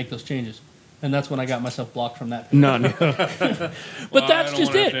session to make those changes? And that's when I got myself blocked from that. None. But that's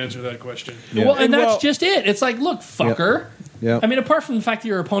just I don't it. have to answer that question. Well, and Well- that's just it. It's like, look, fucker. Yeah. I mean, apart from the fact that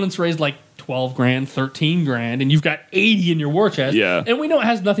your opponents raised like $12,000, $13,000, and you've got 80 in your war chest. Yeah. And we know it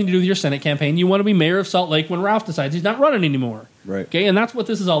has nothing to do with your Senate campaign. You want to be mayor of Salt Lake when Ralph decides he's not running anymore. Right. Okay, and that's what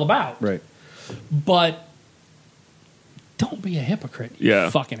this is all about. Right. But don't be a hypocrite, you Yeah.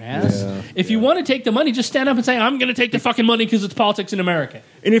 fucking ass. Yeah. If you want to take the money, just stand up and say, I'm going to take the fucking money because it's politics in America.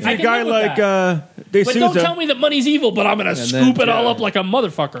 And if I you're a can guy live with like that. De But don't Souza, tell me that money's evil, but I'm going to then- scoop it all yeah. up like a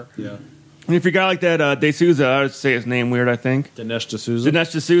motherfucker. Yeah. and if you're a guy like that De Souza, I would say his name weird. I think Dinesh D'Souza.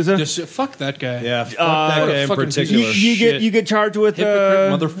 Dinesh D'Souza. Just fuck that guy. Yeah, fuck Uh, that guy in fucking particular. You get charged with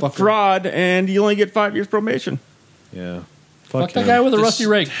Hypocrite motherfucker. fraud, and you only get 5 years probation. Yeah. Fuck that guy with a This- rusty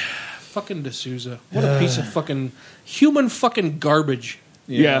rake. Fucking D'Souza. What a piece of fucking human fucking garbage.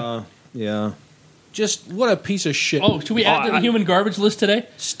 Yeah. Yeah. Just what a piece of shit. Oh, should we add to the human garbage list today?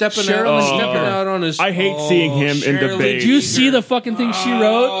 stepping Sherilyn stepping Sneaker. out on his. I hate seeing him in Sherilyn debate. Did you see the fucking thing she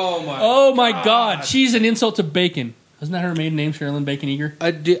wrote? Oh my! Oh my god, she's an insult to bacon. Isn't that her maiden name, Sherilyn Bacon Eager?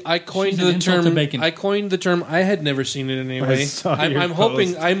 I coined She's an the insult term. to bacon. I coined the term. I had never seen it anyway. I saw I'm your hoping.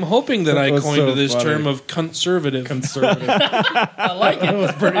 post. I'm hoping that I That was coined so this funny. term of conservative. Conservative. I like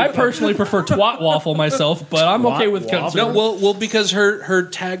it. I personally prefer twat waffle myself, but I'm okay with Twat waffle? conservative. No, well, because her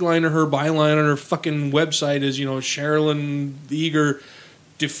tagline or her byline on her fucking website is, Sherilyn Eager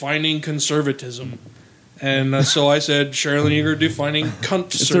defining conservatism. And so I said, Sherilyn Eager defining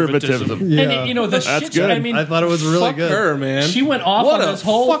conservatism. Conservatism. And the That's shit. good. I mean, I thought it was really Fuck good. her, man. she went off What on a this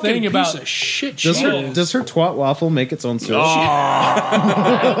whole fucking thing piece about. of shit. Does she her is. does her twat waffle make its own soup?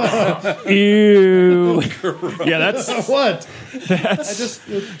 Ew. Yeah, that's What?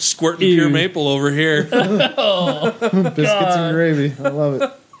 Squirting pure maple over here. Biscuits and gravy. I love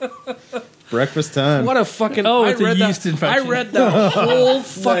it. Breakfast time. What a fucking! Oh, I it's a read yeast that, infection. I read that whole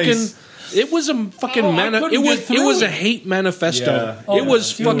fucking. Nice. It was a fucking Oh, I couldn't it get was through a it. hate manifesto. Yeah. Oh, it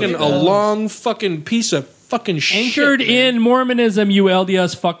was yeah. fucking Dude, a long fucking piece of fucking Anchored shit. man. in Mormonism, you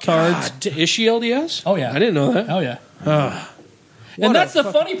LDS fucktards. God, is she LDS? Oh, yeah. I didn't know that. Oh yeah. What And that's a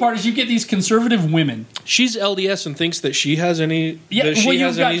the funny part is you get these conservative women. She's LDS and thinks that she has any Yeah, that she well,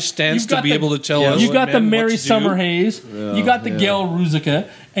 has you've any got- stance you've to got be the- able to tell Yeah. us. You got the men what Mary to do. Summerhays, you got the Gail Ruzica,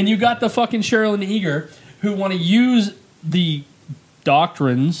 and you got the fucking Sherilyn Eager who want to use the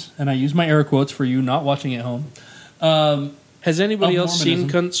doctrines, and I use my air quotes for you not watching at home. Has anybody Of else seen Mormonism.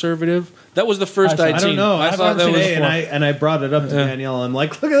 Conservative? That was the first I I'd I seen. don't know. I thought thought that was today, fun. and I brought it up to Danielle. I'm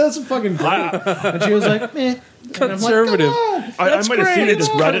like, look at this, fucking great. And she was like, meh. Conservative. I might have seen it,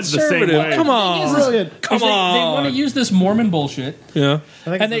 just read it the same Conservative. way. Come on. Brilliant. Come They want to on. use this Mormon bullshit, Yeah. I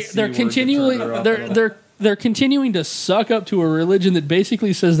think and it's the C they're word that continually turned her off. they're continuing to suck up to a religion that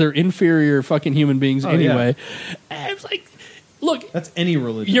basically says they're inferior fucking human beings yeah. anyway. And it's like, look, That's any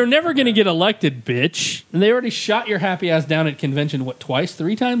religion. you're never going to get elected, bitch. And they already shot your happy ass down at convention, twice,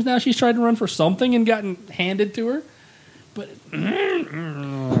 3 times now? She's tried to run for something and gotten handed to her. But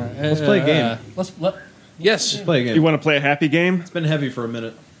Let's play a game. Yes. Play a game. You want to play a happy game? It's been heavy for a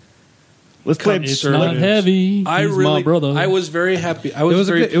minute. Let's play. it's not heavy. I He's really, my brother. I was very happy. I It was, was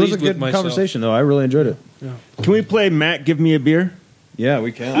a very good, it was a pleased with good myself. conversation, though. I really enjoyed it. Can we play Matt? Give me a beer. Yeah,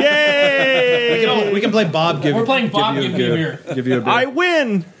 we can. Yay! We can play Bob. We're playing Bob Give Me a Beer. Give you a beer. I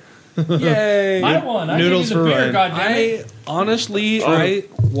win. Yay! I won. I Noodles gave you the for beer, Ryan. goddammit. I honestly,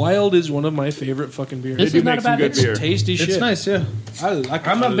 Wild is one of my favorite fucking beers. This They is do not make a some bad good beer. beer. Tasty It's shit. nice, yeah. I like it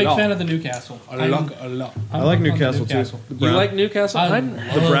I'm a big lot. fan of the Newcastle. I like it a lot. I like Newcastle, too. The You like Newcastle?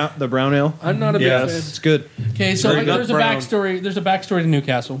 the brown ale? I'm not a big Yes, fan. it's good. Okay, so Very there's a brown. backstory. There's a backstory to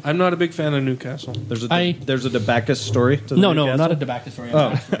Newcastle. I'm not a big fan of Newcastle. There's I- a Debacus story to the No, Newcastle? not a tobacco story.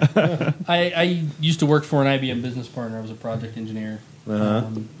 I used to work for an IBM business partner. I was a project engineer.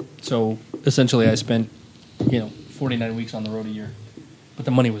 So essentially, I spent 49 weeks on the road a year, but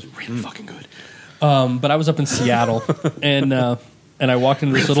the money was really fucking good. But I was up in Seattle, and I walked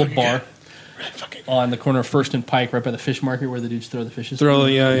into this little bar on the corner of First and Pike, right by the fish market where the dudes throw the fishes.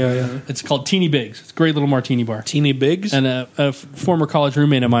 Yeah. It's called Teeny Biggs. It's a great little martini bar. Teeny Bigs. And a former college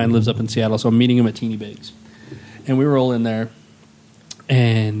roommate of mine lives up in Seattle, so I'm meeting him at Teeny Biggs. And we roll in there,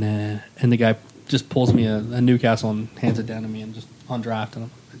 and the guy just pulls me a Newcastle and hands it down to me and just on draft, and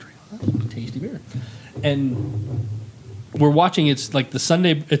I'm like, tasty beer. And we're watching. It's like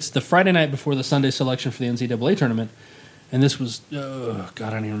it's the Friday night before the Sunday selection for the NCAA tournament, and this was God, I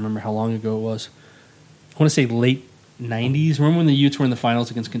don't even remember how long ago it was. I want to say late '90s. Remember when the Utes were in the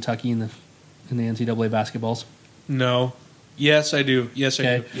finals against Kentucky in the NCAA basketballs? No. Yes, I do. Yes, I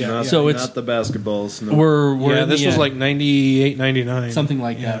Okay. do. Yeah. Not, So it's- not the basketballs. No. We're Yeah, in this the, was like 98, 99. something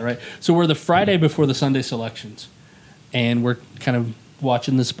like that, right? So we're the Friday before the Sunday selections, and we're kind of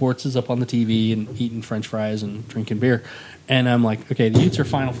watching the sports is up on the TV and eating French fries and drinking beer, and I'm like, okay, the Utes are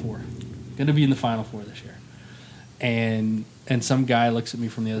Final Four, going to be in the Final Four this year, and some guy looks at me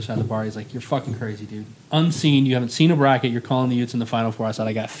from the other side of the bar. He's like, "You're fucking crazy, dude. Unseen, you haven't seen a bracket. You're calling the Utes in the Final Four." I said,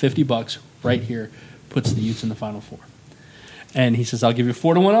 "I got $50 right here, puts the Utes in the Final Four." And he says, "I'll give you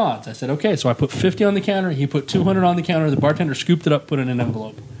 4-1 odds." I said, "Okay." So I put 50 on the counter. He put 200 on the counter. The bartender scooped it up, put it in an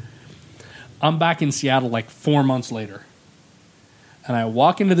envelope. I'm back in Seattle like 4 months later. And I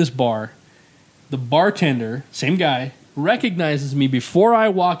walk into this bar. The bartender, same guy, recognizes me before I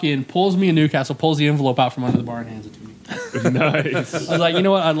walk in, pulls me a Newcastle, pulls the envelope out from under the bar and hands it to me. Nice. I was like, you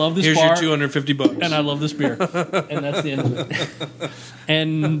know what? I love this Here's bar. your $250. And I love this beer. And that's the end of it.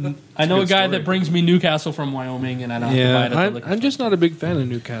 And I know a good guy story. that brings me Newcastle from Wyoming, and I don't have to buy it Yeah, at the liquor I'm just not a big fan of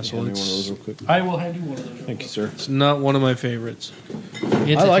Newcastle. Hand me one of It's, those real quick. I will hand you one of those. Thank you, sir. it's not one of my favorites.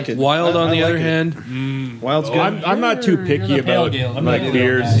 It's I a like tasty- it. Wild, on I the like other it. hand, Wild's good. I'm not too You're picky the pale about ale. I'm like the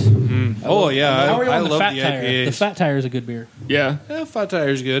beers. guy. oh yeah, How are you I on the love Fat the Tire? IPAs. The Fat Tire is a good beer. Yeah. Yeah, Fat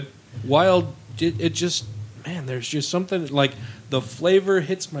Tire's good. Wild, it just man, there's just something like the flavor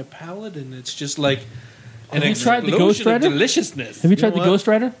hits my palate, and it's just like an Have you tried the explosion Ghost of Rider? deliciousness. Have you tried know the what? Ghost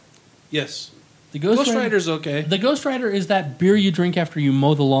Rider? Yes, The Ghost Rider's okay. The Ghost Rider is that beer you drink after you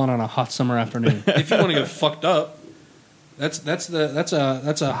mow the lawn on a hot summer afternoon. If you want to get fucked up, that's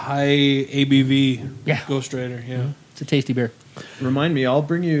a high ABV Yeah. Ghost Rider. Yeah. It's a tasty beer. Remind me, I'll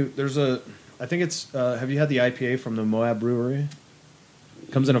bring you. There's a. I think it's. Have you had the IPA from the Moab Brewery?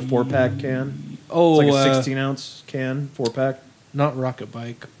 Comes in a 4-pack can. Oh, It's like a 16-ounce can, 4-pack. not Rocket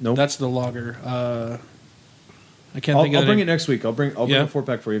Bike. Nope. That's the lager. I can't I'll think of bring the it next week. I'll bring Yeah. a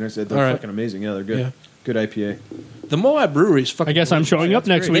 4-pack for you next week. They're All right. fucking amazing. Yeah, they're good. Yeah. Good IPA. The Moab Brewery is fucking. I guess I'm showing up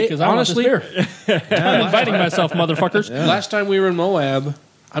next week because I want this Honestly- beer. I'm inviting myself, motherfuckers. Last time we were in Moab,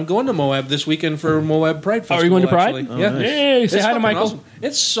 I'm going to Moab this weekend for Moab Pride Festival. Are you going to Pride? actually. Oh, yeah. nice. Hey, say It's hi to fucking Michael. awesome.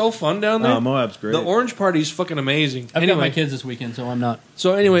 It's so fun down there. Oh, Moab's great. The Orange Party's fucking amazing. I've anyway, got my kids this weekend, so I'm not.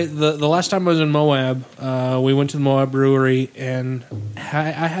 So anyway, the last time I was in Moab, we went to the Moab Brewery, and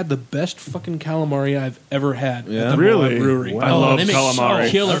I had the best fucking calamari I've ever had Yeah? at the Really? Moab Brewery. Wow. I love they make calamari.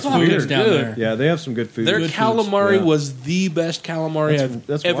 killer That's foods weird. down Good. there. Yeah, they have some good food. Their Good foods. calamari Yeah. was the best calamari I've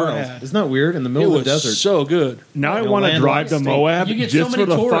That's ever wild. had. Isn't that weird? In the It middle was of the desert. so good. Now I No want to land drive to on the Moab You get so just many for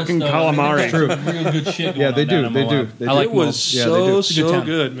the tourists, fucking though. calamari. They got some real good shit Yeah, going they on do. down in They do. Moab. They I do. like It was Yeah, they do. so a good town.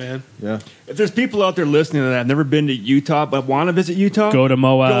 good, man. Yeah. If there's people out there listening to that, I've never been to Utah but want to visit Utah, Go to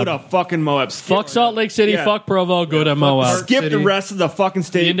Moab. Go to fucking Moab. Fuck Salt Lake City. Yeah. Fuck Provo. Go to Moab. Park Skip City. the rest of the fucking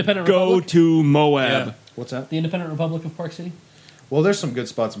state. The Independent Go Republic? to Moab. Yeah. What's that? The Independent Republic of Park City. Well, there's some good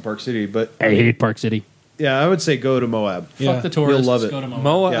spots in Park City, but I hate Park City. yeah, I would say go to Moab. Yeah. Fuck the tourists. You'll love it. Go to Moab.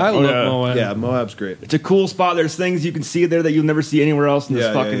 Moab, Yeah. I Oh, love yeah. Moab. Yeah, Moab's great. It's a cool spot. There's things you can see there that you'll never see anywhere else in this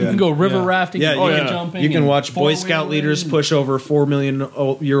Yeah, yeah, fucking. yeah. You can go river Yeah. rafting. Yeah, and you bungee can- jumping. You can and watch Boy Scout four-wheeling. leaders push over 4 million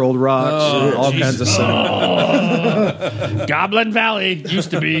year old rocks. Oh, all Jesus. kinds of stuff. Goblin Valley used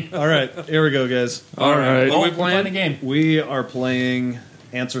to be. All right, here we go, guys. All right. What are we We're playing a playing? game. We are playing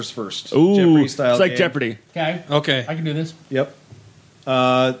Answers First. Ooh, Jeopardy style it's like game. Jeopardy. Okay, Okay. I can do this. Yep.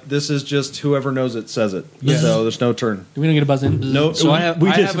 This is just whoever knows it says it. Yeah. So there's no turn. We don't get a buzz in. No. So I have. I'm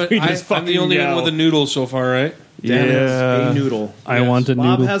the fucking only one yell. with a noodle so far, right? Dan has Yeah. a noodle. I want a Bob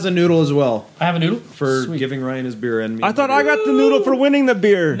noodle. has a noodle as well I have a noodle for Sweet. giving Ryan his beer and me. I thought I got the noodle for winning the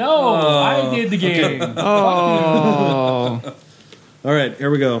beer. No, I did the game. Oh. All right, here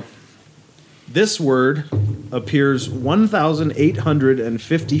we go. This word appears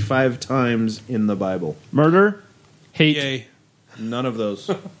 1,855 times in the Bible. Murder? Hate, Yay. None of those.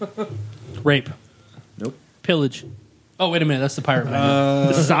 rape, Nope. pillage. Oh, wait a minute. That's the pirate.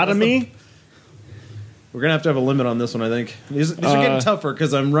 one. Sodomy? We're gonna have to have a limit on this one, I think. These are getting tougher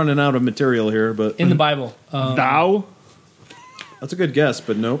because I'm running out of material here. But In the Bible. Thou? that's a good guess.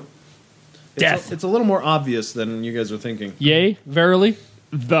 But nope. Death. It's a little more obvious than you guys are thinking. Yea, verily.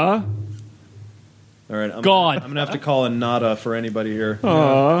 The? All right, God. I'm gonna have to call a nada for anybody here.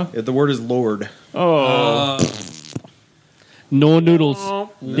 Aw. The word is Lord. Oh. No noodles.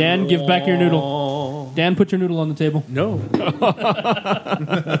 Dan, give back your noodle. Dan, put your noodle on the table. No.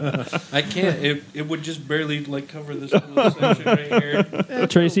 I can't. It would just barely like cover this little section right here.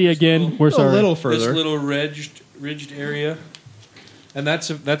 Tracy, again, we're A sorry. little This further. little ridged area. And that's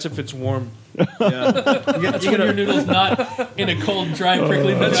if it's warm. Yeah. That's when your noodle's not in a cold, dry,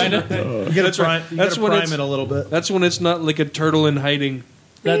 prickly vagina. You gotta prime when it a little bit. That's when it's not like a turtle in hiding.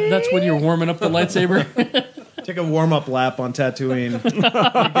 That's when you're warming up the lightsaber. Take a warm up lap on Tatooine.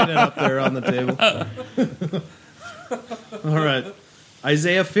 Get it up there on the table. All right.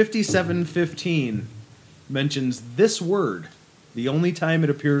 Isaiah 57:15 mentions this word the only time it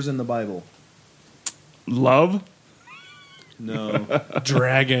appears in the Bible. Love? No.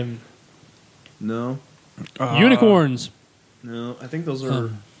 Dragon. No. Unicorns. No. I think those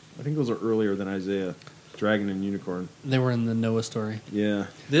are earlier than Isaiah. Dragon and unicorn. They were in the Noah story. Yeah.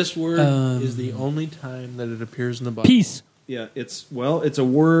 This word is the only time that it appears in the Bible. Peace. Yeah, it's a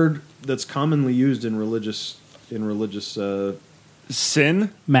word that's commonly used in religious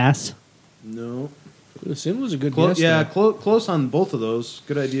Sin? Mass. no. Sin was a good Close, guess. yeah, though. close on both of those.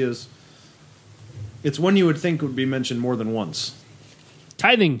 Good ideas. It's one you would think would be mentioned more than once,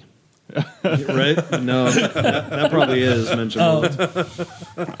 Tithing. right? No, that probably is mentioned. Once.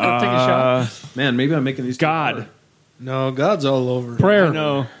 Take a shot. Man, maybe I'm making these too God. hard. No, God's all over. Prayer.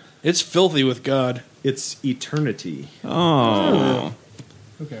 No. It's filthy with God. It's eternity. Oh.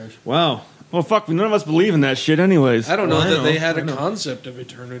 Who cares? Wow. Well, fuck, none of us believe in that shit anyways. I don't know Well, I that know, they had I a know. concept of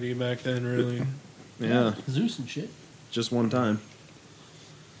eternity back then, really. Yeah, Zeus and shit. just one time.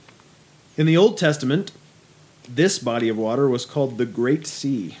 In the Old Testament, this body of water was called the Great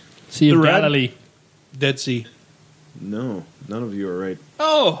Sea. Sea of The red- Galilee. Dead Sea. No, none of you are right.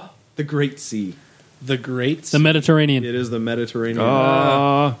 Oh! The Great Sea. The Greats. The Mediterranean. It is the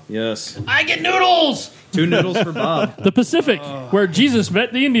Mediterranean. Yes. I get noodles. 2 noodles for Bob. The Pacific, where Jesus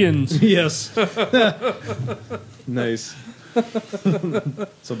met the Indians. Yes. Nice.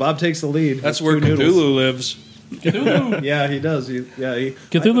 So Bob takes the lead. That's with where 2 noodles. Cthulhu lives. Cthulhu. Yeah, he does.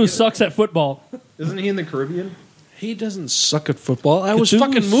 Cthulhu sucks at football. Isn't he in the Caribbean? He doesn't suck at football. I was Cthulhu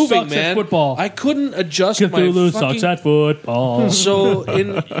fucking moving, sucks at man. football. I couldn't adjust Cthulhu my fucking... sucks at football. So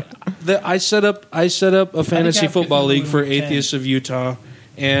I set up a fantasy have football Cthulhu league for in 10. Atheists of Utah,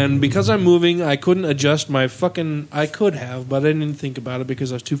 and because I'm moving, I couldn't adjust my fucking. I could have, but I didn't think about it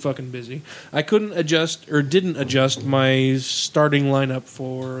because I was too fucking busy. I couldn't adjust or didn't adjust my starting lineup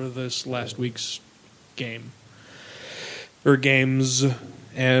for this last week's game or games,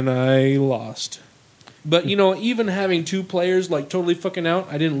 and I lost. But even having 2 players like totally fucking out,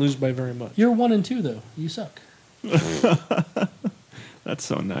 I didn't lose by very much. You're 1 and 2 though. You suck. That's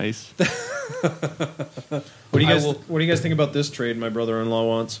so nice. What do you guys think about this trade my brother-in-law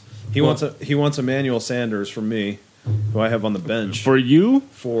wants? He What? wants Emmanuel Sanders from me, who I have on the bench For you?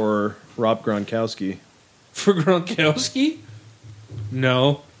 for Rob Gronkowski. For Gronkowski?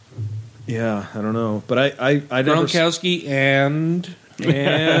 No. Yeah, I don't know, but I never Gronkowski and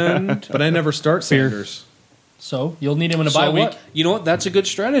but I never start Sanders. So you'll need him in a bye week. what? You know what? That's a good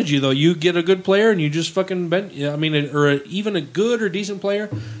strategy, though. You get a good player and you just fucking bench. Yeah, I mean, even a good or decent player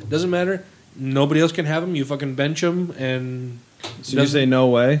doesn't matter. Nobody else can have him. You fucking bench him, and So you say no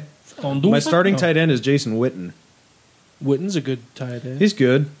way? Don't do My it. starting tight end is Jason Witten. Witten's a good tight end. He's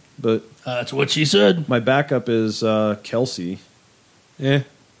good, but That's what she said. my backup is Kelsey, Yeah,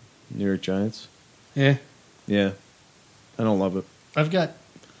 New York Giants. yeah. Yeah, I don't love it. I've got.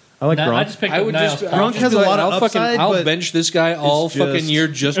 I like I Gronk. just picked I up would Niles just. Powell. Gronk has a lot of upside, I'll but bench this guy all it's fucking just- year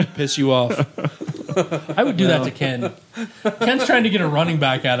just to piss you off. I would do that to Ken. Ken's trying to get a running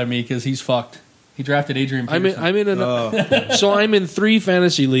back out of me because he's fucked. He drafted Adrian Peterson. I'm in 3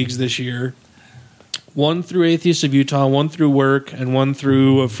 fantasy leagues this year. 1 through Atheists of Utah, 1 through work, and 1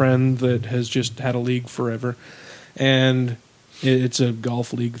 through a friend that has just had a league forever. And it's a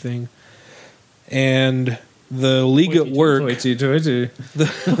golf league thing. And the league at work,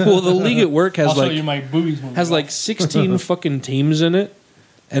 the league at work has I'll show you my boobies when we go. 16 fucking teams in it.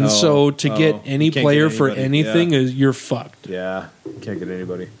 And so to get any you can't player get for anybody, anything yeah. is you're fucked. Yeah, can't get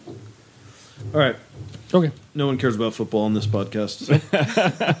anybody. All right, Okay. no one cares about football on this podcast,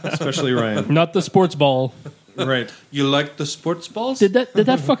 especially Ryan. Not the sports ball. Right. You like the sports balls? Did that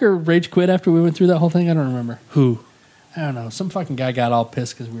fucker rage quit after we went through that whole thing? I don't remember. Who? I don't know. Some fucking guy got all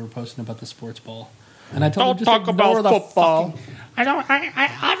pissed because we were posting about the sports ball, and I told him Don't just talk ignore about the football. fucking-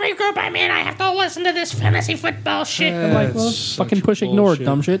 Every group I'm in, I have to listen to this fantasy football shit. I'm like, well, That's fucking such push ignore, bullshit.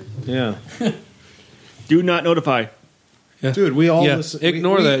 dumb shit. Yeah, Do not notify. dude, we all Yeah, listen.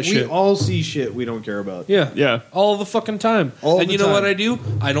 ignore we, that we shit. We all see shit we don't care about. Yeah. Yeah. All the fucking time. All and the you know time. what I do?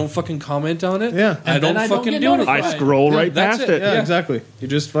 I don't fucking comment on it. Yeah. I And don't then I don't fucking get do anything. I Right. scroll Yeah, right that's past it. it. Yeah, Yeah. exactly. You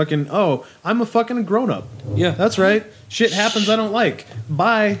just fucking, I'm a fucking grown up. Yeah. That's right. Shit happens I don't like.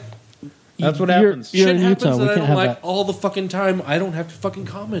 Bye. That's what You're- happens. you're Shit in happens Utah. We that I can't don't have like that. all the fucking time. I don't have to fucking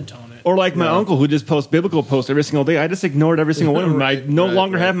comment on it. Or like my uncle who just posts biblical posts every single day. I just ignored every single one of them. I Right, no right,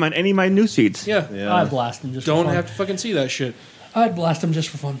 longer right. have them on any of my news feeds. Yeah. Yeah. I'd blast him just Don't for fun. have to fucking see that shit. I'd blast him just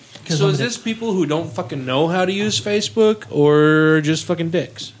for fun. 'Cause So I'm is a this people who don't fucking know how to use Facebook or just fucking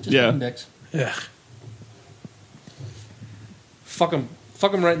dicks? dick. Just Yeah. fucking dicks. Ugh. Fuck them.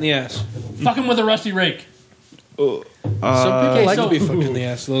 Fuck them right in the ass. Fuck him with a rusty rake. Some people like so- to be fucked in the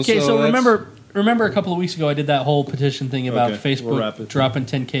ass, though. Okay, so that's- remember a couple of weeks ago I did that whole petition thing about Okay, we'll wrap Facebook it. dropping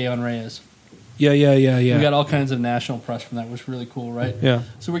 10K on Reyes. Yeah. We got all kinds of national press from that, which was really cool, right? Yeah.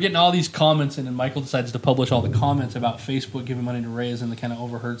 So we're getting all these comments in, and Michael decides to publish all the comments about Facebook giving money to Reyes in the kind of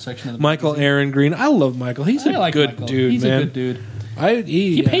overheard section of the Michael magazine. Aaron Green. I love Michael. He's I a like good Michael. dude, He's man. a good dude.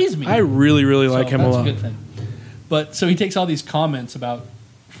 He pays me. I really, really like So him a that's lot. good thing. But so he takes all these comments about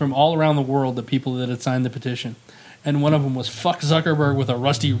from all around the world, the people that had signed the petition. And one of them was "fuck Zuckerberg with a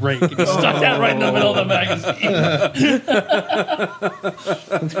rusty rake." And he stuck that right in the middle of the magazine.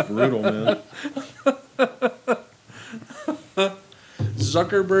 Brutal, man.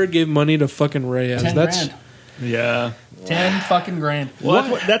 Zuckerberg gave money to fucking Reyes. 10 That's grand. Yeah. 10 fucking grand.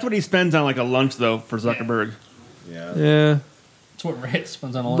 Well, that's what he spends on like a lunch though for Zuckerberg. Yeah. yeah. That's what Reyes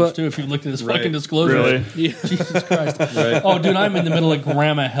spends on a lunch But- too. If you looked at his Right. fucking disclosure, Really? Yeah. Jesus Christ! Right. Oh, dude, I'm in the middle of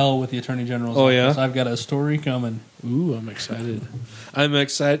grandma hell with the Attorney General's Oh, yeah? office. I've got a story coming. Ooh, I'm excited. I'm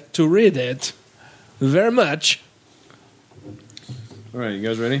excited to read it. Very much. All right, you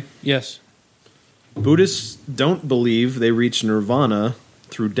guys ready? Yes. Buddhists don't believe they reach nirvana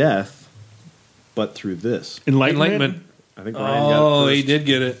through death, but through this. Enlightenment. Enlightenment. I think Ryan got it Oh, first. he did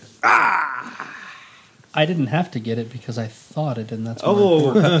get it. I didn't have to get it because I thought it, and that's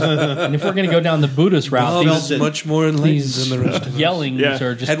Oh, and if we're going to go down the Buddhist route, Bob these, is much more enlightened these than the rest of us. yellings Yeah.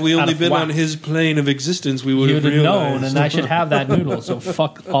 are just Had we out only of been whack. on his plane of existence, we would You have would have realized. known, and I should have that noodle. So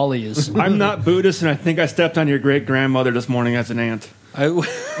fuck all of yous. I'm not Buddhist, and I think I stepped on your great grandmother this morning as an ant.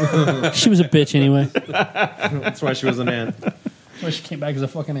 She was a bitch anyway. that's why she was an ant. That's why she came back as a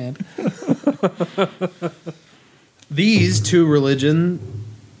fucking ant. These two religions,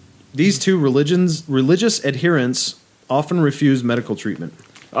 religious adherents often refuse medical treatment.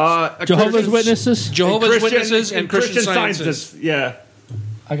 Jehovah's Witnesses. Jehovah's Witnesses and Christian Scientists. Yeah,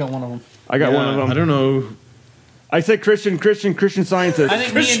 I got one of them. I got one of them. I don't know, I said Christian Scientists. I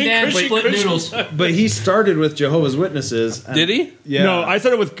think me and Dan split noodles. but he started with Jehovah's Witnesses. and- Did he? Yeah. No, I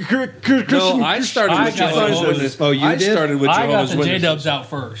started with Christian. No, I started I with got Jehovah's Jehovah's. Witnesses. Oh, you I did? started with I got Jehovah's the Witnesses. J-dubs out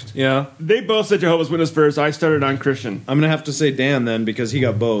first. Yeah. They both said Jehovah's Witness first. I started on Christian. I'm gonna have to say Dan then because he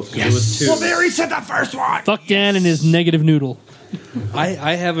got both. 'Cause it was two. Well, there he said the first one. Fuck Dan and his negative noodle.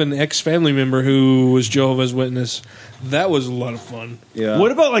 I have an ex-family member who was Jehovah's Witness. That was a lot of fun. Yeah.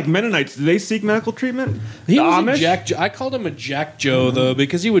 What about like Mennonites? Do they seek medical treatment? He The was a Amish? Jack. I called him a Jack Joe though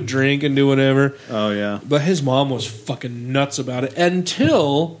because he would drink and do whatever. Oh yeah. But his mom was fucking nuts about it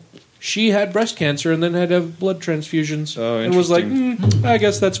until she had breast cancer and then had to have blood transfusions. Oh, and was like, interesting. I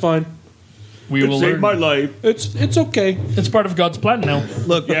guess that's fine. We It will saved learn. my life. It's okay. It's part of God's plan now.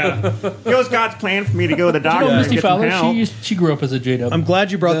 Look, Yeah, it was God's plan for me to go to the You doctor. know, and Misty get some Fowler, help. she grew up as a J-dub. I'm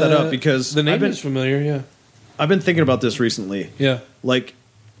glad you brought that up because the name I've been is familiar. Yeah, I've been thinking about this recently. yeah. Like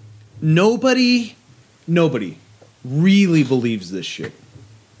nobody really believes this shit.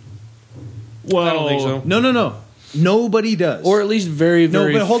 Well, I don't think so. No. Nobody does. Or at least very, no,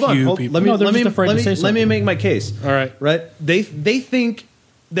 very but hold on. few Hold, people. let me No, they're let me just afraid let to me, say let something. me make my case. All right. Right? They think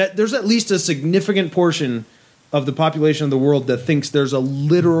that there's at least a significant portion of the population of the world that thinks there's a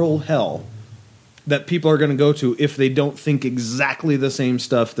literal hell that people are going to go to if they don't think exactly the same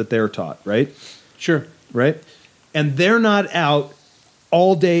stuff that they're taught, right? Sure. Right? And they're not out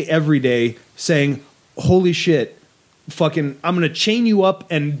all day, every day saying, holy shit, fucking, I'm going to chain you up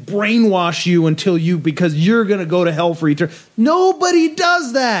and brainwash you until because you're going to go to hell for eternity. Nobody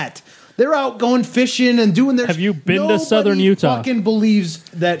does that. They're out going fishing and doing their. Have you been to Nobody Southern Utah? Fucking believes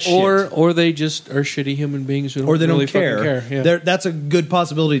that shit. Or they just are shitty human beings who don't Or they really don't care. fucking care. Yeah. That's a good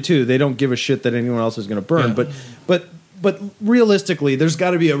possibility too. They don't give a shit that anyone else is going to burn. Yeah. But realistically, there's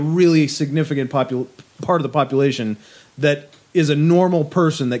got to be a really significant part of the population that is a normal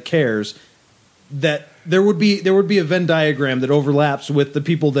person that cares. That there would be a Venn diagram that overlaps with the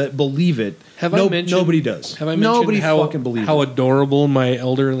people that believe it. Have I mentioned? Nobody does. Have I mentioned Nobody how fucking believes how it. adorable my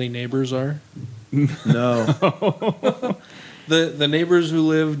elderly neighbors are? No. The neighbors who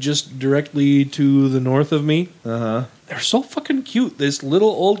live just directly to the north of me, Uh-huh. they're so fucking cute. This little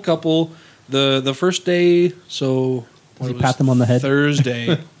old couple, the first day, so Does he pat them on the head?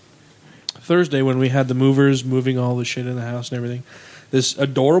 Thursday when we had the movers moving all the shit in the house and everything, this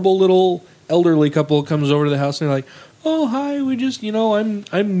adorable little elderly couple comes over to the house and they're like, "Oh, hi, we just,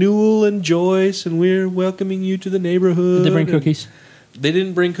 I'm Newell and Joyce and we're welcoming you to the neighborhood." Did they bring And cookies? They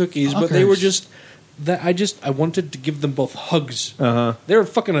didn't bring cookies, but they were Fuckers. just I wanted to give them both hugs. Uh-huh. They were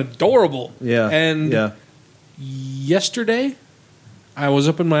fucking adorable. Yeah. And yeah. yesterday, I was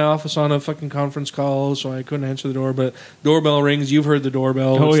up in my office on a fucking conference call, so I couldn't answer the door. But doorbell rings. You've heard the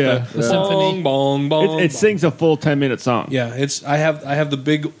doorbell. Oh, It's yeah. the The symphony. bong, bong, bong. it sings a full 10-minute song. Yeah, it's I have the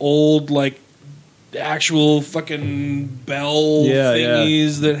big old actual fucking bell Yeah,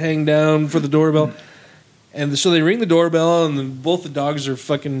 thingies that hang down for the doorbell. And so they ring the doorbell, and then both the dogs are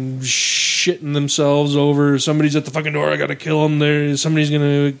fucking shitting themselves over somebody's at the fucking door. I gotta kill them. Somebody's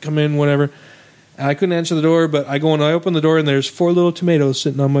gonna come in, whatever. And I couldn't answer the door, but I go and I open the door, and there's 4 little tomatoes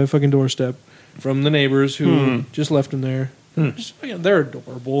sitting on my fucking doorstep from the neighbors who just left them there. They're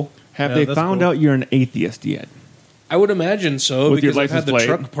adorable. Have Yeah, they that's found cool. out you're an atheist yet? I would imagine so With your because I've had the license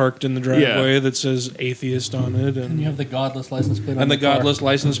plate? truck parked in the driveway that says atheist on it, And you have the godless license plate on and the your car. godless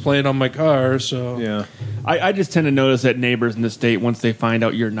license plate on my car. So Yeah. I just tend to notice that neighbors in the state, once they find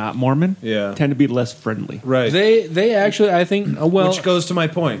out you're not Mormon, Yeah. tend to be less friendly. Right. they actually, I think, Which goes to my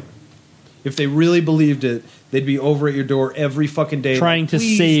point. If they really believed it, they'd be over at your door every fucking day, Trying to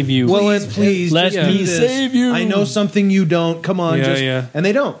 "Please, save you." Please, Well, and- please, let just me do this. save you. I know something you don't. Come on, Yeah, just yeah. and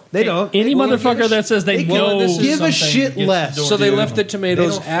they don't. They don't. Any They give motherfucker a that says they give- know this is give a something shit gets less. the door so they dude. left the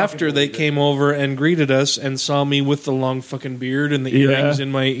tomatoes They don't after fucking they believe came over and greeted us and saw me with the long fucking beard and the earrings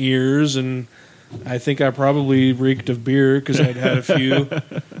in my ears, and I think I probably reeked of beer because I'd had a few.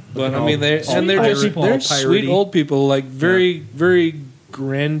 But I mean, they're pirate- they're all sweet piratey. old people, like very very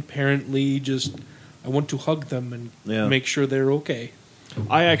grandparently. Just I want to hug them and Yeah. make sure they're okay.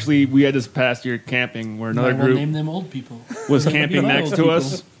 We had this past year camping where another I will group name them old people. was camping My next old to people.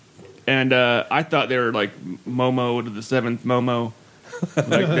 us, and I thought they were like Momo to the seventh Momo. Like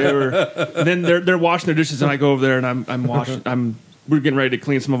they were. Then they're washing their dishes, and I go over there and I'm washing. We're getting ready to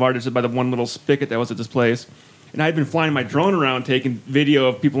clean some of our dishes by the one little spigot that was at this place, and I'd been flying my drone around taking video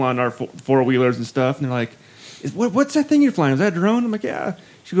of people on our four wheelers and stuff, and they're like, "What's that thing you're flying? Is that a drone?" I'm like, "Yeah."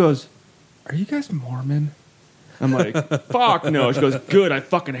 She goes, "Are you guys Mormon?" I'm like, "Fuck no." She goes, "Good. I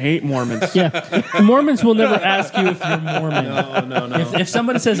fucking hate Mormons." Yeah, Mormons will never ask you if you're Mormon. No. If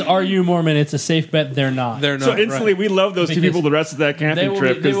somebody says, "Are you Mormon?" it's a safe bet they're not. They're not. So instantly, right. we love those two Because people the rest of that they camping will,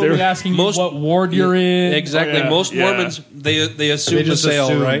 trip they because will be they're asking Most- you what ward you're in. Exactly. Oh, yeah. Most Yeah. Mormons they assume They the just sale,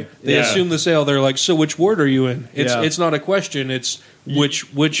 assume. right? They Yeah. assume the sale. They're like, so which ward are you in? It's not a question. It's which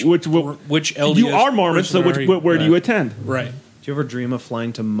LDS you are Mormon. So person are you? where do you attend? Right. Do you ever dream of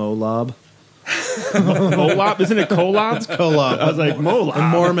flying to Moab? Molob? Isn't it Kolob? Kolob. I was like Molob. A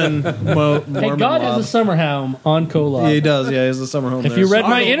Mormon. Mormon Hey, God lob. has a summer home on Kolob. Yeah, he does. Yeah, he has a summer home If there. you read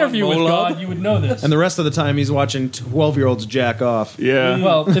my Sorry, interview with Moab. God, you would know this. And the rest of the time, he's watching 12-year-olds jack off. Yeah.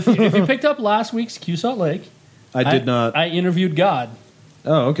 Well, if you picked up last week's Q Salt Lake, I did not. I interviewed God.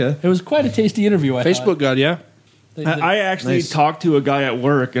 Oh, okay. It was quite a tasty interview. I Facebook God, yeah. thought. I actually Nice. talked to a guy at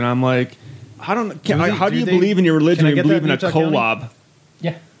work, and I'm like, how do you they- believe in your religion can I and get believe that in a in Utah County? Kolob?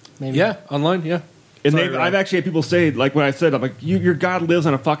 Yeah, maybe. Yeah, online, yeah. And Sorry, Rob. I've actually had people say, like what I said, I'm like, your God lives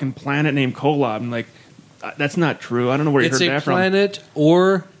on a fucking planet named Kolob. I'm like, that's not true. I don't know where you It's heard a that planet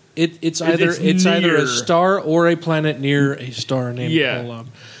or it's either it's either near. a star or a planet near a star named Yeah. Kolob.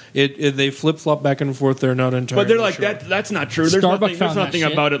 They flip flop back and forth. They're not entirely. But they're like, sure. that's not true. There's Starbucks nothing, found that nothing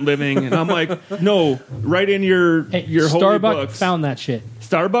shit. about it living. And I'm like, no, right in your Hey, holy Starbuck books. found that shit.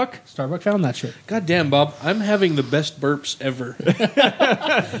 Starbuck? Starbuck found that shit. God damn, Bob! I'm having the best burps ever.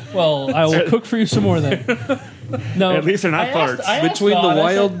 Well, I will cook for you some more then. No, At least they're not I asked- farts. I asked Between the God, I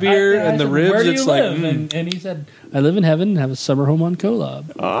wild said- beer I and the said, ribs, where do it's you like, live? And he said, I live in heaven and have a summer home on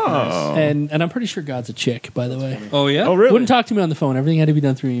Kolob. Oh. And I'm pretty sure God's a chick, by the way. Oh yeah, Oh, really? Wouldn't talk to me on the phone. Everything had to be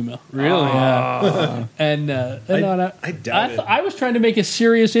done through email. really? Yeah. And I doubt it. I was trying to make a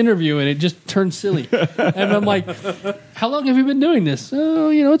serious interview and it just turned silly. And I'm like, how long have you been doing this? Oh,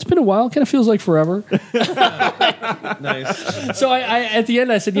 it's been a while. Kind of feels like forever. Nice. So I at the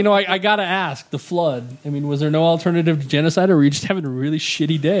end I said, I got to ask, the flood. I mean, was there no alternative to genocide, or were you just having a really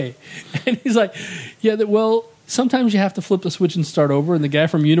shitty day? And he's like, yeah, well, sometimes you have to flip the switch and start over. And the guy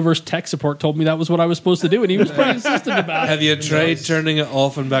from Universe Tech Support told me that was what I was supposed to do, and he was pretty insistent about Have it. you tried turning it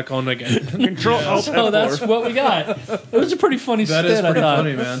off and back on again? Control Alt So F4. that's what we got. It was a pretty funny That skit, is pretty I thought.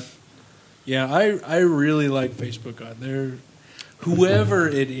 funny, man. Yeah, I really like Facebook God. They're whoever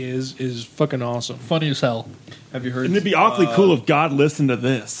it is fucking awesome. Funny as hell. Have you heard? Wouldn't it be awfully cool if God listened to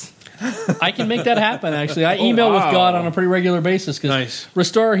this? I can make that happen, actually. I email with wow. God on a pretty regular basis because Nice.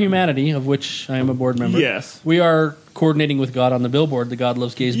 Restore Our Humanity, of which I am a board member. Yes. We are coordinating with God on the billboard, the God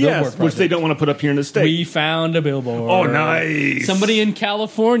Loves Gays billboard Yes, project. which they don't want to put up here in the state. We found a billboard. Oh, nice. Somebody in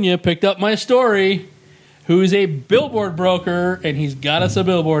California picked up my story, who's a billboard broker, and he's got us a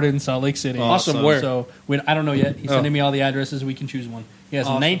billboard in Salt Lake City. Awesome. Where? So I don't know yet. He's sending me all the addresses. We can choose one. He has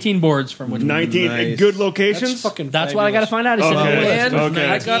 19 boards from which 19 Nice. good locations. That's fucking. That's what I got to find out. He sent me Okay. the list. And Okay.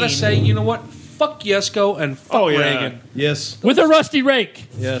 I gotta say, you know what? Fuck Yesko and fuck Oh, yeah. Reagan. Yes. With a rusty rake.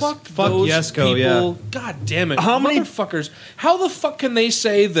 Yes. Fuck Fuck those Yesko, people. God damn it. How many- motherfuckers? How the fuck can they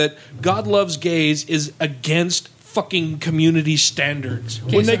say that God Loves Gays is against fucking community standards?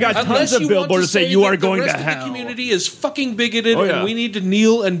 When they got tons Unless of you want billboards that say you that are going the to rest of the hell. community is fucking bigoted Oh, yeah. and we need to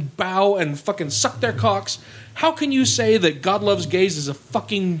kneel and bow and fucking suck their cocks. How can you say that God Loves Gays is a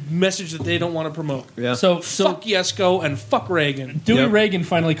fucking message that they don't want to promote? Yeah. So Fuck Yesko and fuck Reagan. Dewey Yep. Reagan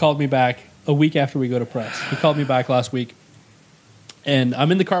finally called me back a week after we go to press. He called me back last week. And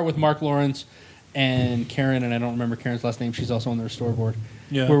I'm in the car with Mark Lawrence and Karen, and I don't remember Karen's last name. She's also on the Restore board.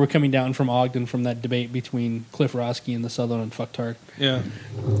 Yeah. Where we're coming down from Ogden from that debate between Cliff Roski and the Sutherland fucktard. Yeah.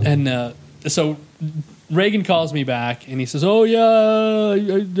 And so Reagan calls me back, and he says, "Oh,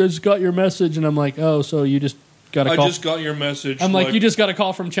 yeah, I just got your message." And I'm like, "Oh, so you just got a I call?" just got your message. I'm like, "You just got a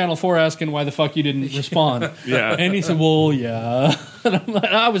call from Channel 4 asking why the fuck you didn't respond." Yeah. And he said, "Well, yeah." And I'm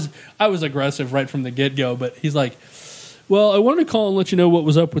like, I was aggressive right from the get go, but he's like, "Well, I wanted to call and let you know what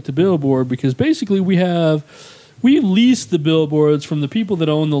was up with the billboard because basically we lease the billboards from the people that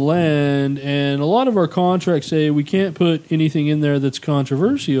own the land, and a lot of our contracts say we can't put anything in there that's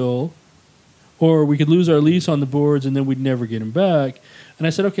controversial, or we could lose our lease on the boards and then we'd never get them back." And I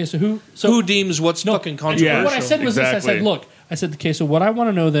said, "Okay, so who deems what's No, fucking controversial? Yeah. what I said was this. I Exactly. said, look, okay, so what I want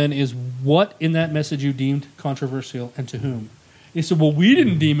to know then is what in that message you deemed controversial and to whom. He said, well, we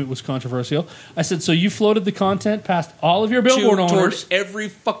didn't deem it was controversial. I said, so you floated the content past all of your billboard owners? Towards every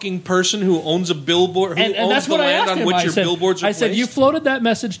fucking person who owns a billboard, who And owns that's the what I land asked on him. which I your said, billboards are I said, placed? you floated that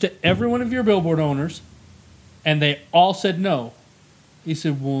message to every one of your billboard owners, and they all said no. He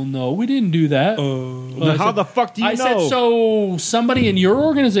said, well, no, we didn't do that. Then how the fuck do you I know? said, so somebody in your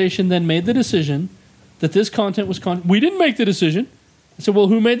organization then made the decision that this content was we didn't make the decision. I said, well,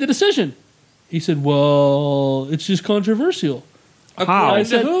 who made the decision? He said, well, it's just controversial. How? I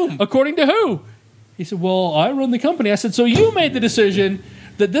said, according to who? He said, well, I run the company. I said, so you made the decision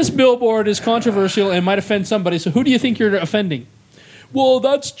that this billboard is controversial and might offend somebody. So who do you think you're offending? Well,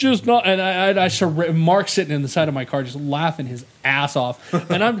 that's just not. And I Mark's sitting in the side of my car just laughing his ass off.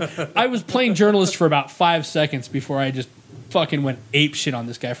 And I was playing journalist for about 5 seconds before I just fucking went ape shit on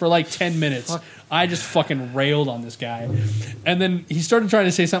this guy for like 10 minutes. I just fucking railed on this guy. And then he started trying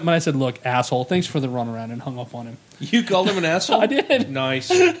to say something, and I said, look, asshole, thanks for the runaround, and hung up on him. You called him an asshole? I did.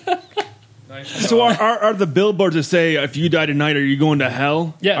 Nice. So are the billboards that say, if you die tonight, are you going to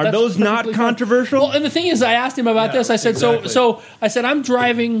hell? Yeah, Are that's those not perfectly fine. controversial? Well, and the thing is, I asked him about this. I said, exactly. so I said, I'm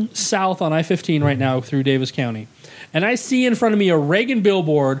driving south on I-15 right now through Davis County, and I see in front of me a Reagan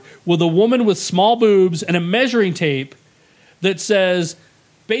billboard with a woman with small boobs and a measuring tape that says,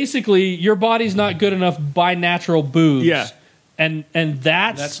 basically, your body's not good enough, buy natural boobs. Yeah. And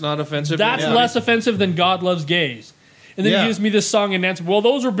That's not offensive. That's Yeah. less offensive than God Loves Gays. And then Yeah. he gives me this song and dance. Well,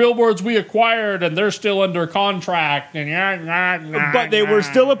 those are billboards we acquired, and they're still under contract. And But they were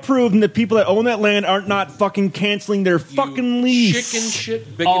still approved, and the people that own that land aren't not fucking canceling their fucking lease. Chicken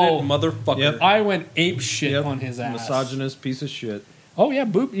shit bigoted Oh. motherfucker. Yep. I went ape shit Yep. on his ass. Misogynist piece of shit. Oh yeah,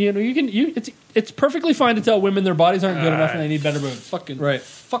 boob. You know, it's perfectly fine to tell women their bodies aren't good enough and they need better boobs. Fucking Right.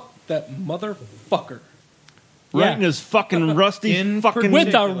 fuck that motherfucker. Right in his fucking rusty In fucking With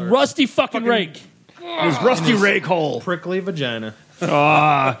a particular. rusty fucking rake. his rusty rake hole. Prickly vagina.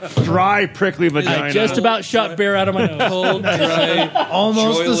 Dry, prickly vagina. I just about shot bear out of my nose. Cold, dry,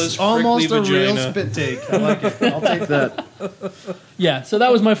 Almost joyless, a prickly real vagina. spit take. I like it. I'll take that. Yeah, so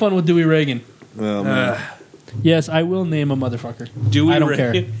that was my fun with Dewey Reagan. Oh, man. Yes, I will name a motherfucker. Dewey I don't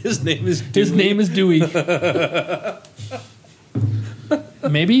Reagan. care. His name is Dewey. His name is Dewey.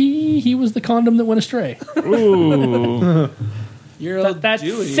 Maybe he was the condom that went astray. Ooh. You're a That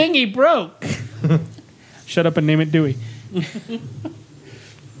Dewey. thingy broke. Shut up and name it Dewey.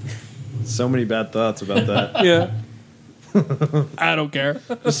 So many bad thoughts about that. Yeah. I don't care.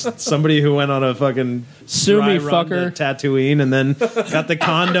 Somebody who went on a fucking Sue me, dry run fucker. to Tatooine and then got the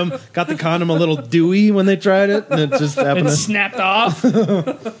condom a little dewy when they tried it, and it just happened. It To, snapped off.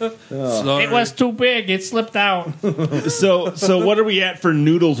 Sorry. It was too big. It slipped out. So what are we at for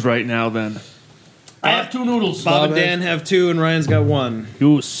noodles right now then? I have 2 noodles. Bob and Dan have 2, and Ryan's got 1.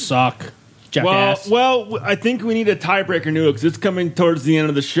 You suck, jackass. Well, I think we need a tiebreaker noodle because it's coming towards the end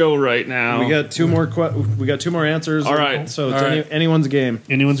of the show right now. We got 2 more. We got 2 more answers. All right. So it's All right. anyone's game.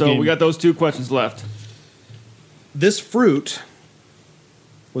 Anyone's so game. we got those 2 questions left. This fruit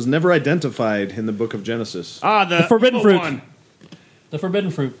was never identified in the Book of Genesis. The forbidden evil fruit. one. the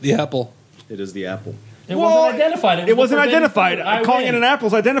forbidden fruit. The apple. It is the apple. It wasn't identified. It wasn't the forbidden identified. fruit. I Calling win. it an apple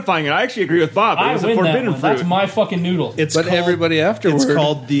is identifying it. I actually agree with Bob. It I was a win that forbidden one. fruit. That's my fucking noodle. It's But called, everybody afterward. It's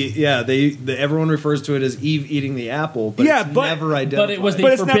called everyone refers to it as Eve eating the apple, but Yeah, it's but- never identified. But it was the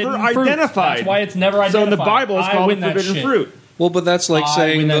But it's forbidden never fruit. identified. That's why it's never identified. So in the Bible, it's I called win that forbidden shit. fruit. Well, but that's like I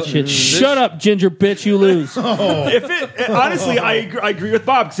saying win that shit. Shut up, ginger bitch. You lose. Honestly, I agree with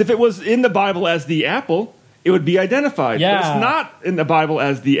Bob because if it was in the Bible as the apple, it would be identified. Yeah. But it's not in the Bible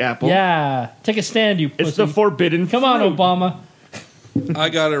as the apple. Yeah, take a stand, you pussy. It's the forbidden Come on, fruit. Obama. I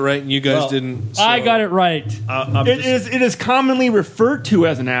got it right and you guys Well, didn't. I got it right. It is commonly referred to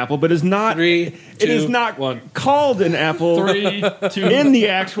as an apple, but is not. 3, it is 2, not 1. called an apple 3, 2. in the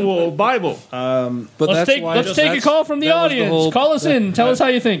actual Bible. But Let's that's why take a that's- call from the that was audience. whole- Call us in. Tell us how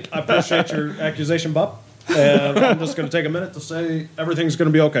you think. I appreciate your accusation, Bob. And I'm just going to take a minute to say everything's going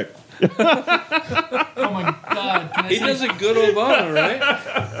to be okay. Oh my god! Can I He say- does a good Obama, right?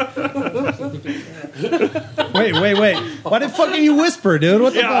 Wait. Why the fuck you whisper, dude?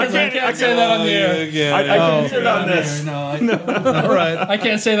 What the Yeah, I fuck? can't say that on the air. Yeah, I can't sit on this. No, All right. I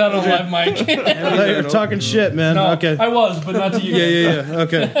can't say that on live mic. I thought you were talking shit, man. No, Okay. I was, but not to you. Yeah.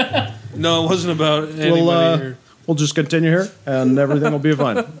 Okay. No, it wasn't about anybody We'll, here. we'll just continue here, and everything will be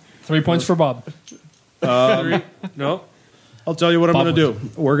fine. 3 points for Bob. 3? No? I'll tell you what I'm Bob going to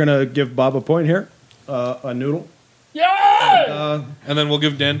do. We're going to give Bob a point here, a noodle, Yeah! And then we'll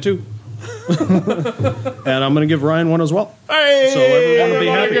give Dan 2. and I'm going to give Ryan one as well. Hey, So everyone will be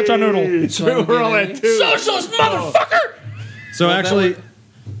happy. Gets a noodle. So we're all at 2. Socialist motherfucker! So actually,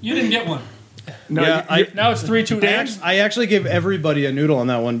 You didn't get one. No, Yeah, you- Now it's 3-2. I actually gave everybody a noodle on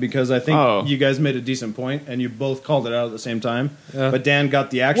that one because I think Oh. you guys made a decent point and you both called it out at the same time. Yeah. But Dan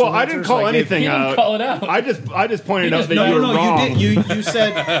got the actual. well, I answer, didn't so call gave anything He didn't out. call it out. I just pointed out that No, you were no, wrong. you did. You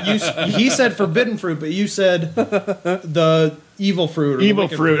said he said forbidden fruit, but you said the evil fruit. Or the Evil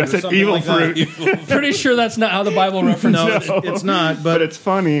wicked fruit. I or said something evil like that. fruit. Pretty sure that's not how the Bible references No, it. it's not. But But it's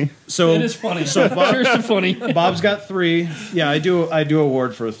funny. so It is funny. So Bob, Cheers to funny. Bob's got 3. Yeah, I do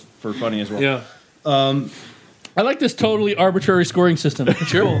award for funny as well. Yeah. I like this totally arbitrary scoring system.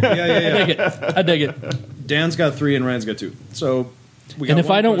 Sure. Yeah, I yeah. dig it. I dig it. Dan's got 3 and Ryan's got 2. So we got And if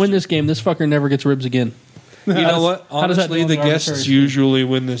one I don't win question. this game, this fucker never gets ribs again. You know what? how does that Honestly, go on the the guests arbitrary usually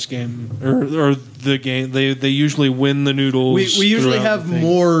win this game, or the game. They usually win the noodles. we usually throughout have the thing.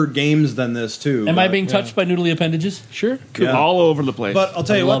 more games than this too. Am I but- being touched by noodly appendages? Sure. Yeah. All over the place. But I'll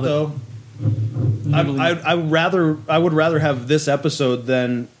tell I you what love it. though, I would rather have this episode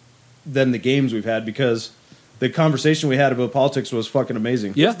than the games we've had because the conversation we had about politics was fucking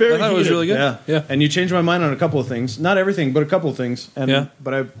amazing. Yeah, very I thought it was heated. really good. Yeah, And you changed my mind on a couple of things. Not everything, but a couple of things. And Yeah.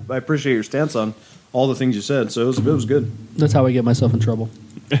 but I appreciate your stance on all the things you said. So it was good. That's how I get myself in trouble.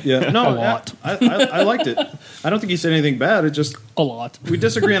 Yeah, no, A lot. I liked it. I don't think he said anything bad. It just A lot. we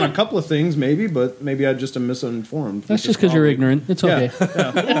disagree on a couple of things, maybe, but maybe I just am misinformed. That's just because you're ignorant. It's okay.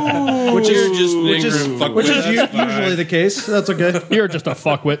 Which You're just an which is ignorant fuckwit. which is That's fine. usually the case. That's okay. You're just a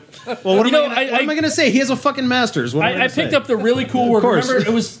fuckwit. Well, what You know, am I I- going to say? He has a fucking master's. What am I gonna picked say? up the really cool word. course. Remember,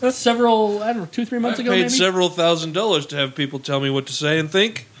 it was several, I don't know, 2-3 I months ago, paid maybe? several $1,000s to have people tell me what to say and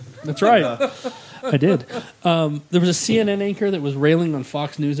think. That's right. I did. There was a CNN anchor that was railing on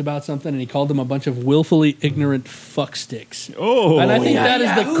Fox News about something, and he called them a bunch of willfully ignorant fucksticks. oh, And I think that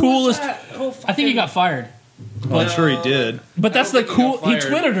is the coolest. Oh, I think he got fired. Well, I'm sure he did. But that's I the don't think he cool. He got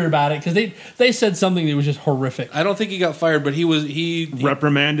fired. twittered about it because they said something that was just horrific. I don't think he got fired, but he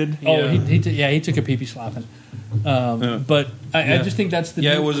reprimanded. Oh, Yeah. he took a pee-pee slapping. But I just think that's the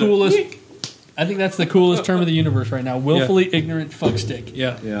Yeah, it was a- coolest. I think that's the coolest term of the universe right now. Willfully ignorant fuckstick.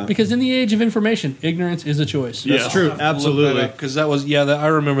 Yeah. Yeah. Because in the age of information, ignorance is a choice. Yeah. That's true. Absolutely. Because that was I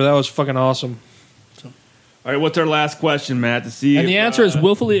remember that was fucking awesome. All right, what's our last question, Matt? To see And if, the answer is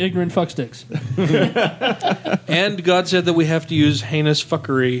willfully ignorant fucksticks. And God said that we have to use heinous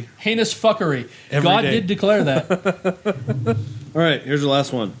fuckery. Heinous fuckery. Every God day. did declare that. All right, here's the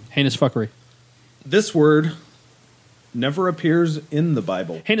last one. Heinous fuckery. This word never appears in the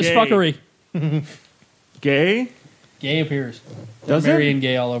Bible. Heinous Gay. fuckery. gay. Gay appears. Does Mary it? and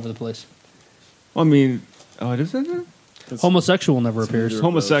gay all over the place. I mean, oh, it isn't. Homosexual never appears. neither-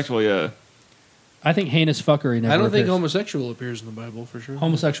 Homosexual, yeah. I think heinous fuckery never I don't think appears. homosexual appears in the Bible for sure.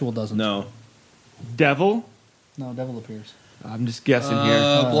 Homosexual doesn't. No. Devil. No, devil appears. I'm just guessing here.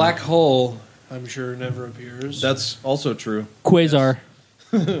 Black hole, I'm sure, never appears. That's also true. Quasar.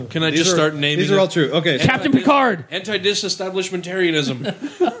 Can I These just are- start naming These are all true. Okay, Captain Picard.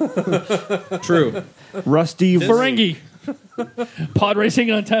 Anti-disestablishmentarianism. true. Rusty. Ferengi. Pod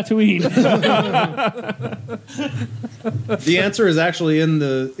racing on Tatooine. The answer is actually in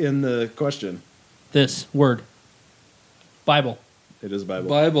the question. This word. Bible. It is Bible.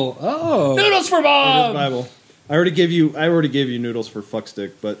 Bible. Oh. Noodles for It is Bob. Bible. I already gave you noodles for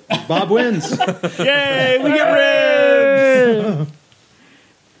fuckstick, but Bob wins. Yay, we get ribs!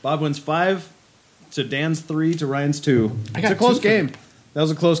 Bob wins 5 to Dan's 3 to Ryan's 2. It's got a close 2 for- game. That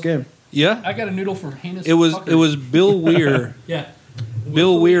was a close game. Yeah. I got a noodle for heinous. It was fuckery. Bill Weir. Yeah.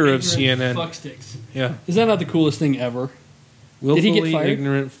 Bill Weir of Ignorant CNN. Fucksticks. Yeah. Is that not the coolest thing ever? Willfully he get fired?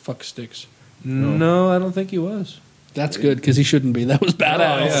 ignorant fucksticks. No, I don't think he was. That's good because he shouldn't be. That was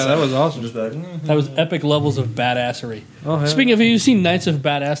badass. Yeah, that was awesome. That was epic levels of badassery. Oh, yeah. Speaking of, have you seen Knights of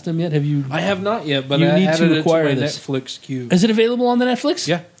Badassdom yet? Have you? I have not yet, but You I need to added acquire it to my this. Netflix queue. Is it available on the Netflix?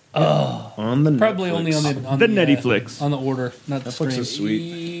 Yeah. On the Probably Netflix. only on The the Netflix. on the order, not the Netflix stream. is sweet.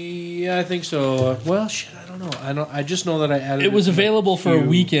 Yeah, I think so. Well, shit, I don't know. I just know that I added. It was to my available for a queue.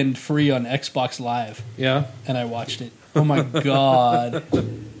 weekend free on Xbox Live, Yeah. and I watched it. Oh my god,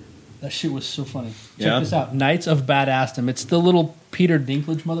 that shit was so funny. Check Yeah? this out: Knights of Badassdom. It's the little Peter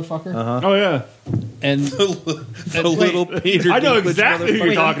Dinklage motherfucker, Oh, yeah. and The little Peter. I know Dinklage exactly who you're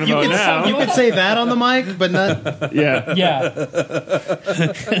motherfucker. talking You about could, now. you could say that on the mic, but not. Yeah. yeah.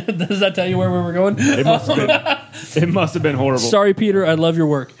 Does that tell you where we were going? It must have been horrible. Sorry, Peter. I love your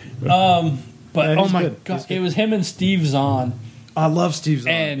work. But Yeah, oh he's my good. He's god, good. it was him and Steve Zahn, I love Steve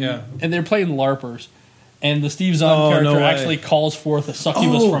Zahn. and Yeah. and they're playing LARPers, and the Steve Zahn Oh, character no way. actually calls forth a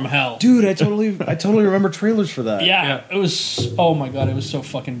succubus from hell. Dude, I totally remember trailers for that. Yeah, it was. Oh my god, it was so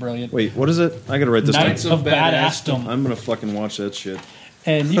fucking brilliant. Wait, what is it? I gotta write this down. Knights of Badassdom, I'm gonna fucking watch that shit.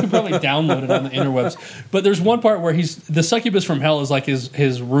 and you can probably download it on the interwebs. But there's one part where the succubus from hell is like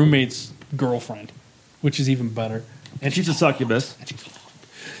his roommate's girlfriend, which is even better. And she's a succubus.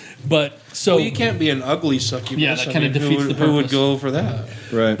 But so Well, you can't be an ugly succubus. Yeah, that I kinda mean, defeats the Who would purpose. go for that?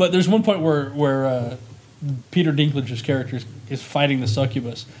 Right. But there's one point where Peter Dinklage's character is fighting the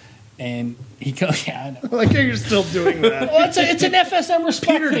succubus, and he comes. Yeah, I know. like you're still doing that. Well, it's an FSM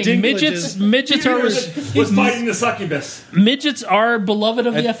respect Peter thing. Dinklage Midgets are Was fighting the succubus. midgets are beloved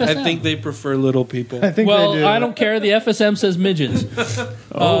of the FSM. I think they prefer little people. I think Well, they do. I don't care. The FSM says midgets,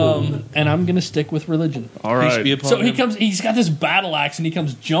 and I'm going to stick with religion. All Peace be right. upon So he him. comes. He's got this battle axe, and he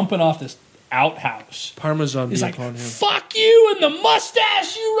comes jumping off this outhouse. Parmesan be He's like, upon him. "Fuck you and the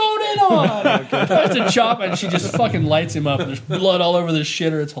mustache you rode in on." Tries to chop, and she just fucking lights him up. And there's blood all over the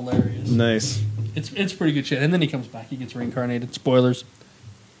shitter. It's hilarious. Nice. It's pretty good shit. And then he comes back. He gets reincarnated. Spoilers.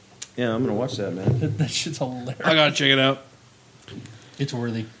 Yeah, I'm gonna watch that, man. That shit's hilarious. I gotta check it out. It's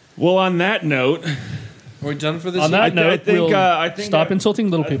worthy. Well, on that note, Are we done for this? On evening? that note, I think stop that- insulting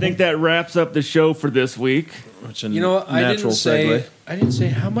little I people. think that wraps up the show for this week. Which a You know what? I natural didn't segue. I didn't say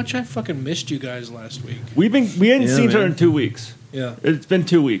how much I fucking missed you guys last week. We hadn't Yeah, seen each other man. in 2 weeks. Yeah. It's been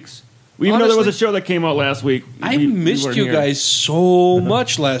 2 weeks. Even though there was a Honestly, show that came out last week, I we missed weren't you here. guys so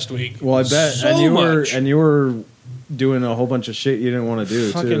much last week. Well, I bet. So and much. you were doing a whole bunch of shit you didn't want to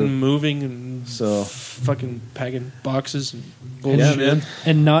do Fucking too. moving and So fucking packing boxes and yeah, bullshit. man.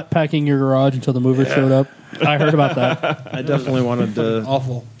 And not packing your garage until the mover showed up. I heard about that. I definitely wanted to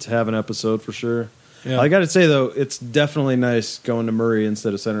Awful. have an episode for sure. Yeah. I got to say though, it's definitely nice going to Murray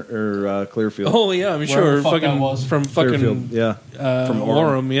instead of Center or Clearfield. Oh yeah, I'm Wherever sure. the fuck that Fucking was. from Clearfield, fucking yeah, from from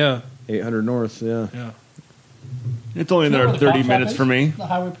Orem. Orem. Yeah, 800 North, yeah, yeah. It's only another 30 minutes for me. The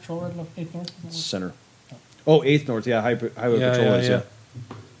Highway Patrol Red 8th North. Center. Oh, 8th North, yeah, Highway Yeah, Patrol yeah, is, yeah.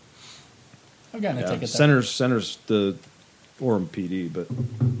 yeah. I've gotten a Yeah. ticket there. Center's the Orem PD, but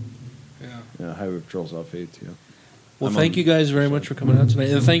Yeah. yeah, Highway Patrol's off 8th, yeah. Well, I'm thank on- you guys very much for coming out tonight,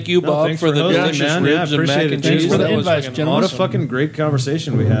 and thank you, No, Bob, thanks for the hosting, delicious man. Yeah, ribs and appreciate mac it. and Thanks cheese. for the That was invite, fucking gentlemen. What a awesome. fucking great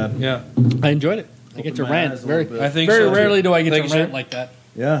conversation we had. Yeah, I enjoyed it. I get to Opened my rant. eyes a little Very, bit. I think very so, too. rarely do I get Thank to you, rant sir. like that.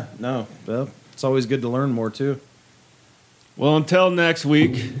 Yeah, no, well, it's always good to learn more too. Well, until next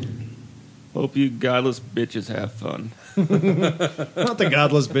week, hope you godless bitches have fun. Not the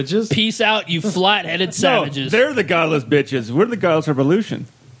godless bitches. Peace out, you flat-headed savages. No, they're the godless bitches. We're the godless revolution.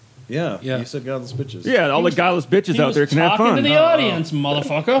 Yeah, Yeah. you said godless bitches. Yeah, all the godless bitches He out was there can have talking fun. to the audience,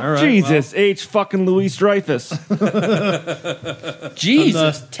 motherfucker. All right. Jesus, H. fucking Louis Dreyfus.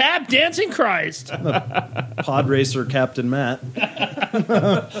 Jesus, tap dancing Christ. Pod racer Captain Matt.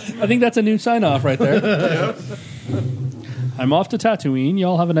 I think that's a new sign-off right there. I'm off to Tatooine.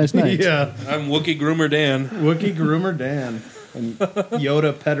 Y'all have a nice night. Yeah. I'm Wookie Groomer Dan. Wookie Groomer Dan. And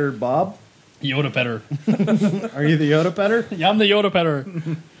Yoda Petter Bob. Yoda petter. Are you the Yoda Petter? Yeah, I'm the Yoda petter.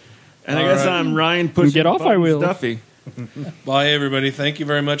 And I guess I'm Ryan Pushing Get off my Buttons wheel. Duffy. Bye, everybody. Thank you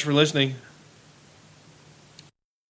very much for listening.